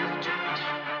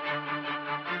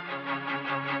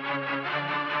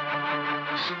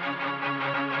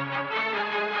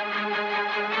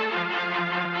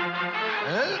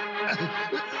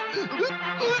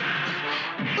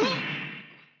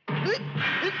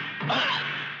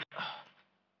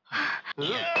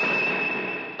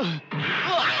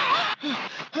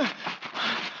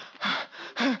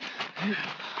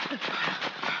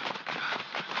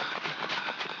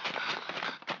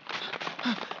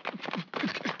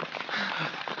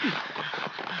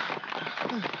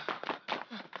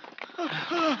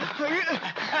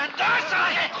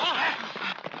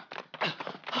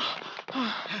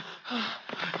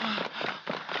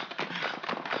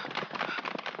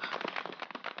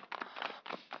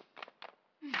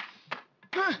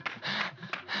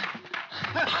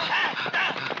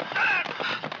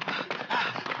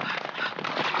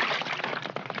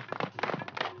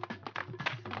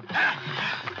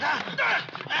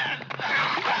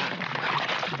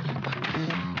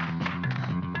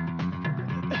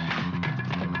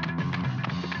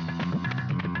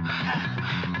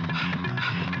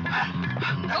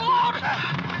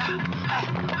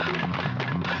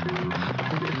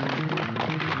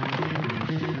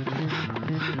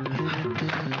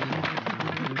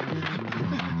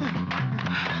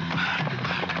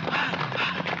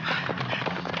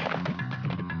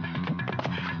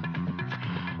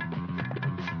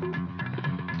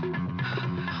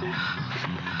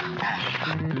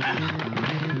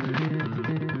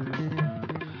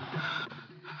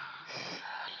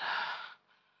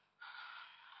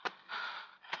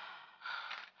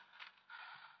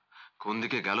 কোন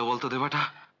দিকে গেল বলতো দেবাটা?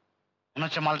 মনে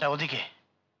হচ্ছে মালটা ওদিকে।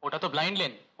 ওটা তো ব্লাইন্ড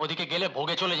লেন, ওদিকে গেলে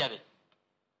ভোগে চলে যাবে।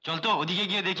 চল তো ওদিকে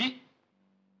গিয়ে দেখি।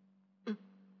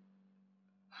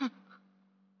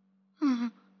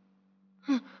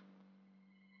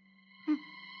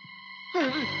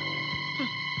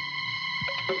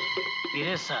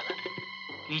 কিরে শালা,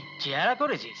 কি চেহারা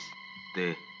করেছিস? দে,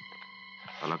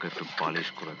 শালাকে একটু পালিশ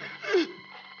করে দে।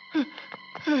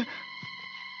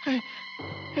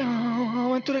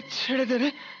 আমার তোরা ছেড়ে দে রে,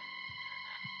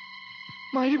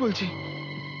 মাইরি বলছি,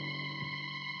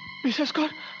 বিশ্বাস কর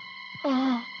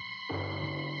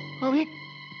আমি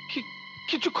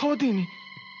কিছু খবর দিইনি।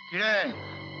 কিরে,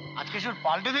 আজকে সব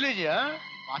পাল্টে দিলি যে? হ্যাঁ,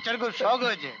 পাচার খুব শখ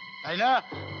হয়েছে তাই না?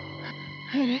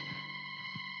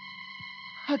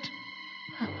 আজ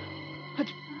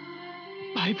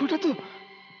ভাইফোঁটা তো,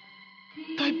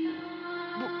 তাই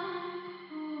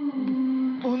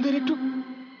বোনদের একটু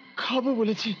খাবো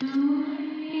বলেছি।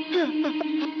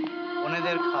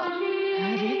 বোনেদের খাস?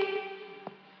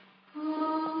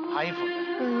 ভাইফোঁটা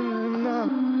না,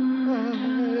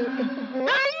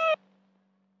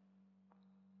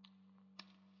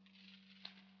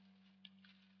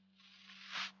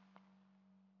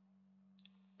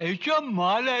 এইসব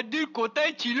মাল একদিন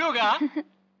কোথায় ছিল গা?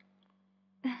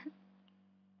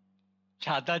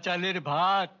 সাদা চালের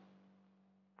ভাত,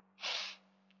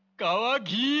 কাওয়া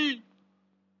ঘি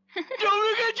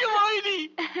জমে গেছে মাইরি।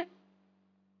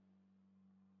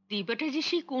 দিবাটা যে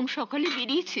সেই কোন সকালে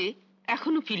বেরিয়েছে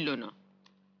এখনো ফিরল না।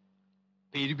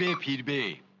 ফিরবে ফিরবে,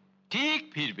 ঠিক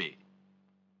ফিরবে।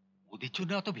 ওদের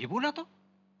জন্য অত ভেবো না তো।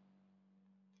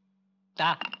 তা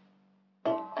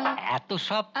এত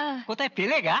সব কোথায়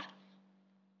পেলে গা?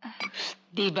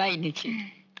 দেবা এনেছে।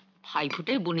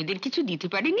 ভাইফোঁটায় বোনেদের কিছু দিতে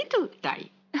পারেনি তো তাই।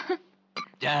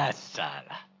 যা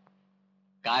সালা,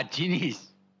 কার জিনিস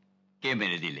কে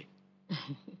মেরে দিলে?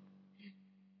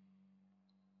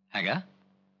 হ্যাঁ গা,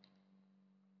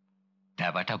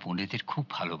 দেবাটা বোনেদের খুব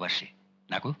ভালোবাসে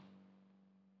না গো?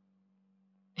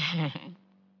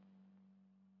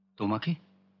 তোমাকে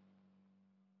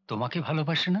তোমাকে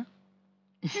ভালোবাসে না?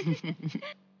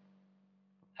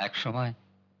 এক সময়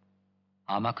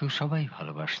আমাকেও সবাই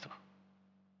ভালোবাসতো,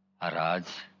 আর আজ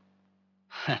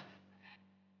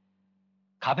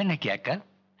খাবে নাকি এক গাল?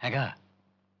 হ্যাঁ গা,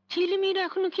 ছেলে মেয়েরা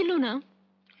এখনো খেলো না।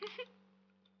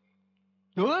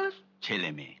 তোর ছেলে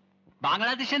মেয়ে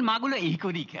বাংলাদেশের মাগুলো এই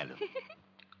করেই গেল।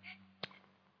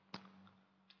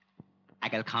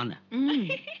 একাল খাও না।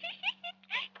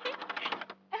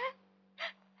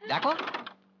 দেখো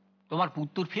তোমার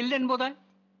পুত্তুর ফিরলেন বোধ হয়।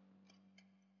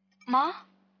 মা,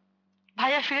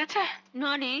 ভাইয়া ফিরেছে?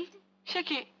 না রে। সে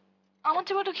কি, আমার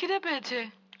যে বড় খিদে পেয়েছে।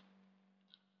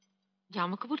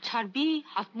 জামা কাপড় ছাড়বি,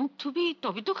 হাত মুখ ধুবি,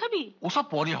 তবে তো খাবি। ওসব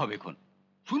পরে হবে এখন।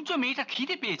 শুনছো মেয়েটা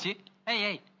খিদে পেয়েছে। এই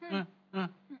এই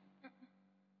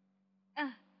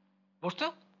বস তো,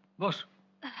 বস।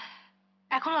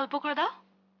 এখন অল্প করে দাও,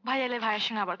 ভাই এলে ভাইয়ের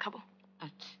সঙ্গে আবার খাবো।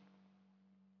 আচ্ছা।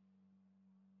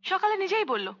 সকালে নিজেই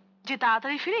বললো যে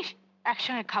তাড়াতাড়ি ফিরিস,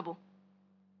 একসঙ্গে খাবো,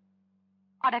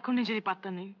 আর এখন নিজেরই পাত্তা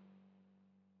নেই।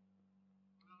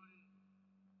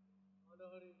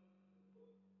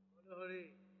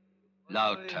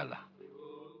 লাউড ঠালা,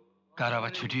 কার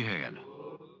আবার ছুটি হয়ে গেল।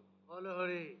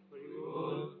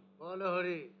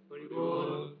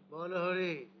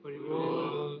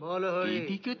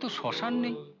 এদিকে তো শ্মশান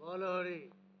নেই,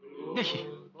 দেখি।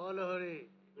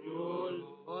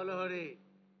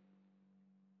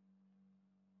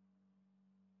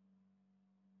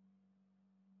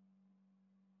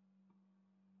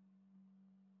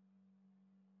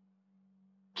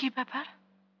 কি ব্যাপার?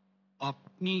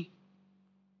 আপনি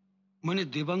মানে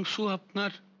দেবাংশু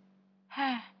আপনার?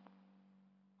 হ্যাঁ,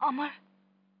 আমার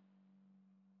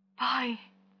ভাই।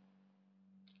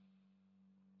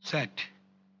 Sad,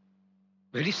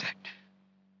 very sad.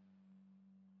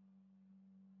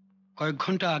 কয়েক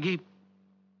ঘন্টা আগে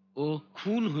ও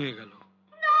খুন হয়ে গেল।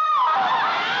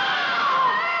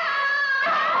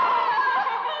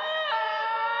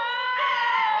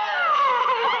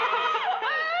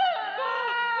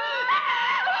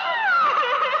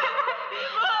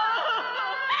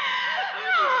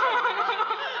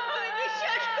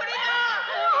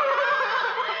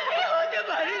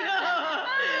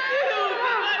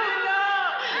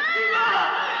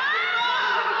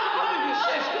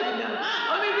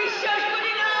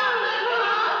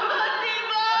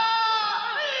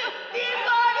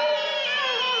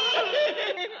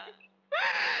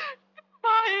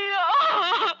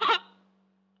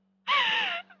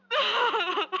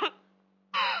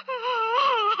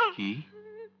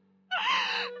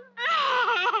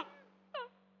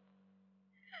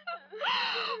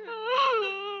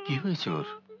 কি হয়েছে ওর?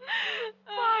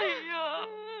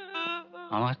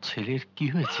 আমার ছেলের কি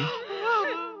হয়েছে?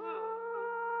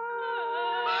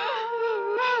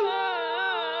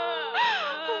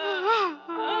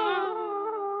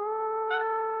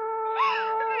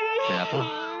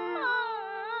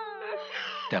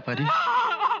 ব্যাপারে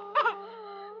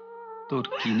তোর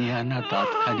কিনে আনা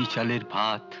দাঁতখানি চালের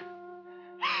ভাত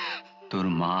তোর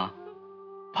মা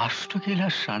ভাষ্ট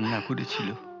গেলাস রান্না করেছিল।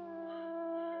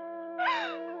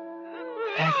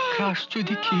 এক গ্রাস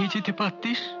যদি খেয়ে যেতে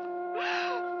পারতিস,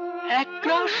 এক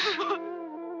গ্রাস।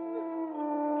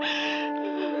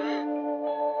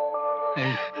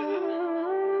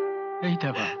 এই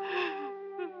দাবা,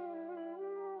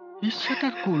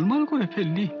 ইচ্ছাটার গোলমাল করে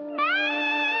ফেললি।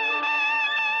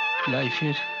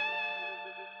 লাইফের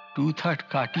 2/3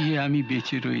 কাটিয়ে আমি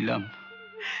বেঁচে রইলাম,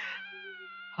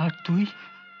 আর তুই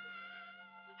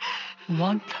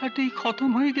 1/3 খতম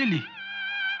হয়ে গেলি।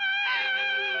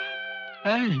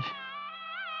 এই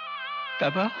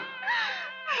তাবা,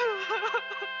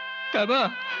 তাবা,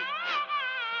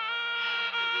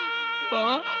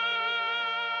 বাবা,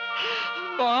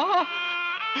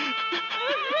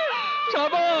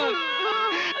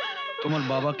 তোমার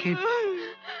বাবাকে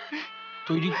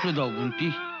তৈরি করে দাও বোনটি,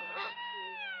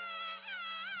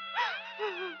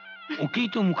 ওকেই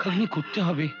তো মুখাগ্নি করতে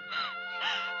হবে,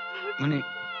 মানে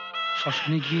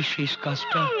শ্মশানে গিয়ে শেষ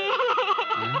কাজটা।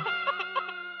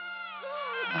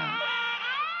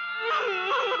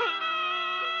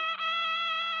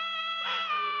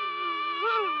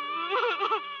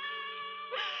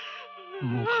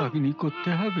 মুখাগ্নি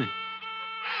করতে হবে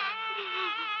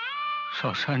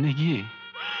শ্মশানে গিয়ে?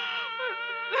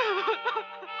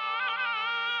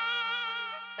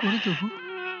 করে দেবো,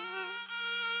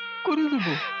 করে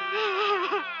দেবো।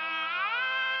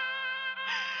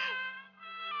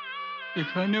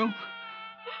 এখানেও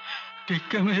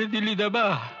টেক্কা মেরে দিলি দাবা।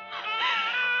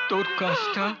 তোর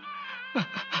কাজটা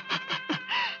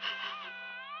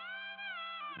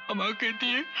আমাকে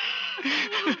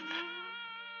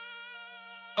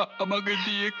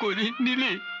দিয়ে করে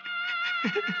নিলে।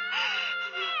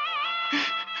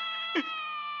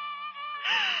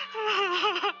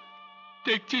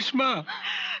 দেখছিস মা,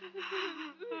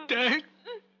 দেখ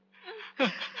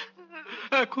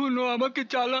এখনো আমাকে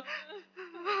চালা।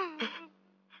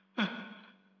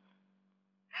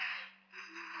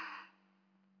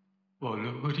 বলো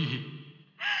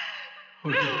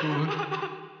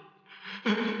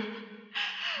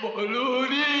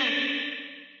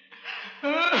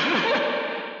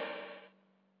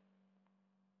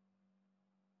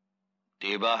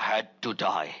দেবা হ্যাড টু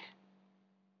ডাই,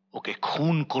 ওকে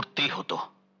খুন করতেই হতো।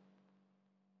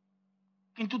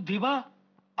 কিন্তু দেবা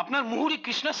আপনার মুহুরী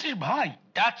কৃষ্ণাশ্রীর ভাই।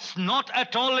 That's not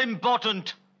at all important.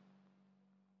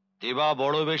 দেবা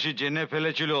বড় বেশি জেনে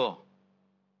ফেলেছিল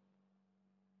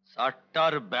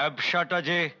সাট্টার ব্যবসাটা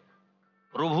যে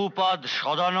প্রভুপাদ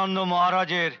সদানন্দ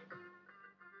মহারাজের,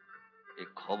 এই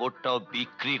খবরটাও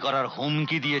বিক্রি করার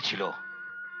হুমকি দিয়েছিল।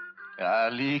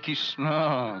 কালী কৃষ্ণ,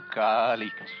 কালী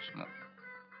কৃষ্ণ।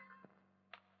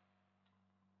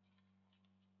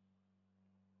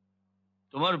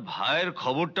 তোমার ভাইয়ের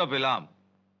খবরটা পেলাম,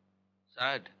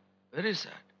 স্যাড, ভেরি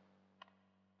স্যাড।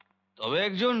 তবে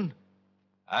একজন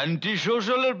অ্যান্টি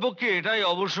সোশ্যালের পক্ষে এটাই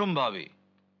অবশ্যম্ভাবী।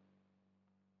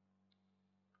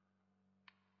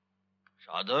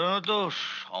 সাধারণত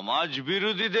সমাজ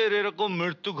বিরোধীদের এরকম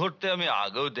মৃত্যু ঘটতে আমি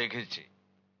আগেও দেখেছি।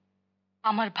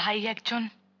 আমার ভাই একজন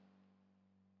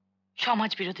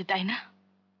সমাজ বিরোধী, তাই না?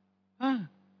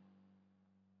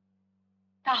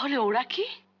 তাহলে ওরা কি?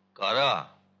 কারা?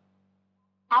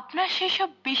 আপনার সেসব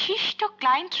বিশিষ্ট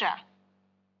ক্লায়েন্টরা।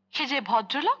 সে যে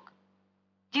ভদ্রলোক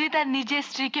যিনি তার নিজের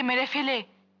স্ত্রীকে মেরে ফেলে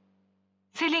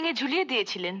সিলিং এ ঝুলিয়ে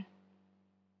দিয়েছিলেন,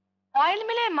 অয়েল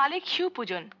মিলের মালিক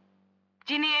শিবপূজন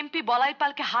যিনি এমপি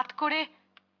বলাইপালকে হাত করে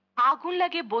আগুন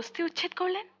লাগিয়ে বস্তি উচ্ছেদ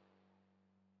করলেন,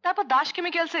 তারপর দাস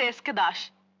কেমিক্যালসের এসকে দাস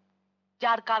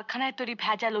যার কারখানায় তৈরি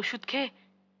ভেজাল ওষুধ খেয়ে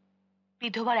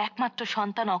বিধবার একমাত্র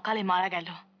সন্তান অকালে মারা গেল,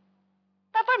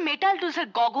 তারপর মেটাল ডুসের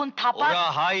গগন থাপা। ওরা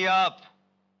হাই আপ,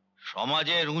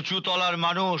 সমাজের উঁচু তলার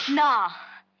মানুষ না,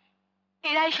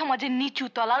 এরাই সমাজের নিচু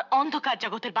তলার অন্ধকার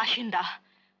জগতের বাসিন্দা,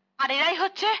 আর এরাই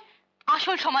হচ্ছে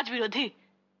আসল সমাজ বিরোধী।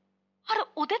 আর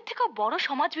ওদের থেকেও বড়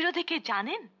সমাজ বিরোধী কে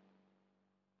জানেন?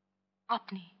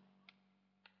 আপনি,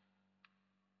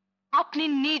 আপনি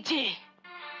নিজে।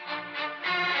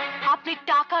 আপনি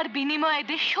টাকার বিনিময়ে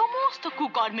এদের সমস্ত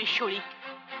কুকর্মের শরীক।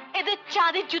 এদের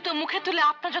চাঁদের জুতো মুখে তুলে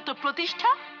আপনার যত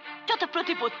প্রতিষ্ঠা, যত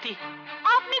প্রতিপত্তি,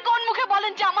 আপনি কোন মুখে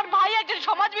বলেন যে আমার ভাই একজন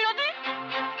সমাজ বিরোধী?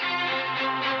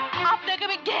 আপনাকে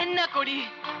আমি ঘেন্না করি।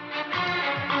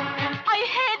 I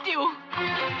hate you.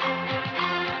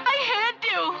 I hate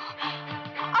you.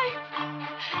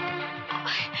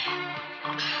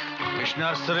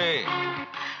 কৃষ্ণাশ্রে,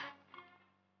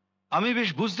 আমি বেশ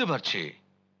বুঝতে পারছি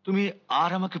তুমি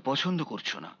আর আমাকে পছন্দ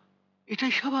করছো না,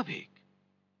 এটাই স্বাভাবিক।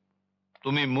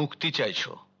 তুমি মুক্তি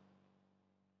চাইছো,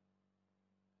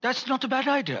 that's not a bad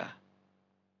idea.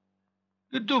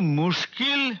 কিন্তু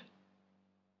মুশকিল,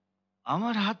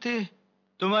 আমার হাতে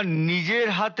তোমার নিজের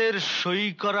হাতের সই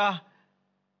করা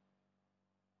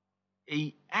এই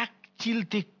এক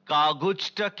চিলতে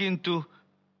কাগজটা কিন্তু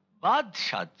বাদ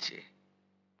সাধছে।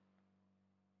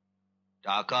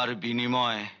 টাকার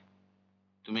বিনিময়ে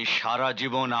তুমি সারা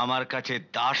জীবন আমার কাছে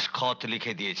দাসখত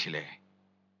লিখে দিয়েছিলে।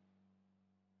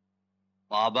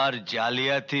 বাবার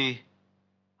জালিয়াতি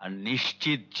আর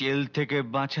নিশ্চিত জেল থেকে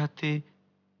বাঁচাতে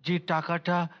যে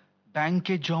টাকাটা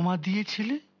ব্যাংকে জমা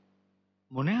দিয়েছিলে,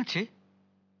 মনে আছে?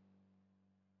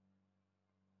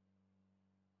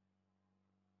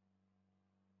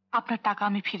 আপনার টাকা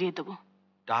আমি ফিরিয়ে দেব।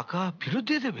 টাকা ফেরত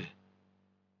দিয়ে দেবে?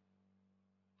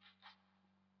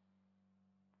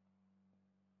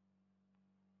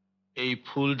 এই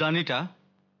ফুলদানিটা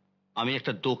আমি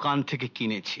একটা দোকান থেকে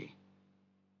কিনেছি।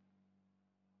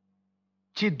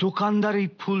 যে দোকানদার এই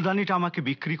ফুলদানিটা আমাকে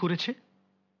বিক্রি করেছে,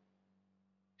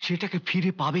 সেটাকে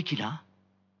ফিরে পাবে কিনা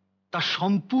তা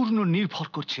সম্পূর্ণ নির্ভর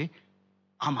করছে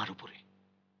আমার উপরে।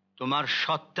 তোমার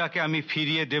সত্তাকে আমি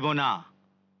ফিরিয়ে দেব না।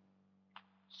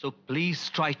 So please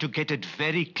try to get it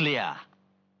very clear,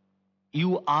 you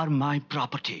R my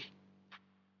property.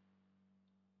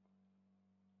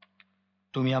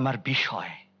 তুমি আমার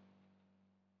বিষয়,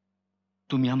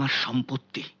 তুমি আমার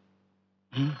সম্পত্তি।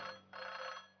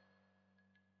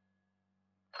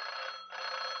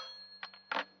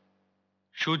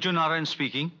 সূর্যনারায়ণ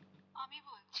স্পিকিং। আমি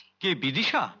বলছি। কে,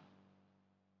 বিদিশা?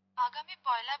 আগামী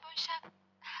পয়লা বৈশাখ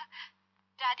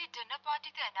ড্যাডি ডিনার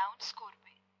পার্টিতে অ্যানাউন্স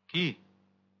করবে কি?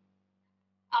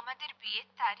 আমাদের বিয়ের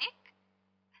তারিখ।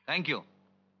 Thank you,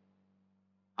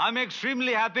 I am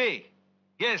extremely happy.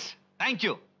 Yes, thank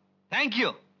you, thank you.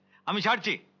 আমি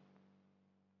ছাড়ছি।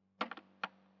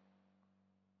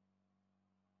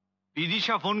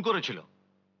 বিদিশা ফোন করেছিল।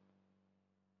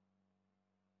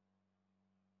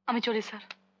 আমি চলি স্যার।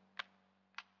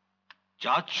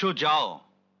 যাচ্ছ যাও,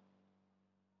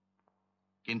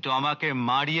 কিন্তু আমাকে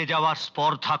মারিয়ে যাওয়ার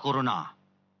স্পর্ধা করো না।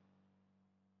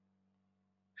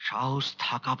 সাহস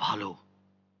থাকা ভালো,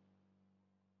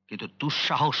 কিন্তু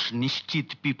দুঃসাহস নিশ্চিত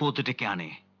বিপদ ডেকে আনে।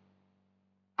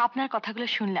 আপনার কথাগুলো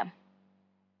শুনলাম,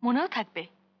 মনেও থাকবে।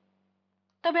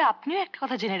 তবে আপনিও একটা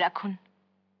কথা জেনে রাখুন,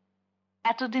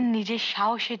 এতদিন নিজের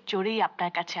সাহসের জোরেই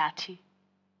আপনার কাছে আছি।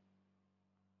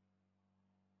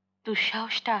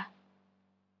 দুঃসাহসটা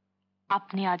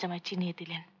আপনি আজ আমায় চিনিয়ে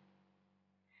দিলেন।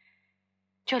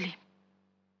 চলি।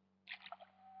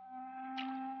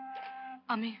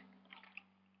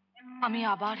 আমি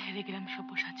আবার হেরে গেলাম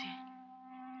সব্যসাচী।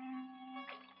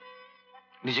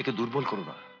 নিজেকে দুর্বল করো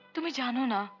না। তুমি জানো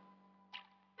না,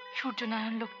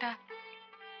 সূর্যনারায়ণ লোকটা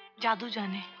জাদু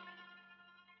জানে।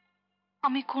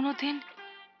 আমি কোনোদিন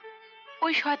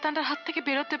ওই শয়তানটার হাত থেকে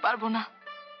বেরোতে পারবো না।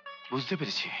 বুঝতে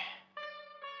পেরেছি,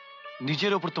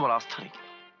 নিজের ওপর তোমার আস্থা নেই।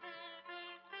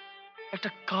 একটা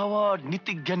কাওয়ার্ড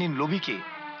নীতিজ্ঞানীর লোভীকে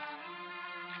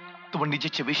তোমার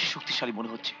নিজের চেয়ে বেশি শক্তিশালী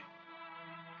মনে হচ্ছে।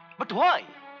 But why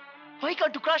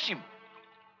Kant two crush হিম?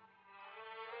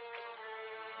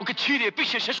 ওকে ছিঁড়ে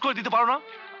পিষে শেষ করে দিতে পারো না?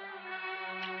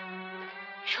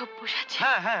 সব্যসাচী।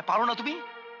 হ্যাঁ, পারো না তুমি?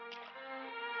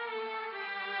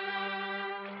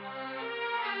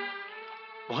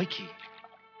 ভয় কি?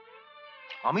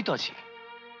 আমি তো আছি।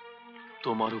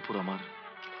 তোমার উপর আমার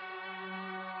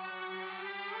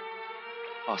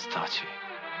আস্থা আছে।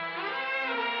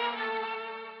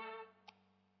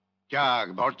 যাক,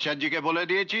 ভট্টাচার্যকে বলে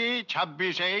দিয়েছি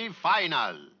 26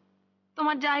 ফাইনাল।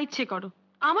 তোমার যা ইচ্ছে করো,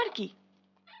 আমার কি?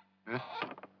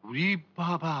 উরি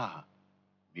বাবা,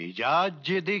 মেজাজ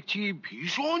যে দেখছি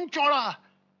ভীষণ চড়া।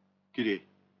 কিরে,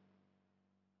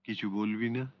 কিছু বলবি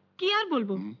না? কি আর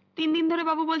বলবো, 3 দিন ধরে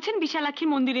বাবু বলছেন বিশালাক্ষী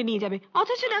মন্দিরে নিয়ে যাবে,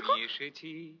 অথচ দেখো।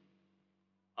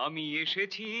 আমি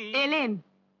এসেছি। এলেন,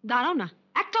 দাঁড়াও না,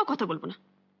 একটাও কথা বলবো না।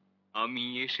 আমি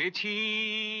এসেছি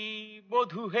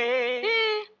বধূ হে।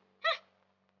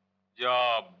 যা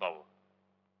বাবা।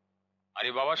 আরে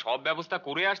বাবা, সব ব্যবস্থা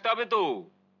করে আসতে হবে তো,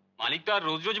 মালিক তো আর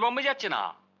রোজ রোজ বম্বে যাচ্ছে না।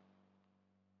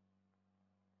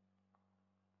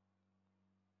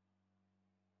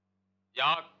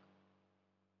 যাক,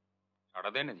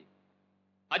 সাড়া দেয় না জি।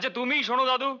 আচ্ছা তুমি শোনো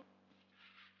দাদু,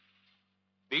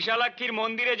 বিশালাক্ষীর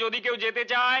মন্দিরে যদি কেউ যেতে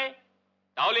চায়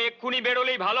তাহলে এক্ষুনি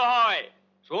বেরোলেই ভালো হয়,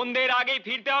 সন্ধ্যের আগেই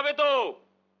ফিরতে হবে তো।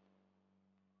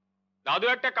 দাদু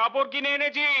একটা কাপড় কিনে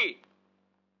এনেছি।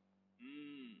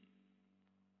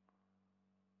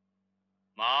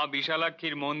 মা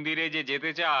বিশালাক্ষীর মন্দিরে যে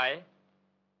যেতে চায়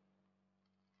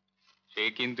সে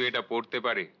কিন্তু এটা পড়তে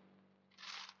পারে।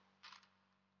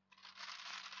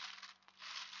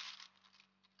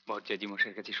 ভট্টাচার্য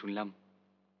মশাইয়ের কাছে শুনলাম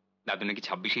দাদু নাকি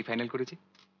 26 ফাইনাল করেছে।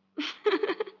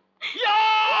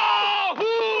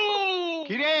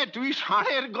 কিরে, তুই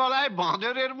ষাঁড়ের গলায়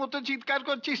বাঁদরের মতো চিৎকার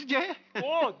করছিস যে?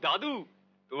 ও দাদু,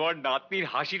 তোমার নাতনির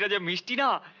হাসিটা যে মিষ্টি না,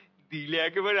 দিলে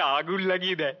একেবারে আগুন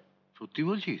লাগিয়ে দেয়। সত্যি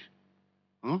বলছিস?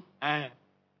 হ্যাঁ,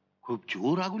 খুব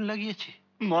জোর আগুন লাগিয়েছে।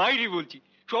 মাইরি বলছি,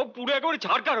 সব পুরো একেবারে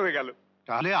ছারকার হয়ে গেল।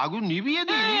 তাহলে আগুন নিভিয়ে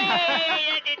দিই।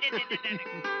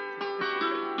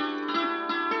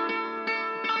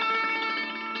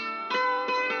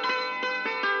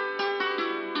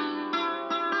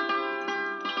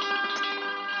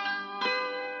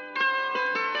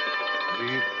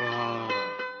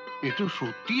 এ তো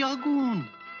সত্যি আগুন।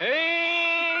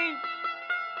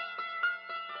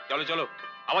 চলো চলো,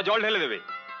 আবার জল ঢেলে দেবে।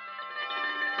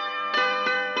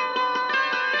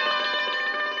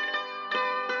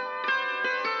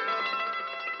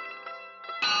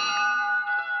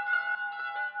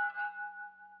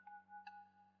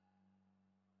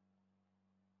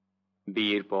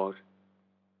 বিয়ের পর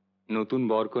নতুন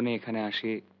বরকনে এখানে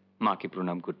আসে মাকে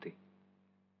প্রণাম করতে,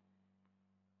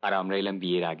 আর আমরা এলাম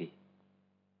বিয়ের আগে।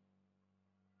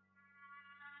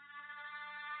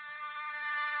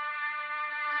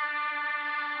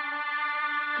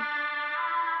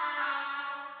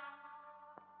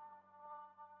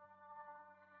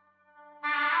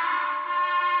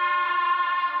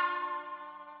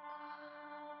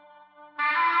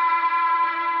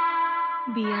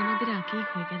 বিয়ে আমাদের আগেই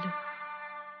হয়ে গেল।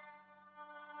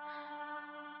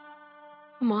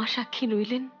 মা সাক্ষী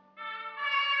রইলেন।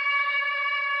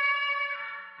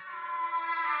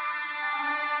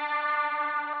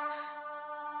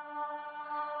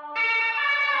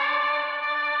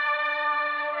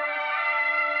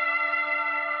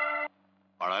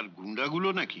 পাড়ার গুন্ডাগুলো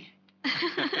নাকি?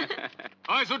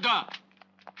 ওই সুদ্ধা,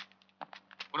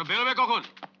 ওরা বেরোবে কখন?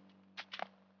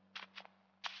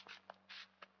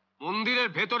 মন্দিরের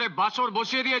ভেতরে বাসর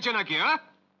বসিয়ে দিয়েছে নাকি?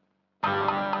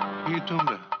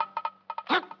 তোমরা?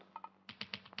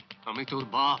 আমি তোর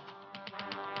বাপ,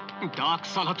 ডাক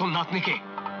সালা তোর নাতনিকে,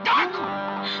 ডাক।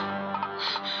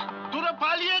 তোরা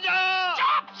পালিয়ে যা।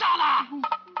 চাপ সালা।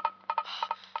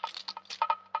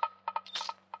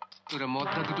 তোরা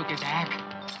মদটা দুটোকে দেখ,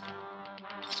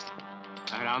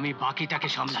 আর আমি বাকিটাকে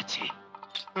সামলাচ্ছি।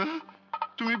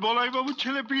 তুমি বলাই বাবুর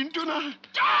ছেলে পিন্টু না?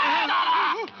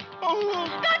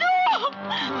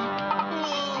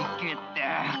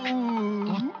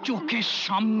 চোখের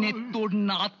সামনে তোর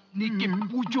নাতনিকে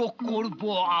পুজো করব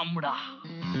আমরা।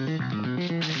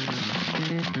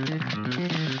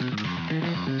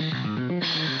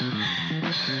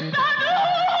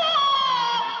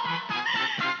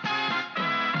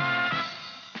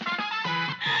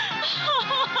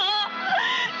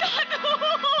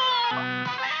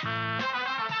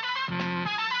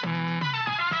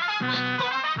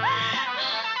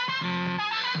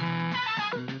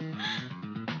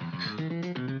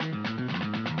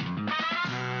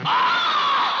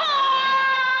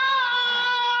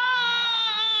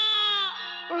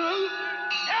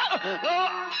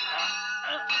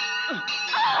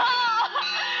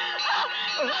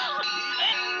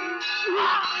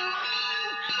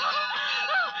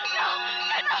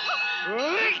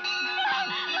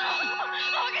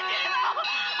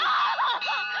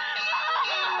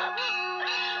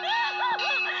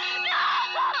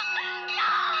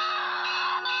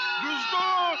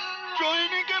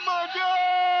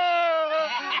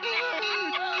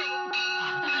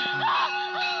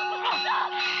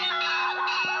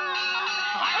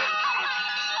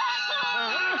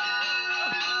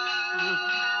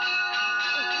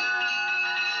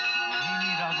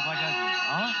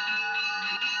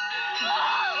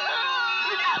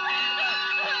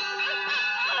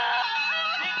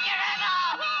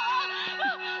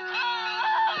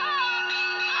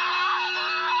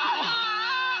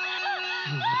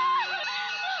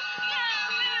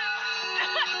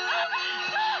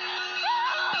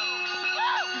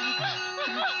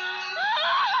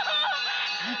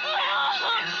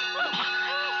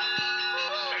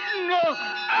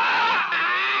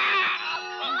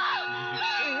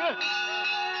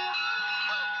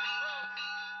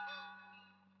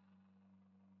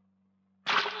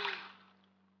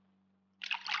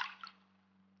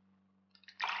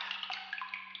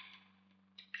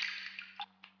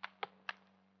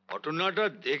 ঘটনাটা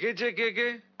দেখেছে কে কে?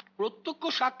 প্রত্যক্ষ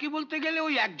সাক্ষী বলতে গেলে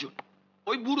ওই একজন,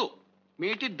 ওই বুড়ো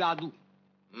মেয়েটির দাদু।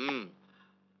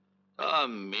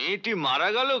 মেয়েটি মারা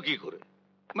গেল কি করে?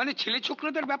 মানে ছেলে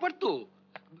ছোকরাদের ব্যাপার তো।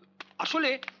 আসলে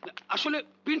আসলে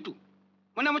পিন্টু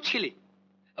মানে আমার ছেলে,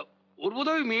 ওর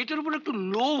বোধহয় ওই মেয়েটার উপর একটু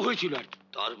লোভ হয়েছিল আর কি।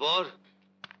 তারপর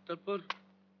তারপর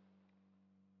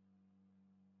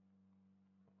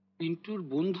পিন্টুর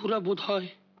বন্ধুরা বোধহয়।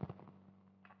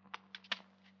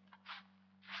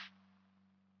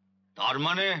 তার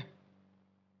মানে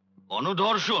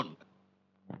গণধর্ষণ?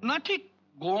 না, ঠিক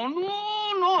গণ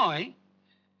নয়,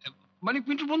 মানে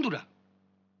পিন্টুর বন্ধুরা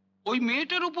ওই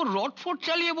মেয়েটার উপর রডফোর্ট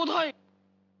চালিয়ে বোধহয়।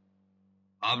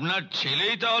 আপনার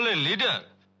ছেলেই তাহলে লিডার?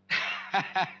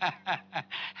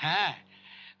 হ্যাঁ,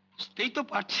 বুঝতেই তো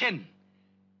পারছেন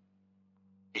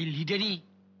এই লিডারই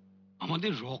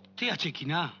আমাদের রক্তে আছে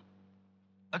কিনা।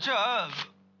 আচ্ছা,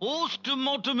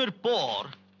 পোস্টমর্টমের পর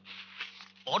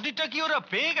বডিটা কি ওরা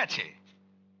পেয়ে গেছে?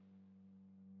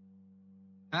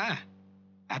 হ্যাঁ,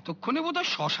 এতক্ষণে বোধহয়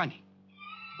শ্মশানে।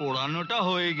 পোড়ানোটা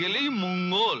হয়ে গেলেই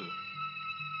মঙ্গল।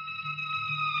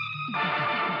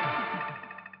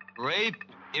 রেপ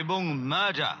এবং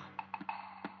মার্ডার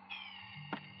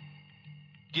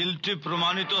গিল্টি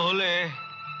প্রমাণিত হলে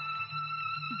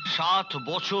 7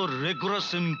 বছর রিগরাস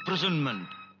ইমপ্রিজনমেন্ট।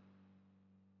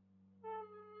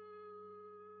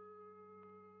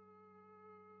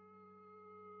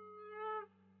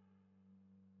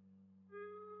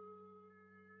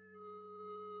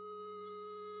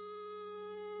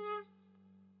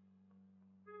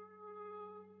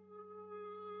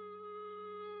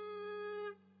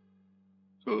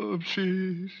 সব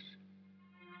শেষ,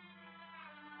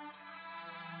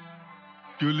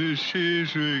 চলে শেষ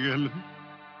হয়ে গেল।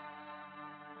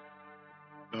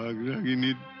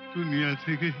 রাগরাগিনীর দুনিয়া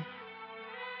থেকে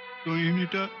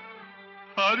সোহিনীটা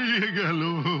হারিয়ে গেল।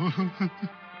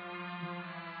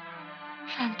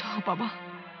 শান্ত হও বাবা,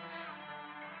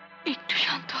 একটু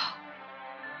শান্ত হও।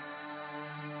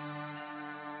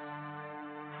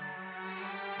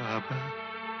 বাবা,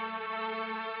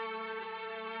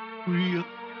 তুই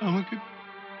আমাকে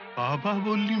বাবা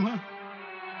বললি মা?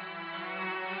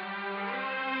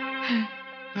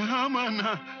 না মা,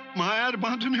 না, মায়ার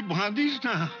বাঁধনে বাঁধিস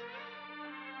না।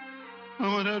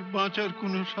 আমার আর বাঁচার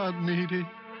কোনো স্বাদ নেই রে।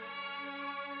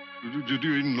 শুধু যদি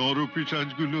ওই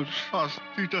নরপিশাচগুলোর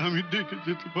শাস্তিটা আমি দেখে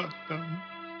যেতে পারতাম।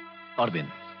 পারবেন।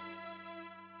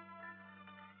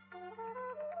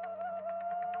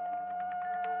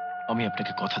 আমি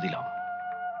আপনাকে কথা দিলাম,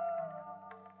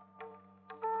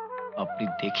 আপনি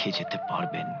দেখে যেতে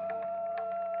পারবেন।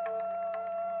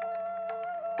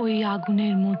 ওই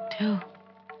আগুনের মধ্যেও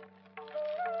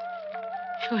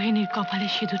সোহিনীর কপালে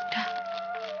সিঁদুরটা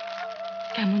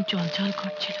কেমন জলজল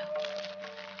করছিল।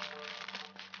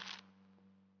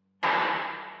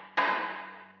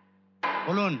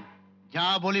 বলুন, যা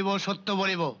বলিব সত্য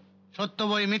বলিব, সত্য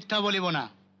বই মিথ্যা বলিব না।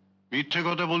 মিথ্যে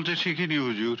কথা বলতে শিখিনি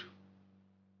হুজুর।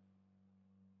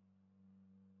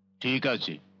 ঠিক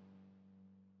আছে।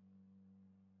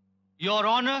 ইয়োর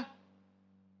অনার,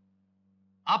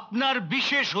 আপনার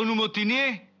বিশেষ অনুমতি নিয়ে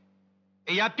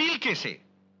এই অ্যাপিল কেসে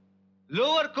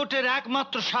লোয়ার কোর্টের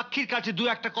একমাত্র সাক্ষীর কাছে দু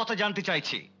একটা কথা জানতে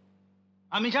চাইছি।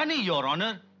 আমি জানি ইয়োর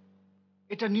অনার,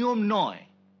 এটা নিয়ম নয়,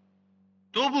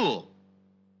 তবুও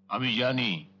আমি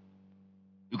জানি।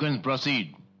 You can proceed.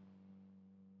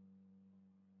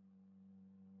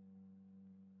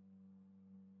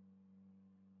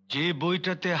 যে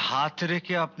বইটাতে হাত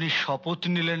রেখে আপনি শপথ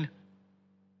নিলেন,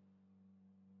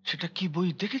 সেটা কি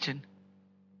বই দেখেছেন?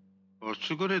 কষ্ট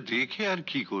করে দেখে আর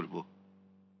কি করব?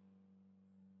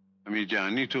 আমি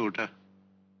জানি তো ওটা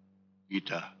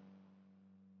গীতা।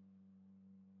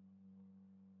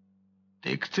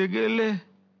 দেখতে গেলে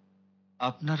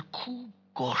আপনার খুব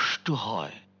কষ্ট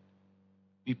হয়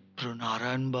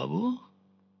বিপ্রনারায়ণ বাবু।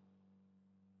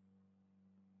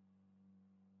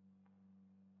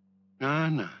 না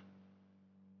না,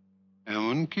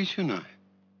 এমন কিছু নয়।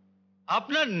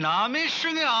 আপনার নামের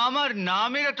সঙ্গে আমার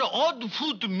নামের একটা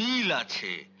অদ্ভুত মিল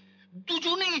আছে।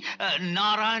 দুজনেই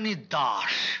নারায়ণী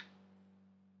দাস,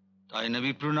 তাই না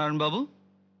বিপ্রনারায়ণ বাবু?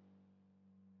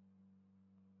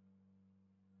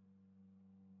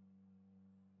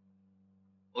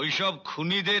 ওইসব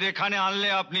খুনিদের এখানে আনলে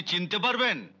আপনি চিনতে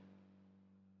পারবেন,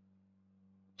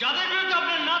 যাদের বিরুদ্ধে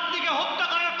আপনার নাতনিকে হত্যা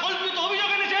করার কল্পিত অভিযোগ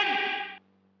এনেছেন।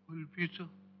 কল্পিত?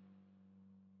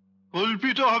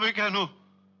 কল্পিত হবে কেন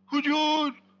হুজুর?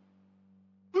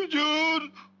 হুজুর,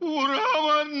 ওরা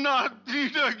আমার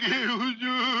নাতনিটাকে,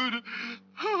 হুজুর,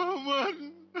 আমার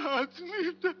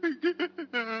নাতনিটাকে,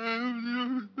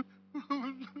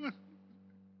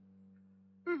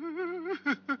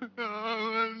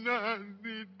 আমার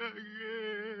নাতনিটাকে।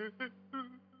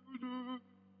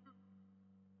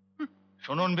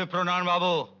 শুনুন বিপ্রনারায়ণ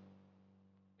বাবু,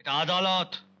 এটা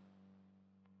আদালত,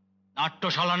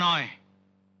 নাট্যশালা নয়।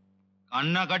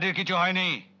 কান্নাকাটির কিছু হয়নি।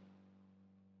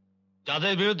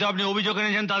 যাদের বিরুদ্ধে আপনি অভিযোগ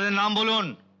এনেছেন তাদের নাম বলুন।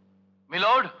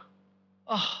 মিলর্ড।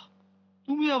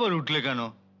 তুমি আবার উঠলে কেন?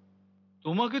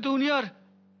 তোমাকে তো উনি আর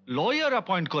লয়ার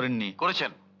অ্যাপয়েন্ট করেননি।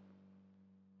 করেছেন।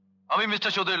 আমি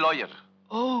মিস্টার চৌধুরীর lawyer.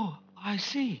 O, I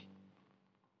C.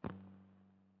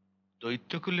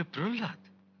 দৈত্যকুলে Prahlad.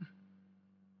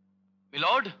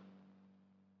 Milord,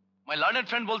 my learned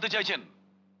friend বলতে চাইছেন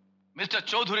মিস্টার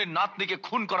চৌধুরীর নাতনিকে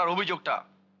খুন করার অভিযোগটা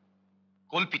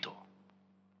কল্পিত।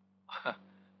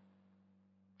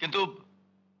 কিন্তু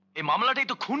এই মামলাটাই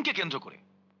তো খুনকে কেন্দ্র করে।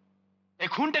 এই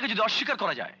খুনটাকে যদি অস্বীকার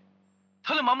করা যায়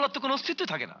তাহলে মামলার তো কোনো অস্তিত্ব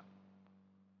থাকে না।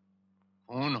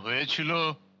 খুন হয়েছিল,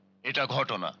 এটা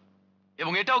ঘটনা।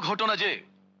 এবং এটাও ঘটনা যে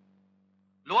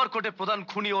লোয়ার কোর্টে প্রধান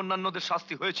খুনি ও অন্যান্যদের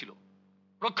শাস্তি হয়েছিল।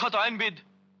 প্রখ্যাত আইনবিদ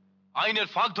আইনের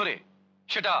ফাঁক ধরে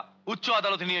সেটা উচ্চ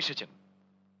আদালতে নিয়ে এসেছেন,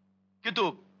 কিন্তু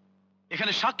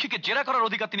এখানে সাক্ষীকে জেরা করার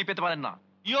অধিকার তিনি পেতে পারেন না।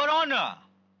 Your honour,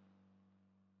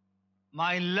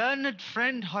 my learned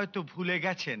friend হয়তো ভুলে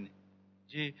গেছেন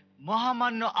যে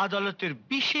মহামান্য আদালতের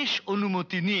বিশেষ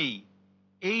অনুমতি নিয়েই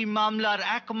এই মামলার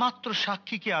একমাত্র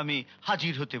সাক্ষীকে আমি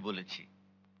হাজির হতে বলেছি।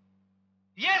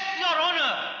 ইয়েস ইয়োর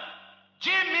অনার,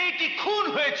 যে মেয়েটি খুন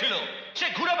হয়েছিল সে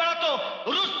ঘুরে বেড়াতো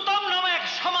রুস্তম নামে এক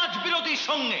সমাজ বিরোধীর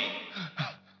সঙ্গে।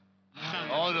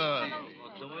 Order,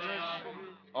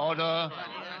 order,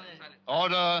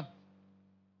 order.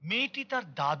 মেয়েটি তার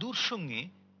দাদুর সঙ্গে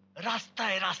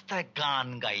রাস্তায় রাস্তায় গান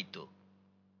গাইতো।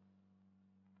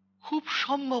 খুব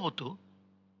সম্ভবত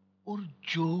ওর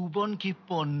যৌবনকে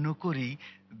পণ্য করেই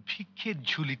ভিক্ষের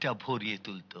ঝুলিটা ভরিয়ে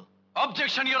তুলতো।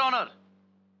 Objection your honour.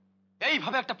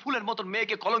 এইভাবে একটা ফুলের মতন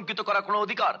মেয়েকে কলঙ্কিত করার কোনো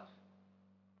অধিকার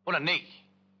ওনার নেই।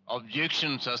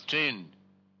 Objection sustained.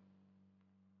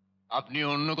 আপনি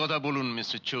অন্য কথা বলুন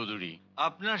মিস্টার চৌধুরী।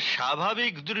 আপনার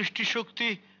স্বাভাবিক দৃষ্টিশক্তি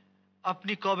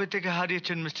আপনি কবে থেকে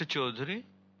হারিয়েছেন মিস্টার চৌধুরী?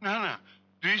 না না,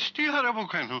 দৃষ্টি হারাবো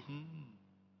কেন?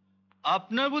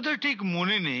 আপনার বোধহয় ঠিক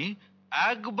মনে নেই,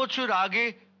 1 বছর আগে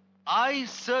আই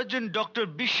সার্জন ডক্টর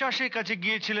বিশ্বাসের কাছে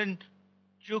গিয়েছিলেন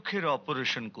চোখের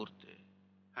অপারেশন করতে।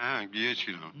 হ্যাঁ,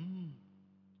 গিয়েছিলাম।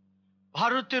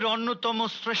 ভারতের অন্যতম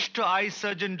শ্রেষ্ঠ আই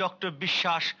সার্জন ডক্টর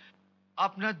বিশ্বাস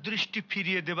আপনার দৃষ্টি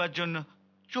ফিরিয়ে দেবার জন্য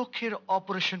চোখের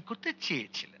অপারেশন করতে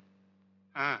চেয়েছিলেন।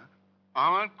 হ্যাঁ,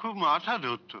 আমার খুব মাথা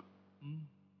ধরতো।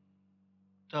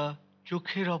 তা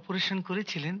চোখের অপারেশন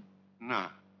করেছিলেন? না।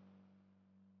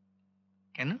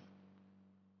 কেন?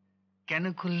 কেন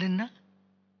করলেন না?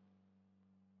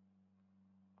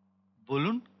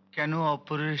 বলুন কেন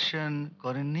অপারেশন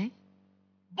করেননি?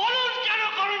 বলুন কেন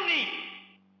করেননি?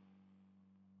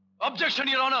 অবজেকশন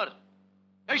ইওর অনার,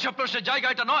 এইসব প্রশ্নের জায়গা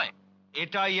এটা নয়।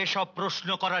 এটাই এসব প্রশ্ন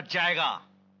করার জায়গা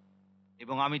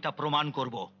এবং আমি তা প্রমাণ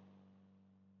করব।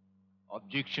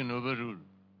 Objection overruled.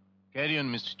 Carry on,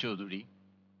 Mr. Chaudhary.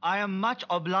 I am much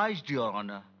obliged, Your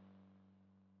Honor.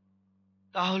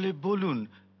 তাহলে বলুন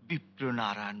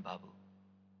বিপ্রনারায়ণ বাবু,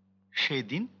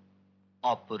 সেদিন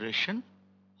অপারেশন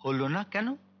হলো না কেন?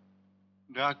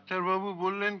 ডাক্তারবাবু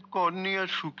বললেন কর্নিয়া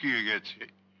শুকিয়ে গেছে,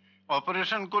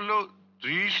 অপারেশন করলেও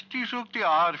দৃষ্টিশক্তি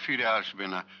আর ফিরে আসবে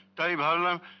না। তাই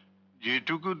ভাবলাম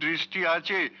যেটুকু দৃষ্টি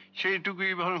আছে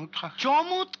সেইটুকুই বরং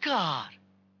চমৎকার!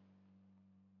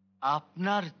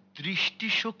 আপনার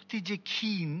দৃষ্টিশক্তি যে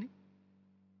ক্ষীণ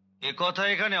এ কথা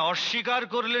এখানে অস্বীকার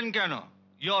করলেন কেন?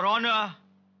 ইওর অনার,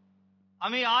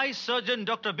 আমি আই সার্জন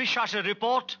ডক্টর বিশ্বাসের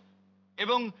রিপোর্ট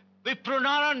এবং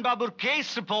বিপ্রনারায়ণ বাবুর কেস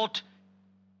রিপোর্ট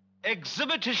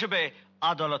এক্সিবিট হিসেবে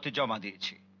আদালতে জমা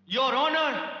দিয়েছি। ইওর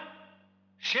অনার,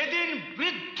 সেদিন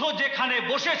বৃদ্ধ যেখানে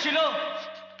বসেছিল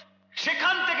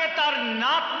সেখান থেকে তার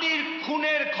নাতনির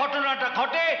খুনের ঘটনাটা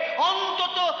ঘটে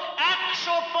অন্তত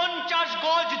 150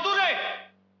 গজ দূরে।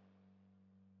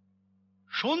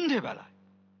 সন্ধেবেলায়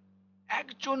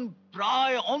একজন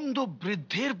প্রায় অন্ধ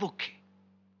বৃদ্ধের পক্ষে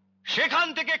সেখান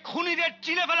থেকে খুনিদের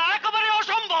চিনে ফেলা একেবারে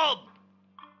অসম্ভব।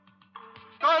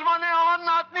 তার মানে আমার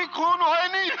নাতনি খুন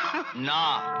হয়নি? না,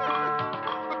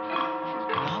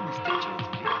 মিস্টার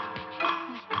চৌধুরী,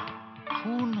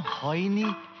 খুন হয়নি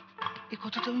এ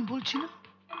কথাটা আমি বলছি না।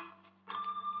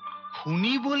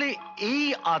 খুনি বলে এই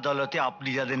আদালতে আপনি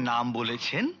যাদের নাম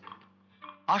বলেছেন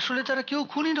আসলে তারা কেউ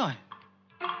খুনি নয়।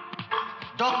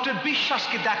 ডক্টর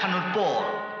বিশ্বাসকে দেখানোর পর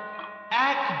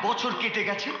 1 বছর কেটে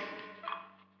গেছে।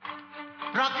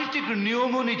 প্রাকৃতিক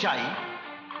নিয়ম অনুযায়ী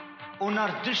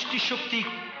ওনার দৃষ্টিশক্তি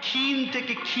ক্ষীণ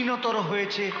থেকে ক্ষীণতর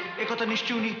হয়েছে, একথা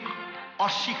নিশ্চয়ই উনি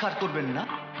অস্বীকার করবেন না?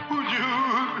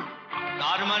 হুজুর,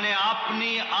 তার মানে আপনি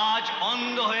আজ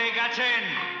অন্ধ হয়ে গেছেন।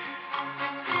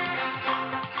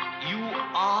 You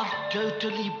R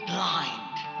totally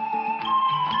blind.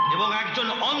 এবং একজন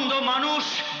অন্ধ মানুষ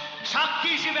সাক্ষী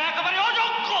হিসেবে একেবারে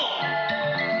অযোগ্য।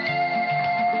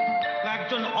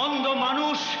 একজন অন্ধ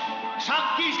মানুষ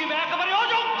সাক্ষী হিসেবে একেবারে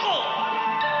অযোগ্য।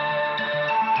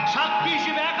 সাক্ষী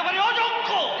হিসেবে একেবারে অযোগ্য।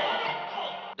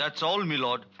 That's all, my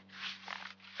lord.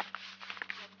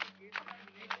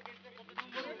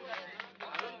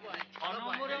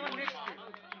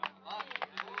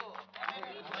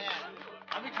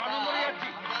 আমি 6 নম্বরে যাচ্ছি।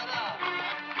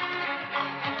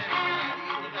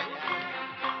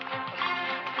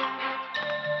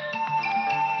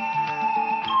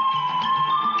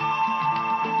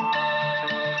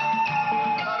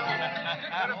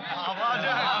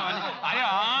 আরে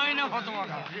আয় না ফতোয়া।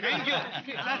 Thank you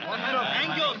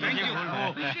thank you thank you.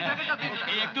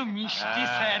 এই একটু মিষ্টি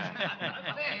স্যার।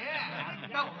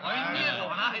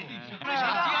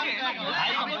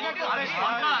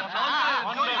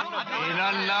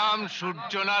 এনার নাম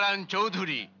সূর্যনারায়ণ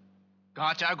চৌধুরী।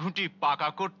 কাঁচা ঘুঁটি পাকা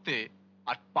করতে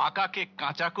আর পাকাকে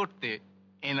কাঁচা করতে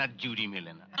এনার জুড়ি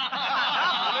মেলে না।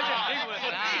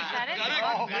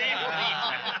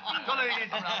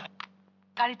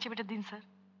 গাড়ির চেপেটা দিন স্যার।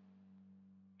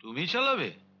 তুমি চালাবে?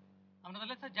 আমরা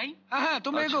তাহলে স্যার যাই। হ্যাঁ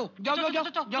তোমরা এগো, যাও যাও যাও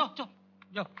যাও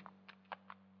যাও।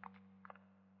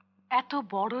 এত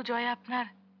বড় জয় আপনার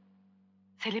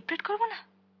সেলিব্রেট করব না?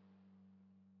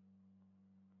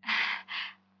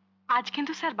 আজ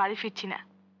কিন্তু স্যার বাড়ি ফিরছি না।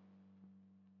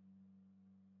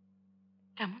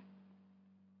 কেমন?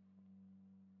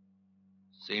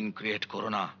 সিন ক্রিয়েট করো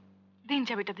না। দিন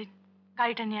চাবিটা দিন,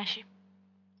 গাড়িটা নিয়ে আসি।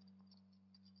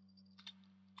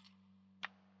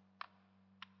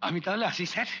 আমি তাহলে আসি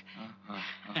sir.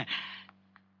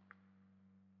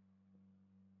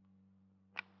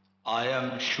 I am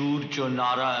Surya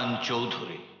Narayan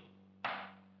Chaudhary.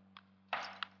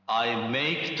 I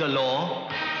make the law.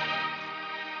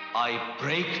 I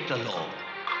break the law.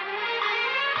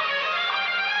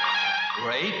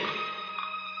 Rape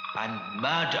and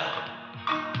murder.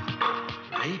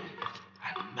 Rape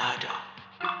and murder.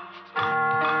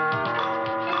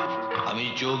 আমি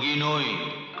যোগী নই,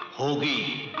 ভোগী।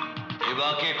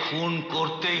 এবাকে খুন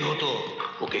করতেই হতো,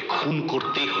 ওকে খুন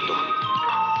করতেই হতো।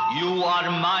 You are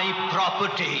my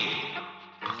property.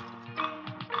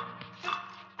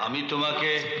 আমি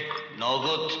তোমাকে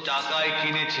নগদ টাকায়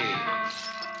কিনেছি।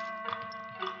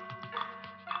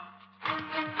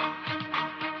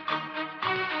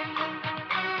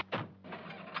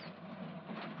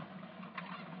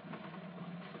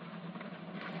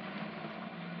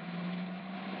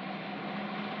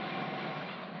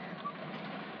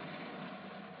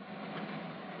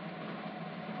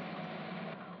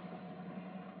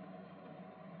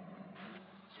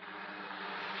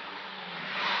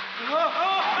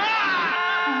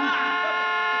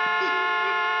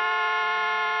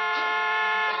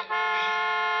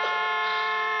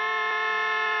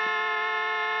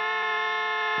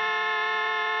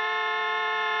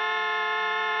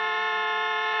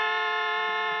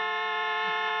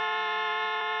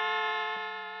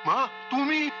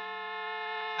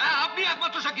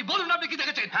 একমাত্র সাক্ষী, বলুন আপনি কি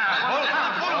দেখেছেন? হ্যাঁ,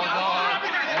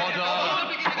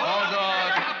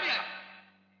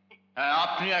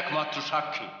 আপনি একমাত্র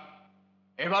সাক্ষী।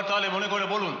 এবার তাহলে মনে করে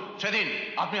বলুন, সেদিন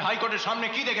আপনি হাইকোর্টের সামনে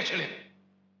কি দেখেছিলেন?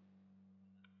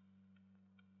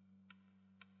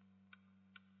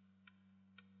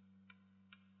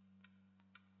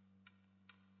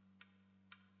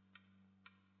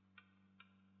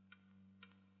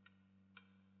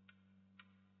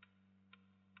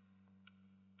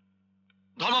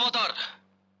 ধর্মাবতার,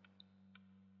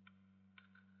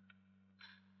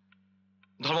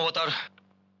 ধর্মাবতার,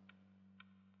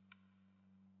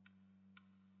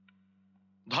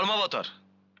 ধর্মাবতার,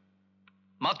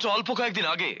 মাত্র অল্প কয়েকদিন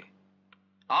আগে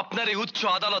আপনার এই উচ্চ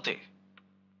আদালতে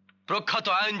প্রখ্যাত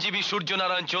আইনজীবী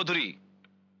সূর্যনারায়ণ চৌধুরী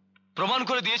প্রমাণ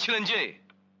করে দিয়েছিলেন যে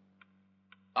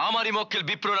আমারই মক্কেল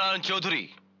বিপ্রনারায়ণ চৌধুরী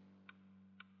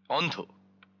অন্ধ।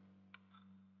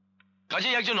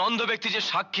 কাজেই একজন অন্ধ ব্যক্তি যে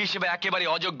সাক্ষী হিসেবে একেবারে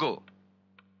অযোগ্য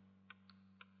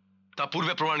তা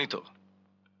পূর্বে প্রমাণিত।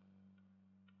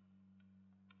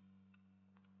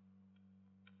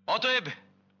 অতএব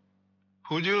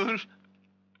হুজুর,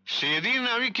 সেদিন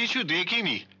আমি কিছু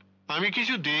দেখিনি, আমি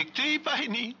কিছু দেখতেই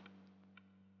পাইনি।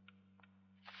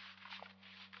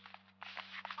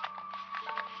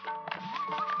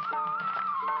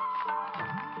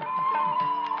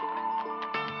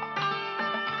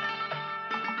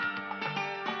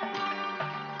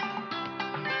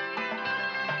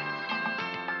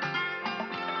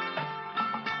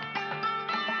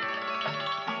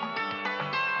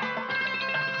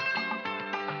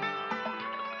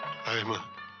 আয় মা,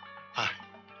 আয়।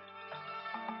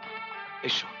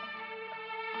 এসো।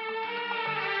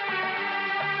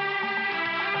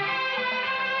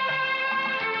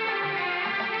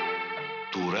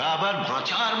 তোরা আবার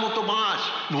বাঁচার মতো বাঁচ,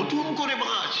 নতুন করে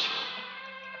বাঁচ।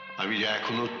 আমি যে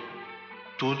এখনো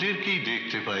তোদেরকেই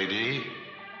দেখতে পাই রে।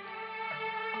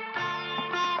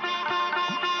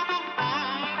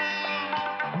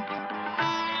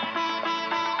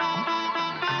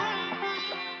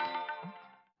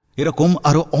 এরকম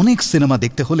আরো অনেক সিনেমা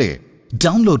দেখতে হলে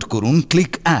ডাউনলোড করুন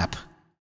ক্লিক অ্যাপ।